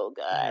 So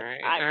good. All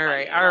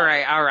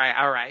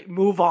right.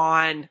 Move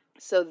on.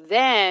 So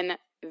then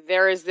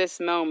there is this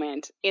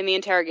moment in the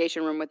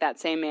interrogation room with that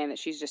same man that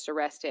she's just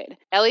arrested.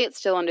 Elliot's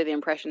still under the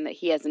impression that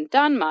he hasn't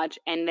done much,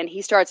 and then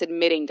he starts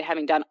admitting to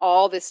having done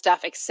all this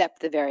stuff except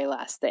the very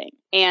last thing.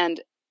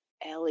 And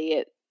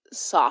Elliot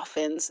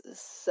softens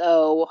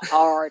so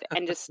hard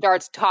and just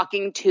starts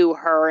talking to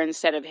her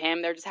instead of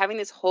him. They're just having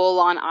this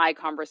whole-on eye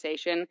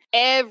conversation.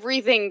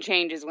 Everything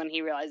changes when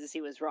he realizes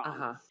he was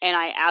wrong. And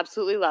I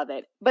absolutely love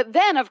it. But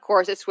then, of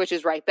course, it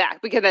switches right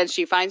back, because then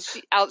she finds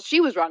out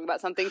she was wrong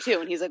about something too,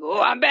 and he's like, oh,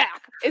 I'm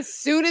back. As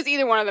soon as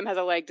either one of them has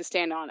a leg to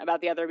stand on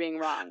about the other being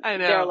wrong, I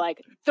know. They're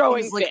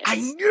throwing he's fists. I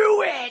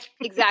knew it!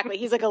 Exactly.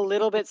 He's a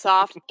little bit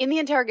soft. In the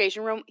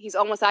interrogation room, he's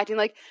almost acting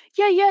like,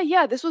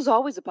 yeah, this was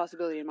always a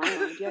possibility in my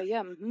mind.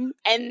 Yeah.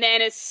 And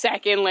then a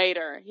second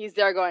later, he's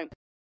there going,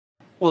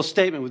 well, a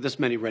statement with this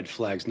many red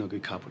flags, no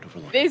good cop would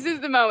overlook. This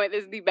is the moment.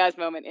 This is the best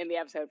moment in the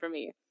episode for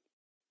me.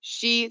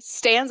 She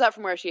stands up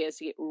from where she is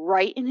to get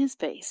right in his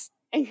face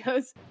and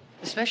goes,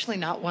 especially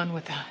not one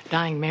with a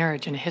dying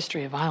marriage and a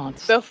history of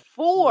violence.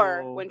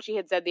 Before, when she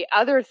had said the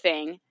other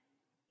thing,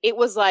 it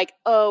was like,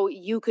 oh,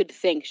 you could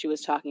think she was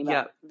talking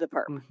about the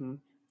perp. Mm-hmm.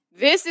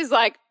 This is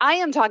I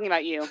am talking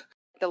about you.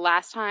 The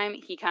last time,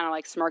 he kind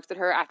of smirks at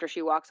her after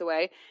she walks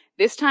away.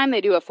 This time,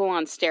 they do a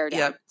full-on stare down.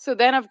 Yep. So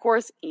then, of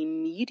course,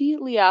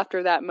 immediately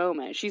after that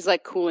moment, she's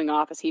cooling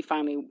off as he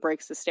finally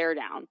breaks the stare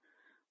down.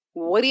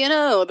 What do you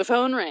know? The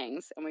phone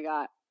rings. And we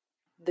got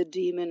the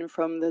demon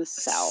from the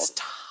south.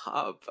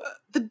 Stop.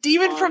 The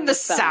demon from the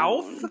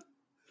south?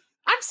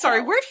 I'm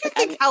sorry, where do you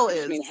think hell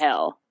is? I mean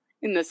hell.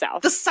 In the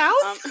south. The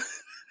south?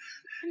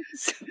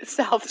 The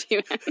south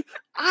demon.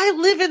 I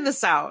live in the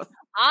south.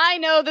 I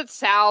know that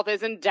south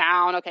isn't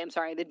down. Okay, I'm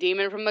sorry. The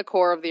demon from the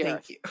core of the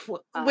earth. Thank you.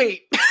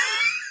 Wait.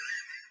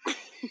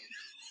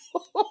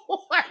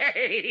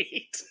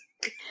 Wait.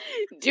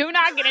 Do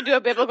not get into a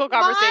biblical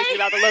conversation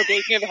about the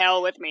location of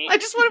hell with me. I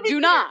just want to be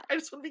clear. not. I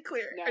just want to be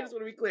clear. No. I just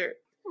want to be clear.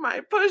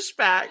 My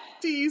pushback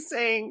to you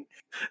saying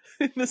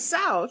in the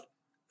south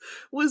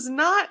was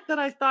not that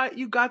I thought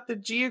you got the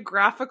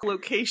geographic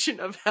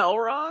location of hell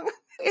wrong.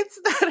 It's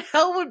that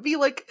hell would be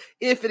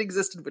if it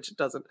existed, which it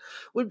doesn't,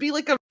 would be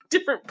a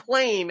different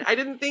plane. I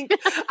didn't think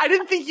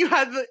you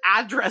had the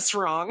address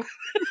wrong.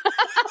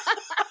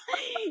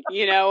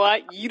 You know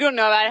what? You don't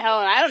know about hell,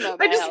 and I don't know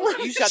about hell.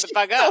 So you shut the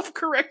fuck up.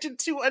 Self-corrected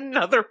to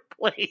another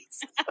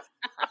place.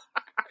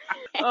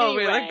 Oh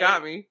man, that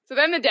got me. So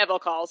then the devil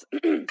calls,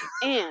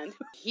 and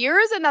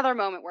here's another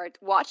moment where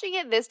watching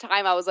it this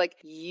time, I was like,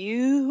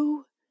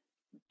 "You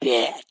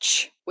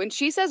bitch!" When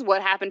she says,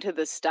 "What happened to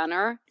the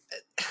stunner?"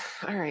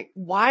 All right.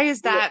 Why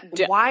is that?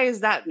 Why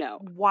is that? No.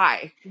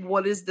 Why?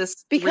 What is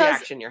this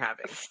reaction you're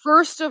having?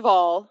 First of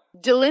all,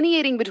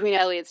 delineating between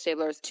Elliot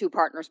Stabler's two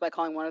partners by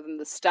calling one of them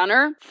the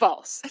stunner,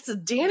 false. That's a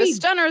Danny The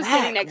stunner's Beck.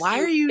 sitting next Why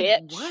to are you?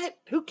 bitch. What?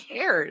 Who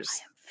cares?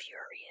 I am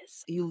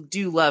furious. You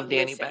do love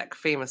Danny Listen. Beck,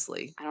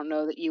 famously. I don't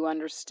know that you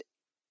understand.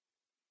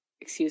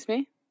 Excuse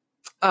me?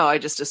 Oh, I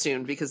just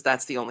assumed because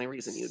that's the only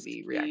reason you'd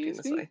be reacting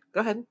this way. Go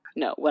ahead.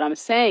 No, what I'm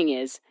saying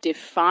is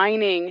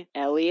defining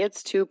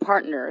Elliot's two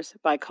partners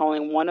by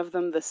calling one of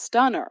them the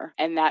stunner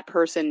and that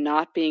person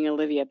not being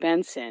Olivia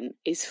Benson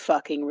is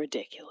fucking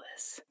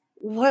ridiculous.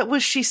 What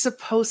was she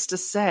supposed to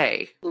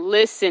say?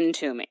 Listen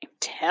to me.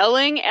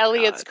 Telling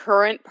Elliot's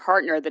current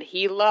partner that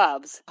he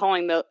loves,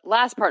 calling the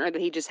last partner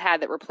that he just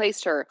had that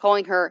replaced her,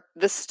 calling her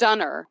the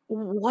stunner.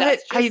 What?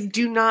 I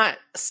do not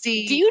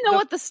see. Do you know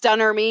what the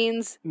stunner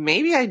means?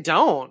 Maybe I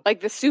don't.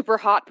 Like the super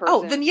hot person.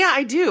 Oh, then yeah,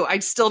 I do. I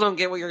still don't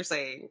get what you're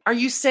saying. Are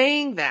you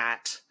saying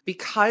that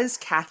because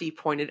Kathy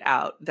pointed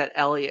out that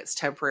Elliot's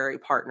temporary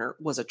partner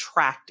was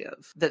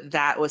attractive,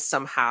 that was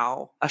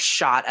somehow a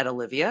shot at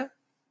Olivia?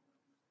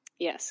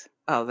 Yes.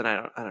 Oh, then I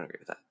don't agree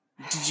with that.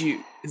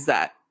 Is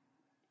that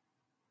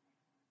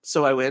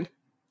so I win?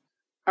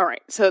 All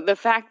right. So the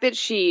fact that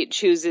she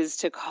chooses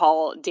to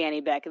call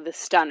Danny Beck the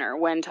stunner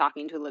when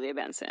talking to Olivia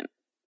Benson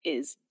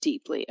is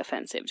deeply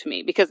offensive to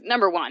me. Because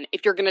number one,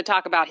 if you're going to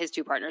talk about his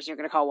two partners, you're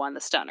going to call one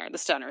the stunner. The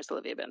stunner is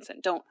Olivia Benson.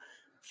 Don't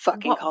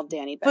fucking call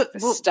Danny Beck the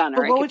stunner.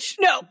 But what would she,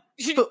 No.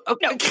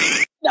 okay.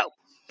 No.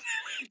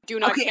 Do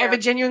not Okay, care. I have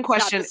a genuine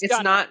question. It's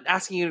It's not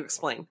asking you to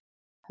explain.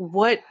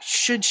 What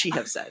should she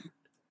have said?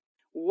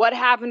 What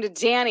happened to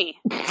Danny?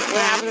 What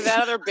happened to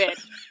that other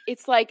bitch?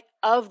 It's like,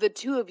 of the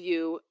two of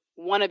you,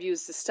 one of you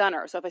is the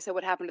stunner. So if I said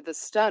what happened to the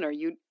stunner,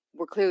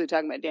 we're clearly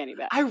talking about Danny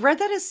Beth. I read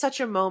that as such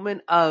a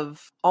moment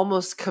of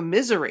almost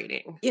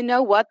commiserating. You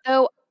know what,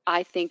 though?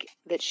 I think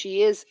that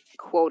she is,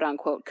 quote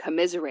unquote,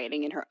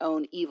 commiserating in her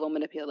own evil,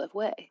 manipulative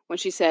way. When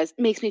she says,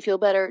 makes me feel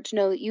better to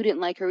know that you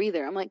didn't like her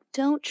either. I'm like,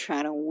 don't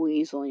try to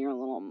weasel your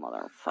little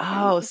motherfucker.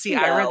 Oh, see,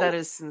 I read that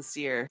as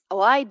sincere.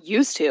 Oh, I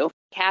used to.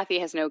 Kathy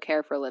has no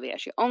care for Olivia.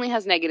 She only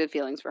has negative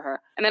feelings for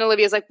her. And then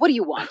Olivia's like, what do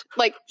you want?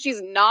 Like,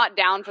 she's not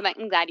down for that.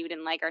 I'm glad you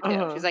didn't like her,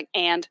 too. She's like,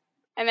 and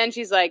then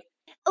she's like,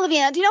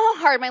 Olivia, do you know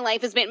how hard my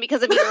life has been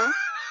because of you?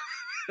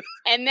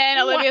 And then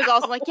Olivia's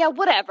also like, yeah,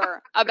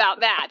 whatever about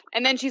that.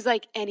 And then she's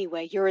like,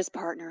 anyway, you're his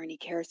partner and he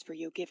cares for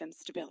you. Give him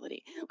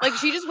stability. Like,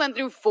 she just went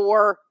through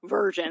 4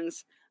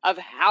 versions of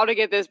how to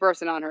get this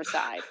person on her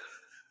side.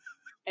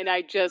 And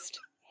I just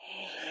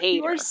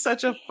hate her. You are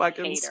such a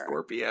fucking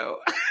Scorpio.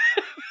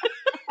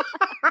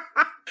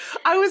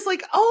 I was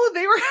like, oh,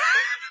 they were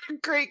having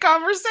a great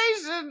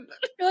conversation.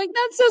 You're like,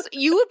 that's so...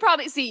 You would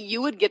probably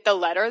you would get the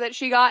letter that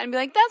she got and be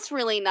like, that's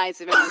really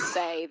nice of him to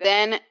say.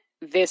 Then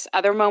this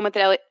other moment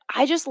that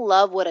I just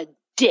love what a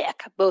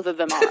dick both of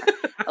them are.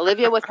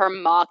 Olivia with her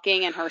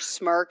mocking and her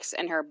smirks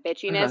and her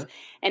bitchiness,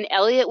 and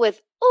Elliot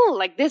with,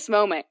 like this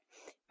moment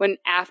when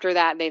after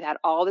that they've had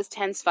all this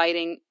tense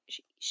fighting.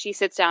 She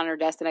sits down at her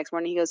desk the next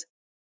morning. He goes,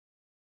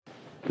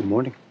 good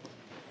morning.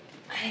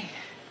 Hey.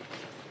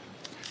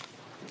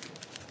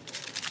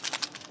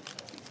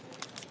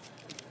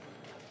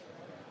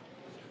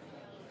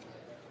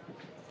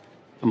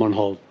 I'm on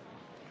hold.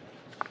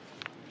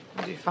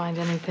 Did you find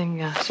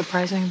anything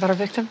surprising about our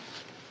victim?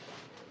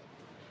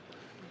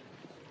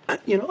 I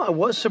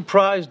was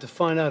surprised to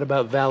find out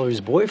about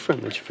Valerie's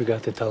boyfriend that you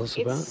forgot to tell us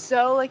about. It's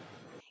so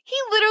he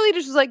literally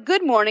just was like,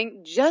 good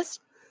morning, just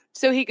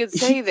so he could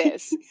say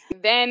this.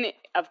 Then,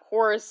 of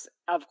course,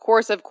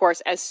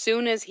 as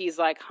soon as he's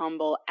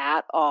humble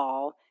at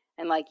all,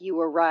 and you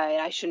were right,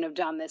 I shouldn't have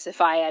done this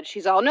if I had,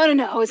 she's all,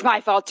 no, it's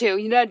my fault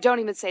too. Don't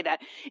even say that.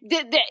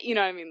 You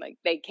know what I mean?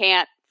 They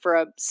can't for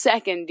a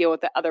second deal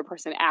with the other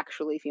person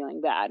actually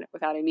feeling bad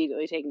without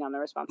immediately taking on the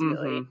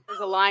responsibility. Mm-hmm. There's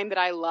a line that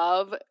I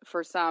love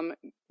for some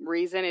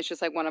reason. It's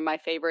just one of my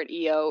favorite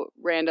EO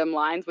random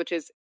lines, which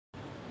is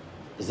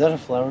that a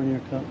flower in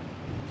your cup?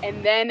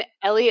 And then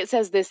Elliot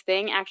says this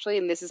thing, actually,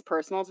 and this is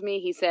personal to me.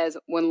 He says,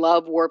 when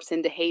love warps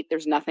into hate,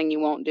 there's nothing you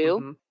won't do.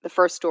 Mm-hmm. The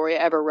first story I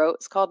ever wrote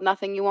is called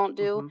Nothing You Won't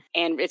Do. Mm-hmm.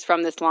 And it's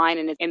from this line,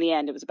 and in the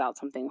end, it was about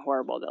something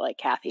horrible that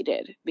Kathy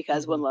did.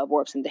 Because when love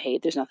warps into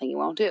hate, there's nothing you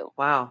won't do.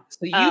 Wow.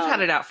 So you've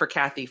had it out for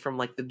Kathy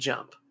from the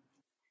jump.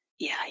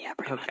 Yeah,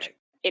 pretty much.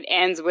 It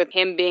ends with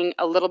him being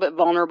a little bit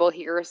vulnerable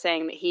here,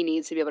 saying that he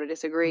needs to be able to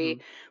disagree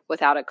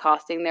without it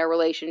costing their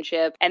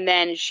relationship. And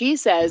then she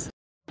says,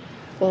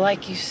 well,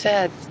 like you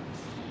said,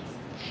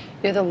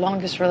 you're the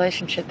longest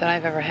relationship that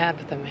I've ever had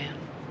with a man.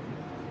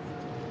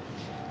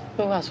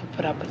 Who else would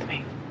put up with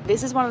me?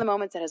 This is one of the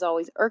moments that has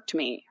always irked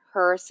me.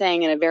 Her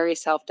saying in a very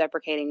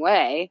self-deprecating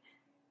way,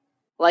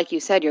 like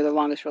you said, you're the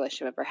longest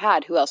relationship I've ever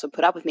had. Who else would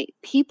put up with me?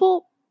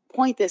 People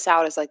point this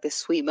out as this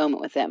sweet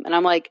moment with him. And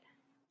I'm like,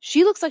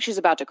 she looks like she's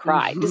about to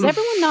cry. Does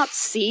everyone not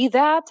see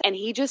that? And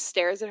he just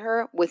stares at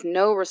her with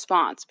no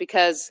response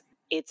because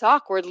it's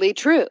awkwardly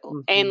true. Mm-hmm.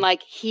 And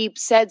he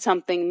said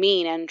something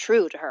mean and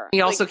true to her.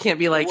 He also can't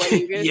be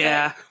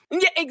yeah.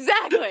 Yeah,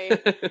 exactly.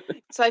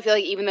 So I feel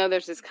even though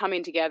there's this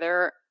coming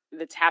together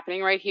that's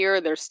happening right here,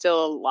 there's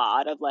still a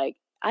lot of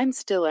I'm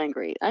still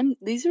angry.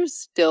 These are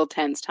still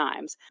tense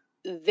times.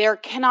 There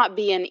cannot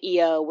be an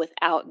EO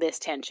without this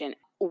tension.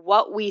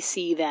 What we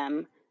see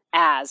them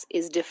as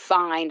is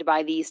defined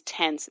by these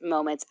tense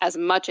moments as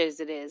much as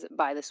it is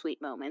by the sweet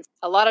moments.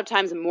 A lot of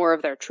times more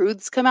of their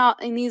truths come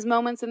out in these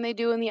moments than they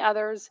do in the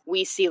others.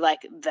 We see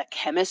the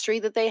chemistry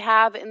that they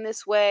have in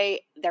this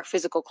way. Their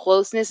physical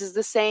closeness is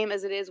the same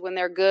as it is when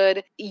they're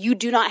good. You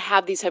do not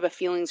have these type of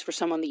feelings for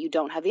someone that you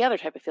don't have the other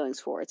type of feelings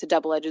for. It's a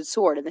double-edged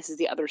sword, and this is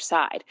the other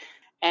side.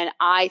 And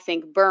I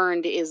think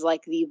Burned is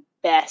the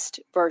best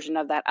version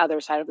of that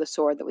other side of the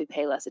sword that we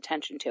pay less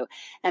attention to.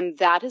 And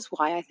that is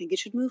why I think it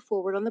should move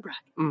forward on the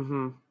bracket.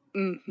 Mm-hmm.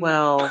 Mm-hmm.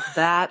 Well,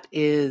 that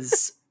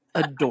is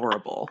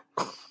adorable.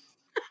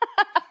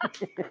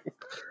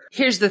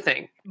 Here's the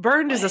thing.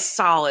 Burned is a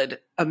solid,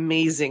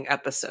 amazing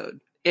episode.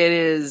 It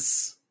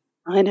is...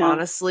 I know.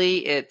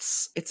 Honestly,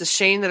 it's a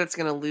shame that it's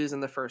going to lose in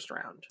the first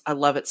round. I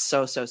love it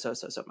so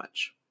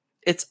much.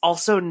 It's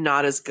also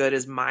not as good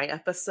as my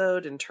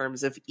episode in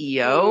terms of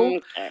EO.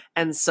 Okay.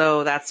 And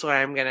so that's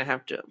why I'm going to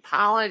have to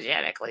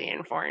apologetically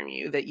inform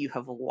you that you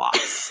have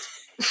lost.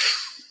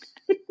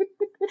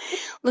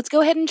 Let's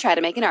go ahead and try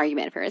to make an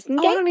argument first. Okay?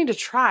 Oh, I don't need to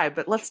try,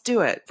 but let's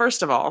do it.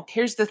 First of all,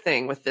 here's the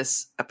thing with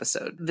this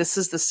episode. This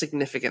is the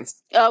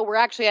significance. Oh, we're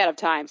actually out of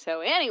time. So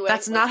anyway,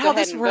 that's not how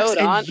this works,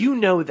 and you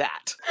know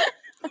that.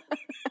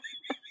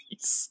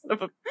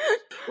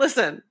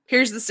 Listen,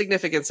 here's the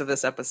significance of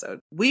this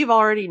episode. We've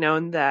already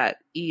known that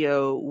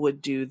Io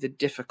would do the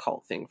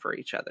difficult thing for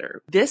each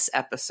other. This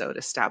episode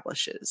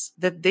establishes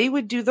that they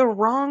would do the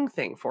wrong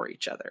thing for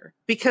each other.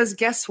 Because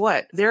guess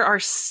what? There are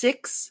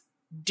 6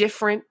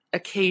 different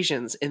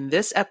occasions in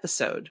this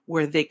episode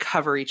where they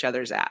cover each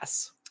other's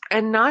ass.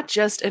 And not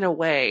just in a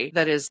way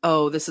that is,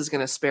 oh, this is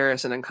going to spare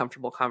us an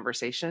uncomfortable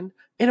conversation.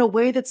 In a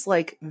way that's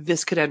like,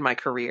 this could end my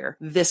career.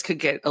 This could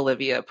get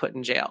Olivia put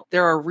in jail.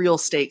 There are real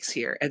stakes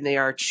here, and they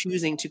are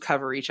choosing to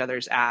cover each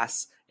other's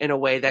ass in a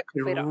way that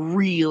could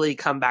really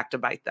come back to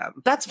bite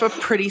them. That's a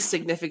pretty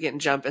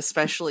significant jump,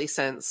 especially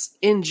since,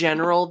 in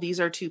general, these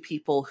are 2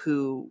 people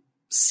who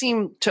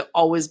seem to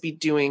always be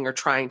doing or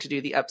trying to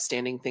do the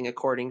upstanding thing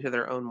according to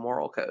their own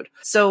moral code.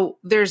 So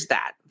there's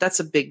that. That's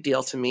a big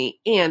deal to me.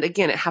 And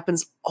again, it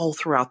happens all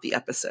throughout the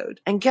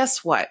episode. And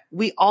guess what?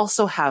 We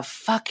also have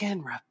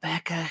fucking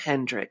Rebecca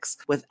Hendricks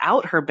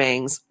without her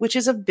bangs, which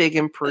is a big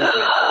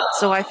improvement.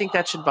 So I think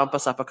that should bump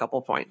us up a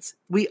couple points.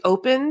 We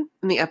open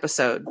in the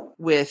episode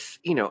with,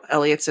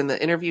 Elliot's in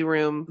the interview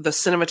room. The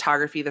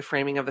cinematography, the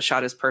framing of the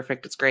shot is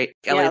perfect. It's great.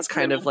 Elliot's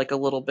kind of like a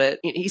little bit,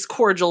 he's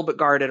cordial but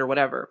guarded or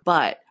whatever.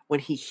 But when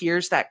he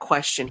hears that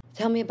question,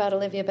 tell me about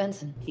Olivia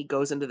Benson. He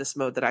goes into this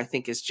mode that I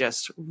think is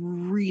just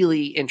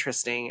really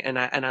interesting and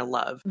I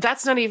love.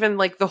 That's not even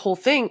like the whole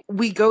thing.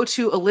 We go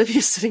to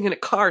Olivia sitting in a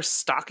car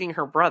stalking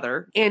her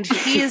brother, and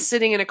he is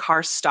sitting in a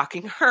car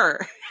stalking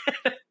her.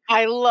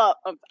 Damn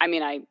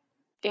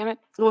it.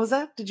 What was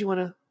that? Did you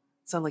want to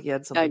sound like you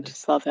had something? I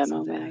just love that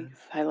moment.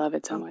 I love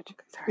it so much.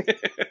 Sorry.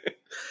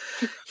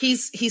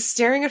 He's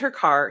staring at her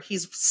car.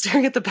 He's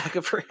staring at the back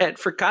of her head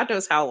for God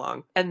knows how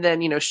long. And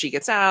then, she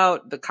gets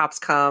out. The cops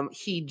come.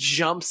 He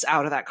jumps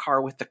out of that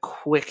car with the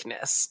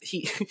quickness.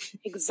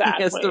 Exactly.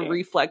 He has the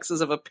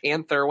reflexes of a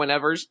panther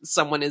whenever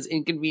someone is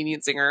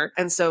inconveniencing her.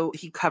 And so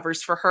he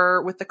covers for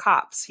her with the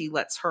cops. He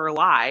lets her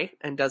lie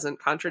and doesn't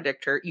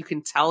contradict her. You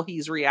can tell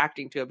he's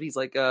reacting to it. But he's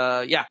like,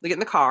 yeah. They get in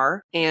the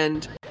car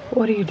and...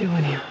 What are you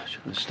doing here? I'm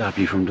trying to stop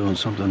you from doing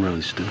something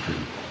really stupid.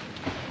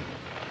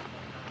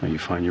 Well, you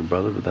find your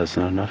brother, but that's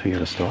not enough. You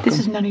gotta stalk him. This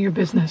is none of your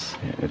business.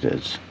 Yeah, it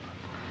is.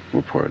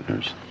 We're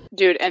partners.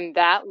 Dude, and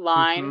that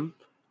line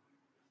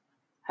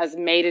has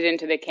made it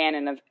into the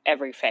canon of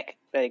every fic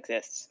that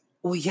exists.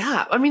 Well,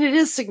 yeah. I mean, it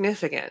is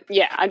significant.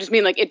 Yeah, I just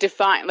mean, it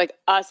defined,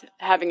 us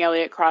having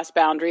Elliot cross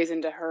boundaries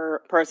into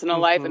her personal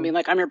life and being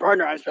like, I'm your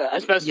partner, I'm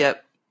supposed to.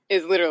 Yep.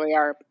 Is literally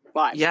our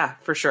lives. Yeah,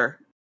 for sure.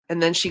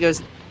 And then she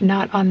goes,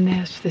 not on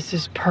this. This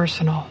is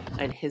personal.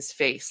 And his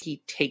face,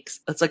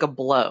 it's like a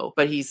blow,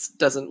 but he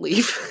doesn't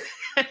leave.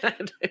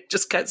 It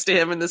just cuts to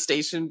him in the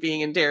station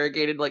being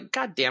interrogated like,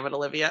 God damn it,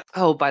 Olivia.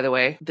 Oh, by the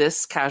way,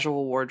 this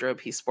casual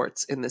wardrobe he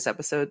sports in this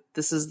episode,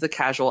 this is the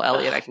casual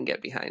Elliot I can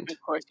get behind.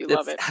 Of course you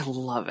love it. I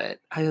love it.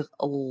 I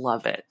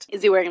love it.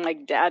 Is he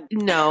wearing dad?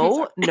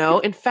 No.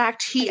 In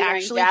fact, he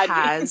actually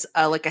has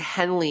a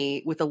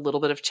Henley with a little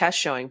bit of chest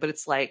showing, but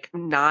it's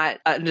not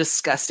a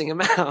disgusting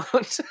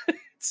amount.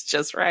 It's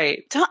just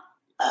right.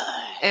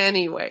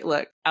 Anyway,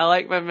 look, I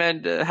like my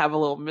men to have a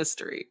little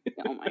mystery.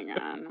 Oh my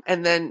God.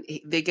 And then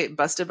they get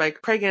busted by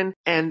Cragen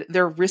and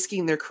they're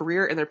risking their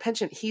career and their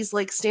pension. He's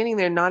standing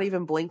there, not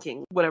even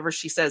blinking. Whatever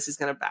she says, he's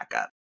going to back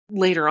up.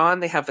 Later on,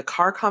 they have the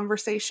car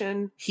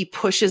conversation. He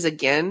pushes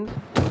again.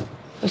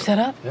 Was that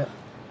up? Yeah.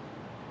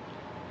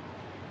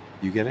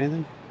 You get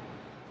anything?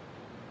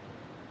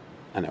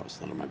 I know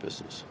it's none of my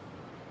business.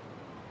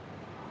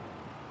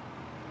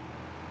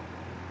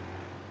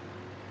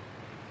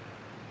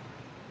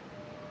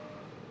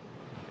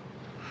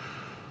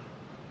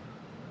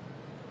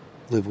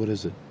 Liv, what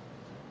is it?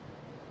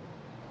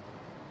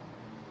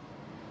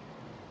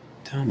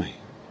 Tell me.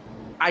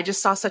 I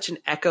just saw such an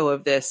echo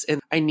of this and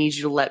I need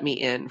you to let me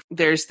in.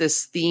 There's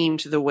this theme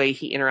to the way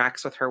he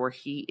interacts with her where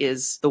he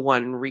is the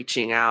one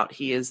reaching out.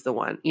 He is the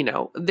one,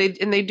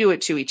 they do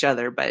it to each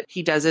other, but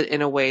he does it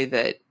in a way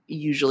that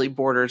usually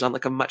borders on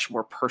a much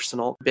more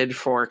personal bid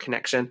for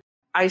connection.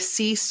 I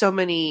see so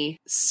many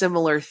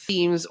similar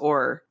themes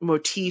or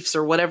motifs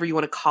or whatever you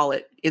want to call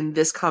it in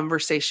this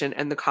conversation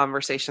and the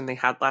conversation they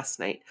had last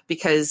night,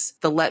 because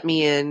the let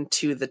me in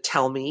to the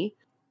tell me,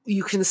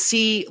 you can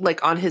see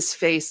on his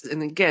face.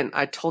 And again,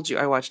 I told you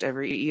I watched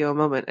every EO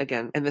moment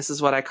again, and this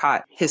is what I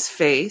caught. His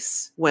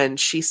face when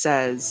she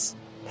says,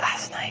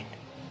 last night,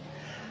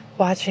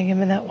 watching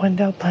him in that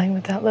window playing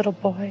with that little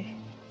boy,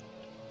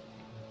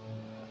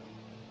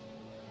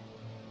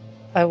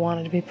 I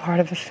wanted to be part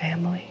of a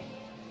family.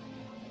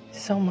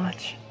 So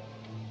much.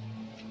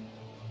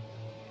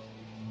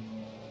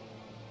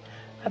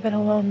 I've been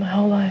alone my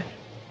whole life.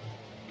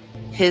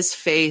 His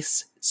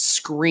face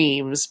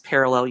screams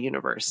parallel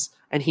universe,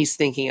 and he's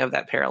thinking of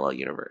that parallel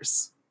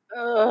universe.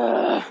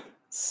 Ugh,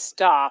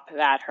 stop.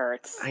 That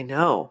hurts. I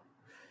know.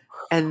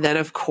 And then,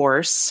 of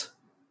course,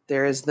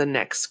 there is the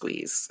neck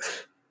squeeze.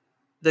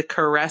 The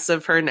caress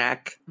of her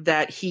neck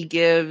that he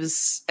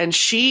gives, and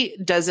she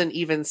doesn't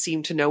even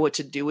seem to know what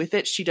to do with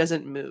it. She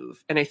doesn't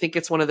move. And I think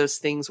it's one of those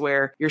things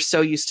where you're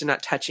so used to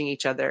not touching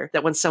each other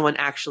that when someone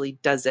actually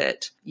does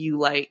it,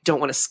 you don't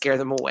want to scare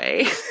them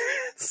away.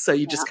 So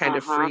you just kind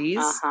of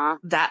freeze.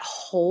 That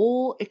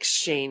whole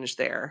exchange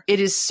there, it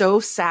is so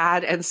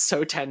sad and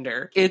so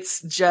tender.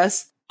 It's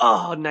just,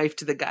 knife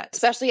to the gut.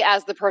 Especially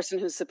as the person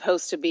who's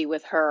supposed to be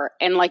with her.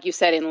 And like you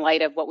said, in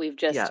light of what we've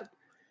just,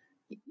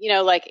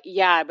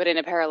 but in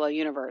a parallel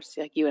universe,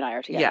 like you and I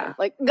are together. Yeah.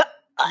 Like,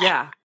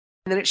 yeah.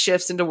 And then it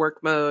shifts into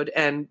work mode.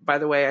 And by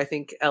the way, I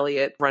think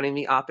Elliot running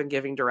the op and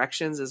giving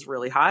directions is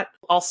really hot.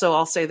 Also,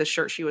 I'll say the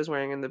shirt she was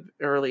wearing in the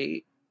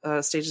early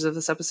stages of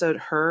this episode,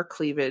 her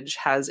cleavage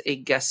has a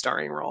guest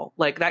starring role.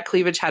 Like that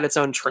cleavage had its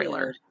own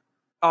trailer.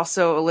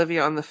 Also,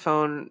 Olivia on the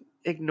phone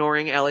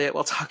ignoring Elliot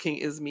while talking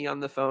is me on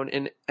the phone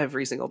in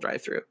every single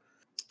drive-through.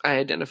 I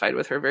identified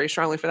with her very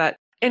strongly for that.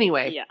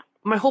 Anyway,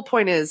 my whole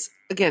point is,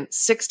 again,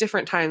 6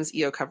 different times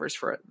EO covers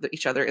for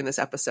each other in this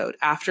episode.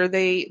 After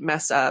they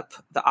mess up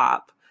the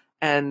op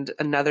and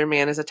another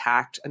man is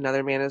attacked,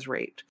 another man is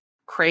raped,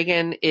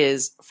 Cragen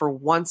is for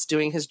once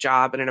doing his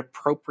job in an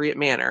appropriate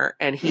manner.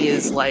 And he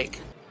is like,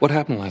 what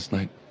happened last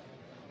night?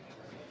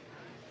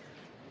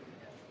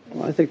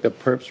 Well, I think the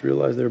perps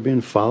realized they were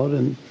being followed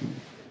and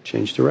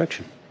changed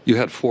direction. You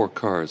had 4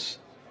 cars.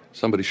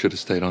 Somebody should have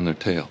stayed on their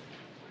tail.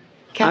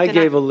 Captain, I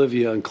gave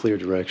Olivia unclear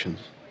directions.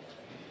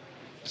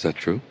 Is that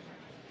true?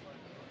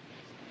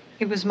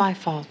 It was my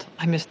fault.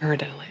 I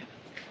misheard Elliot.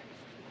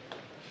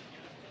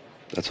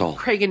 That's all.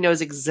 Cragen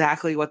knows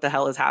exactly what the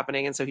hell is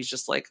happening. And so he's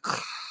just like,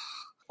 ugh.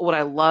 What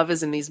I love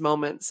is in these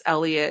moments,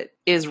 Elliot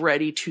is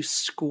ready to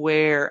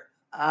square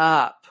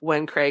up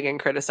when Cragen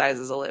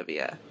criticizes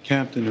Olivia.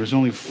 Captain, there's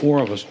only 4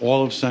 of us,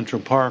 all of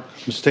Central Park.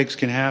 Mistakes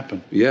can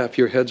happen. Yeah, if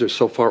your heads are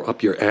so far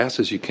up your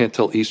asses, you can't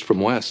tell east from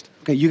west.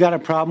 Okay, you got a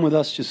problem with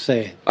us? Just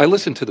say it. I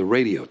listened to the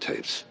radio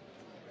tapes.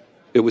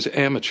 It was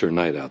amateur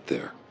night out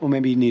there. Well,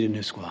 maybe you need a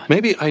new squad.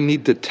 Maybe I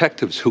need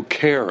detectives who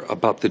care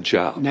about the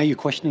job. Now you're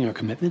questioning our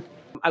commitment?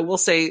 I will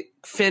say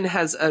Finn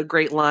has a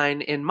great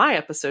line in my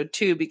episode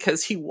too,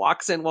 because he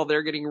walks in while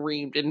they're getting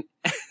reamed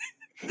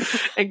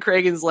and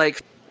Cragen's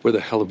like, where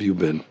the hell have you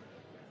been?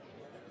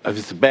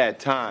 It's a bad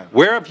time.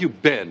 Where have you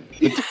been?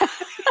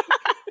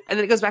 And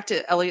then it goes back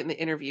to Elliot in the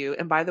interview.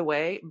 And by the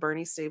way,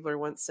 Bernie Stabler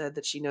once said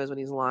that she knows when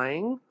he's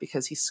lying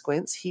because he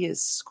squints. He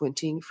is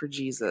squinting for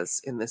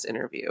Jesus in this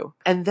interview.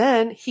 And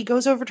then he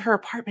goes over to her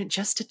apartment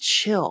just to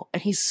chill.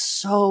 And he's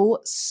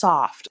so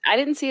soft. I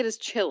didn't see it as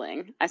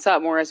chilling. I saw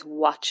it more as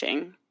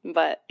watching.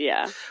 But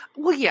yeah.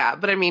 Well, yeah,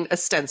 but I mean,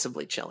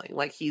 ostensibly chilling.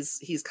 Like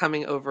he's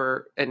coming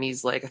over and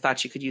he's like, I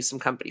thought you could use some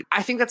company.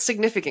 I think that's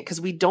significant because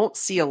we don't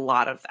see a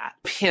lot of that.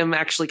 Him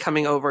actually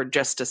coming over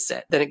just to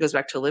sit. Then it goes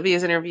back to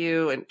Olivia's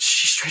interview and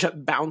she straight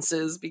up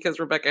bounces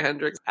because Rebecca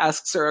Hendricks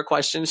asks her a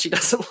question she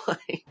doesn't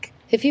like.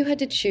 If you had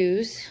to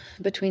choose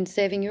between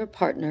saving your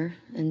partner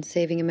and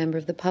saving a member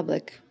of the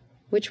public,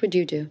 which would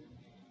you do?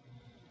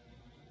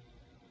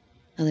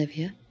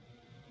 Olivia?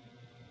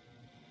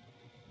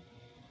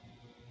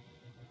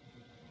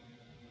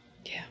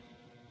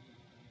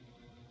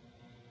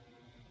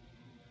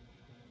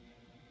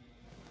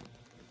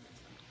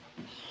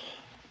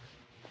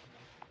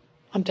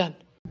 I'm done.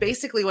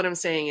 Basically, what I'm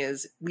saying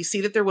is we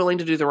see that they're willing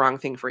to do the wrong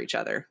thing for each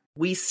other.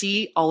 We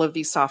see all of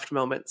these soft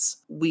moments.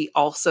 We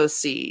also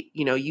see,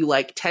 you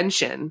like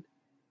tension.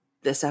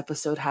 This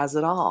episode has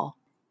it all.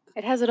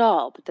 It has it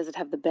all, but does it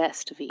have the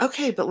best of each?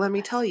 Okay, but let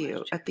me tell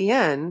you, at the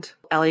end,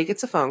 Elliot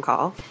gets a phone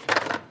call.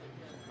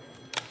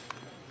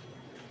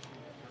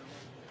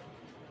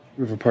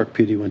 River Park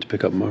PD went to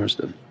pick up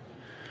Marsden.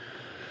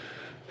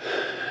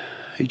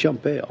 He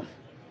jumped bail.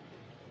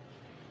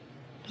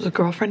 Does the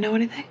girlfriend know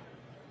anything?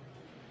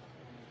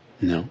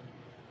 No.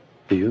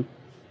 Do you?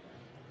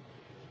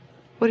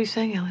 What are you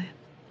saying, Elliot?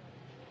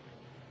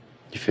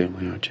 Your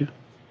family, aren't you?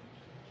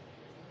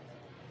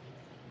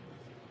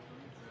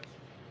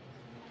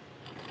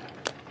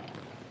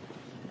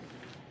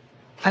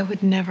 I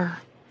would never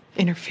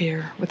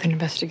interfere with an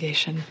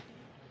investigation.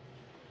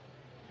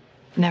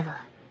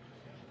 Never.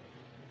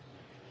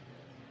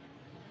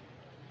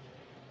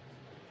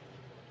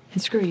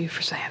 And screw you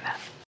for saying that.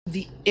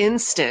 The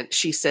instant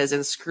she says,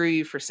 and screw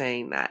you for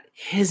saying that,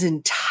 his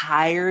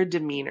entire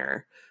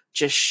demeanor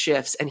just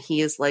shifts and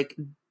he is like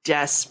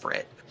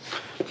desperate.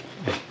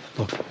 Hey,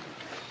 look,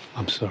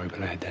 I'm sorry,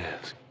 but I had to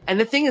ask. And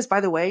the thing is,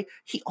 by the way,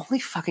 he only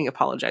fucking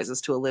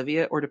apologizes to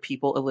Olivia or to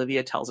people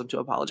Olivia tells him to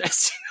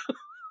apologize to.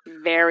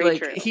 Very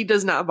true. He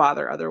does not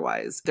bother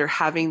otherwise. They're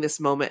having this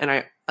moment,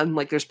 and I'm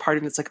like, there's part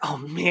of me that's like, oh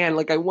man,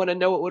 like I want to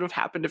know what would have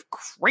happened if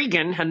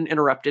Cragen hadn't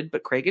interrupted,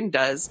 but Cragen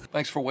does.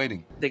 Thanks for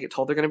waiting. They get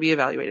told they're going to be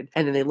evaluated,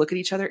 and then they look at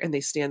each other and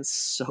they stand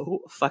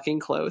so fucking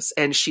close.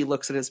 And she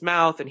looks at his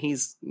mouth, and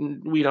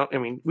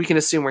we can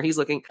assume where he's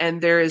looking.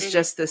 And there is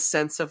just this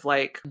sense of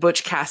like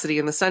Butch Cassidy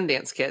and the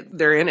Sundance Kid.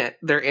 They're in it.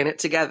 They're in it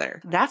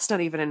together. That's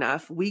not even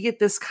enough. We get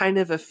this kind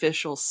of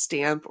official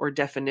stamp or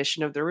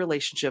definition of their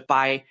relationship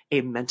by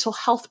a mental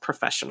health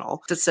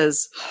professional that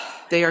says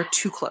they are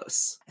too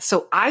close.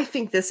 So I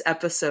think this this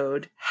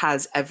episode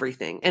has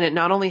everything. And it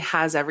not only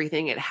has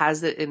everything, it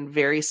has it in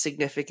very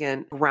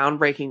significant,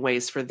 groundbreaking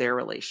ways for their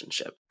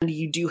relationship. And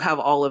you do have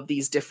all of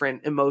these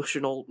different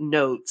emotional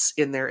notes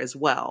in there as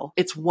well.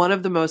 It's one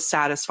of the most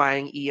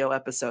satisfying EO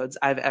episodes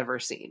I've ever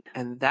seen.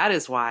 And that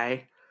is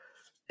why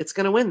it's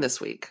going to win this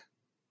week.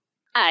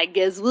 I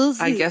guess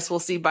we'll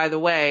see. By the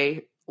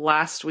way,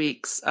 last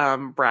week's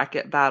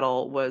bracket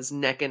battle was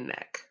neck and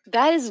neck.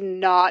 That is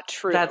not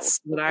true. That's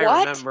what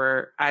I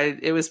remember.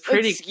 It was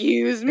pretty.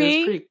 Excuse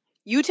me?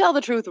 You tell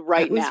the truth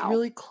right now. It was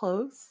really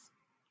close.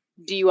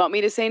 Do you want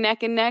me to say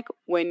neck and neck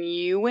when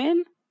you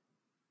win?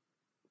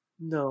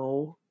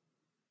 No.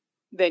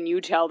 Then you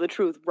tell the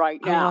truth right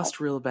now. I lost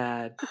real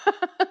bad.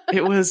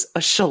 It was a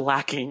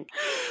shellacking.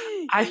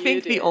 I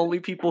think the only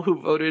people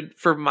who voted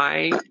for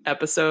my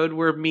episode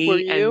were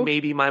me and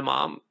maybe my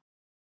mom.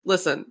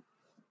 Listen,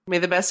 may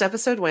the best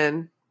episode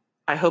win.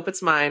 I hope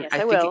it's mine. Yes, I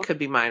think it could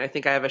be mine. I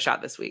think I have a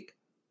shot this week.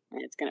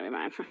 It's going to be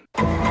mine.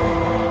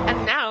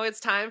 And now it's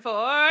time for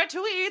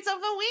Tweets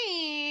of the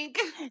Week.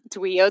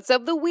 Tweets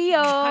of the Week.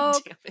 God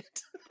damn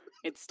it.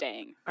 It's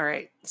staying. All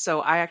right. So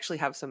I actually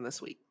have some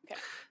this week.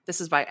 Okay.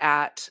 This is by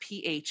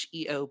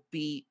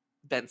 @PHEOB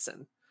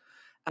Benson.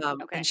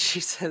 And she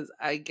says,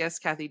 I guess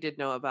Kathy did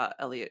know about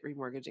Elliot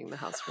remortgaging the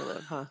house for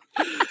loan, huh?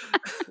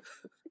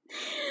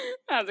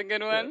 That's a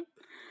good one. Yeah.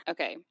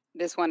 Okay.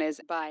 This one is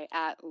by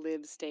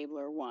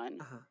 @LivStabler1.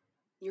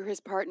 You're his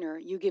partner.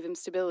 You give him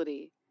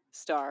stability.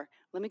 Star.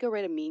 Let me go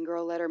write a mean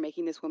girl letter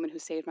making this woman who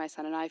saved my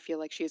son and I feel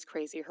like she is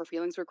crazy. Her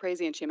feelings were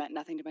crazy and she meant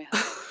nothing to my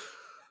husband.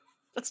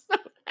 That's not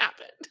what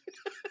happened.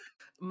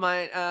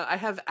 I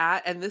have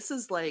and this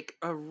is like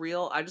a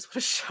real, I just want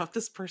to shout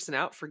this person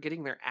out for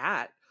getting their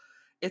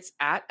It's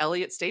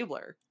 @Elliot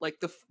Stabler,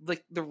 like the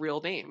real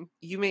name.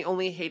 You may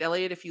only hate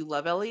Elliot if you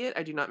love Elliot.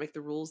 I do not make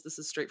the rules. This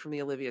is straight from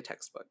the Olivia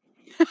textbook.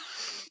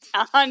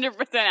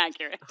 100%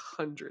 accurate.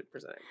 100%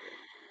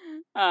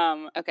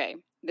 accurate. Okay.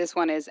 This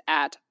one is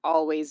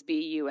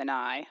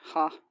 @AlwaysBeYouAndI.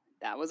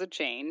 That was a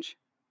change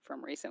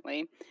from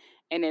recently.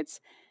 And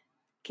it's,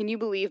 can you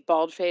believe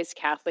bald-faced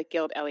Catholic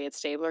guild Elliot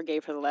Stabler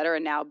gave her the letter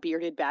and now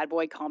bearded bad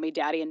boy call me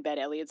daddy in bed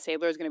Elliot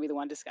Stabler is going to be the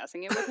one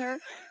discussing it with her?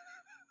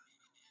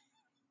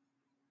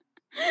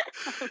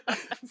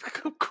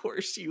 Of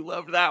course you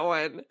loved that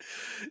one.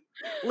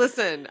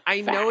 Listen,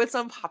 I know it's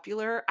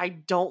unpopular. I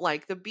don't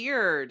like the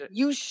beard.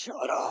 You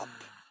shut up.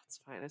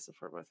 It's fine. I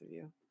support both of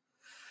you.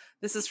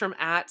 This is from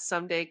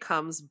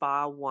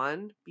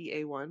 @SomedayComesBa1,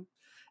 BA1.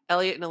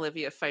 Elliot and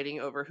Olivia fighting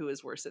over who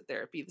is worse at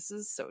therapy. This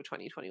is so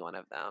 2021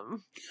 of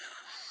them.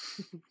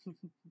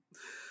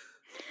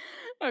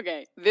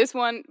 Okay, this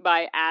one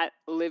by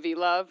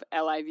 @LivvyLove,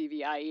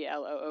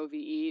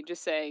 LIVVIELOOVE,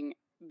 just saying,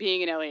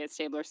 being an Elliot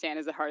Stabler stan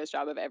is the hardest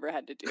job I've ever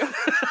had to do.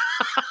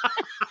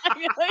 I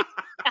feel like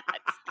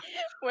that's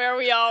where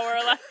we all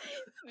were. Like,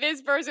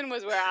 this person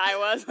was where I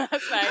was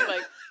last night.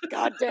 Like,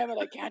 God damn it,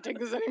 I can't take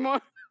this anymore.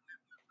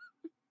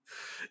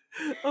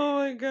 Oh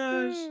my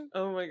gosh.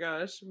 Oh my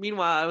gosh.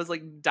 Meanwhile, I was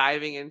like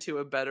diving into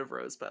a bed of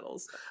rose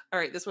petals. All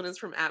right, this one is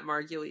from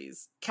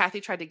 @Margulies.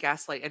 Kathy tried to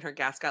gaslight and her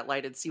gas got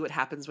lighted. See what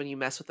happens when you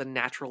mess with a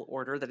natural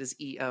order that is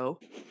EO.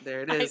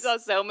 There it is. I saw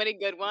so many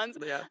good ones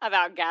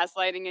about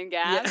gaslighting and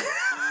gas.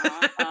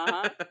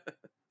 Yeah.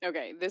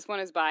 Okay, this one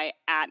is by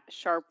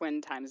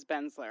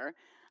 @SharpWind_Bensler.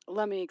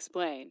 Let me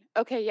explain.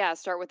 Okay, yeah,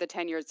 start with the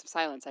 10 years of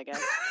silence, I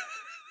guess.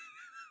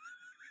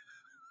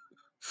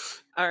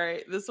 All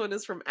right, this one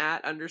is from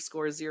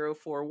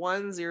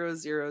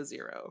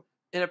 @_041000.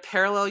 In a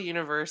parallel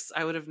universe,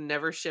 I would have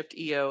never shipped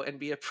EO and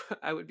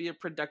I would be a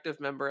productive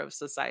member of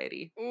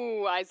society.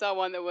 Ooh, I saw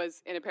one that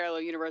was in a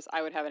parallel universe,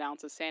 I would have an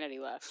ounce of sanity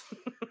left.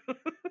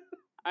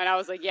 And I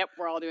was like, yep,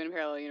 we're all doing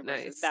parallel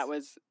universes. Nice. That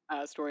was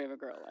a story of a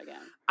girl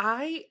again.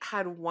 I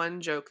had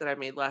one joke that I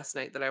made last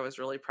night that I was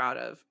really proud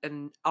of,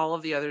 and all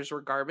of the others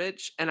were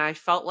garbage. And I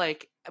felt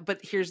like,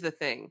 but here's the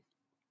thing.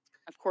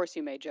 Of course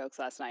you made jokes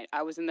last night.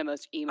 I was in the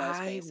most emo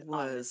space. I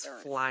was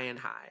flying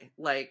high.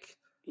 Like,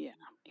 yeah.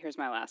 Here's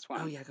my last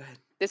one. Oh yeah, go ahead.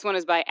 This one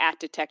is by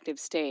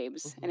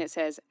 @DetectiveStabes, and it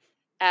says,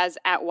 as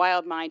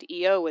 @WildMind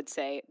EO would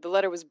say, the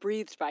letter was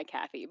breathed by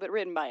Kathy, but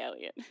written by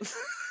Elliot.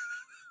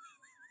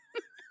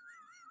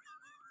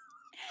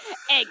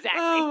 Exactly.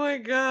 Oh my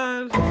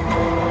god.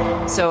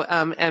 So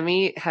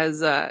Emmy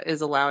has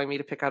is allowing me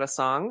to pick out a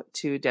song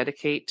to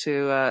dedicate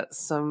to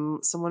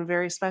someone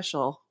very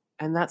special.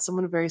 And that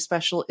someone very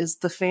special is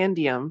the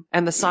Fandium.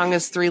 And the song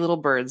is Three Little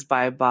Birds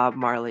by Bob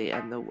Marley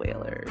and the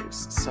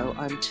Wailers. So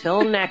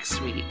until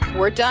next week.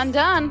 We're done.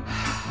 Nope,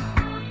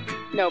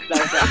 that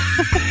was wrong.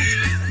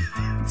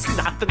 It's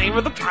not the name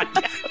of the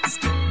podcast.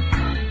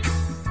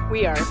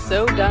 We are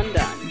so done.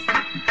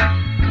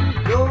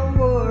 Don't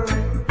worry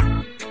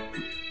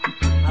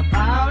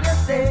about a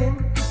thing.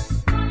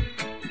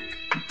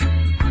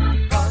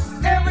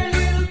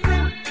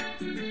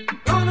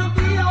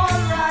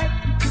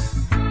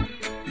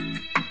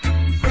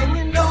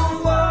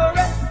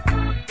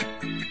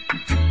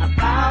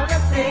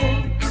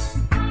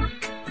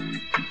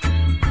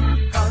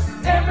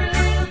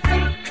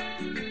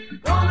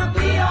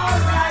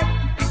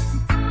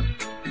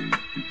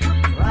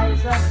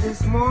 Rise up.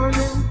 this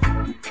morning.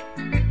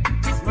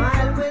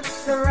 Smile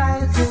with the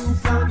rising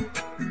sun.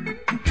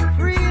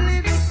 Three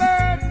little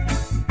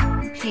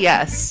birds.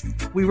 P.S.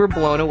 We were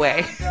blown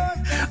away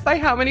by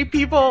how many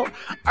people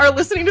are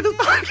listening to this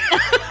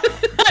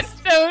podcast.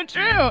 That's so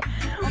true.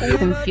 We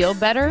can feel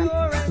better.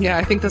 Yeah,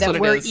 I think that's what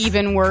it we're is.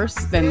 Even worse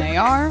than they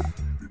are,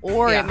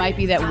 or Yeah. it might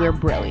be that we're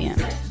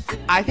brilliant.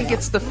 I think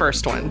it's the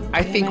first one.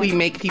 I think we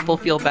make people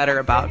feel better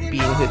about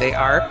being who they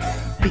are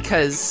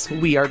because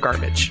we are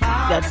garbage.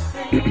 That's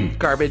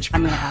garbage.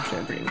 I'm gonna have to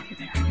agree with you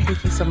there.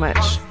 Thank you so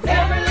much.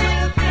 Every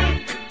little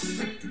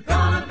thing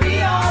gonna be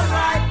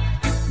alright.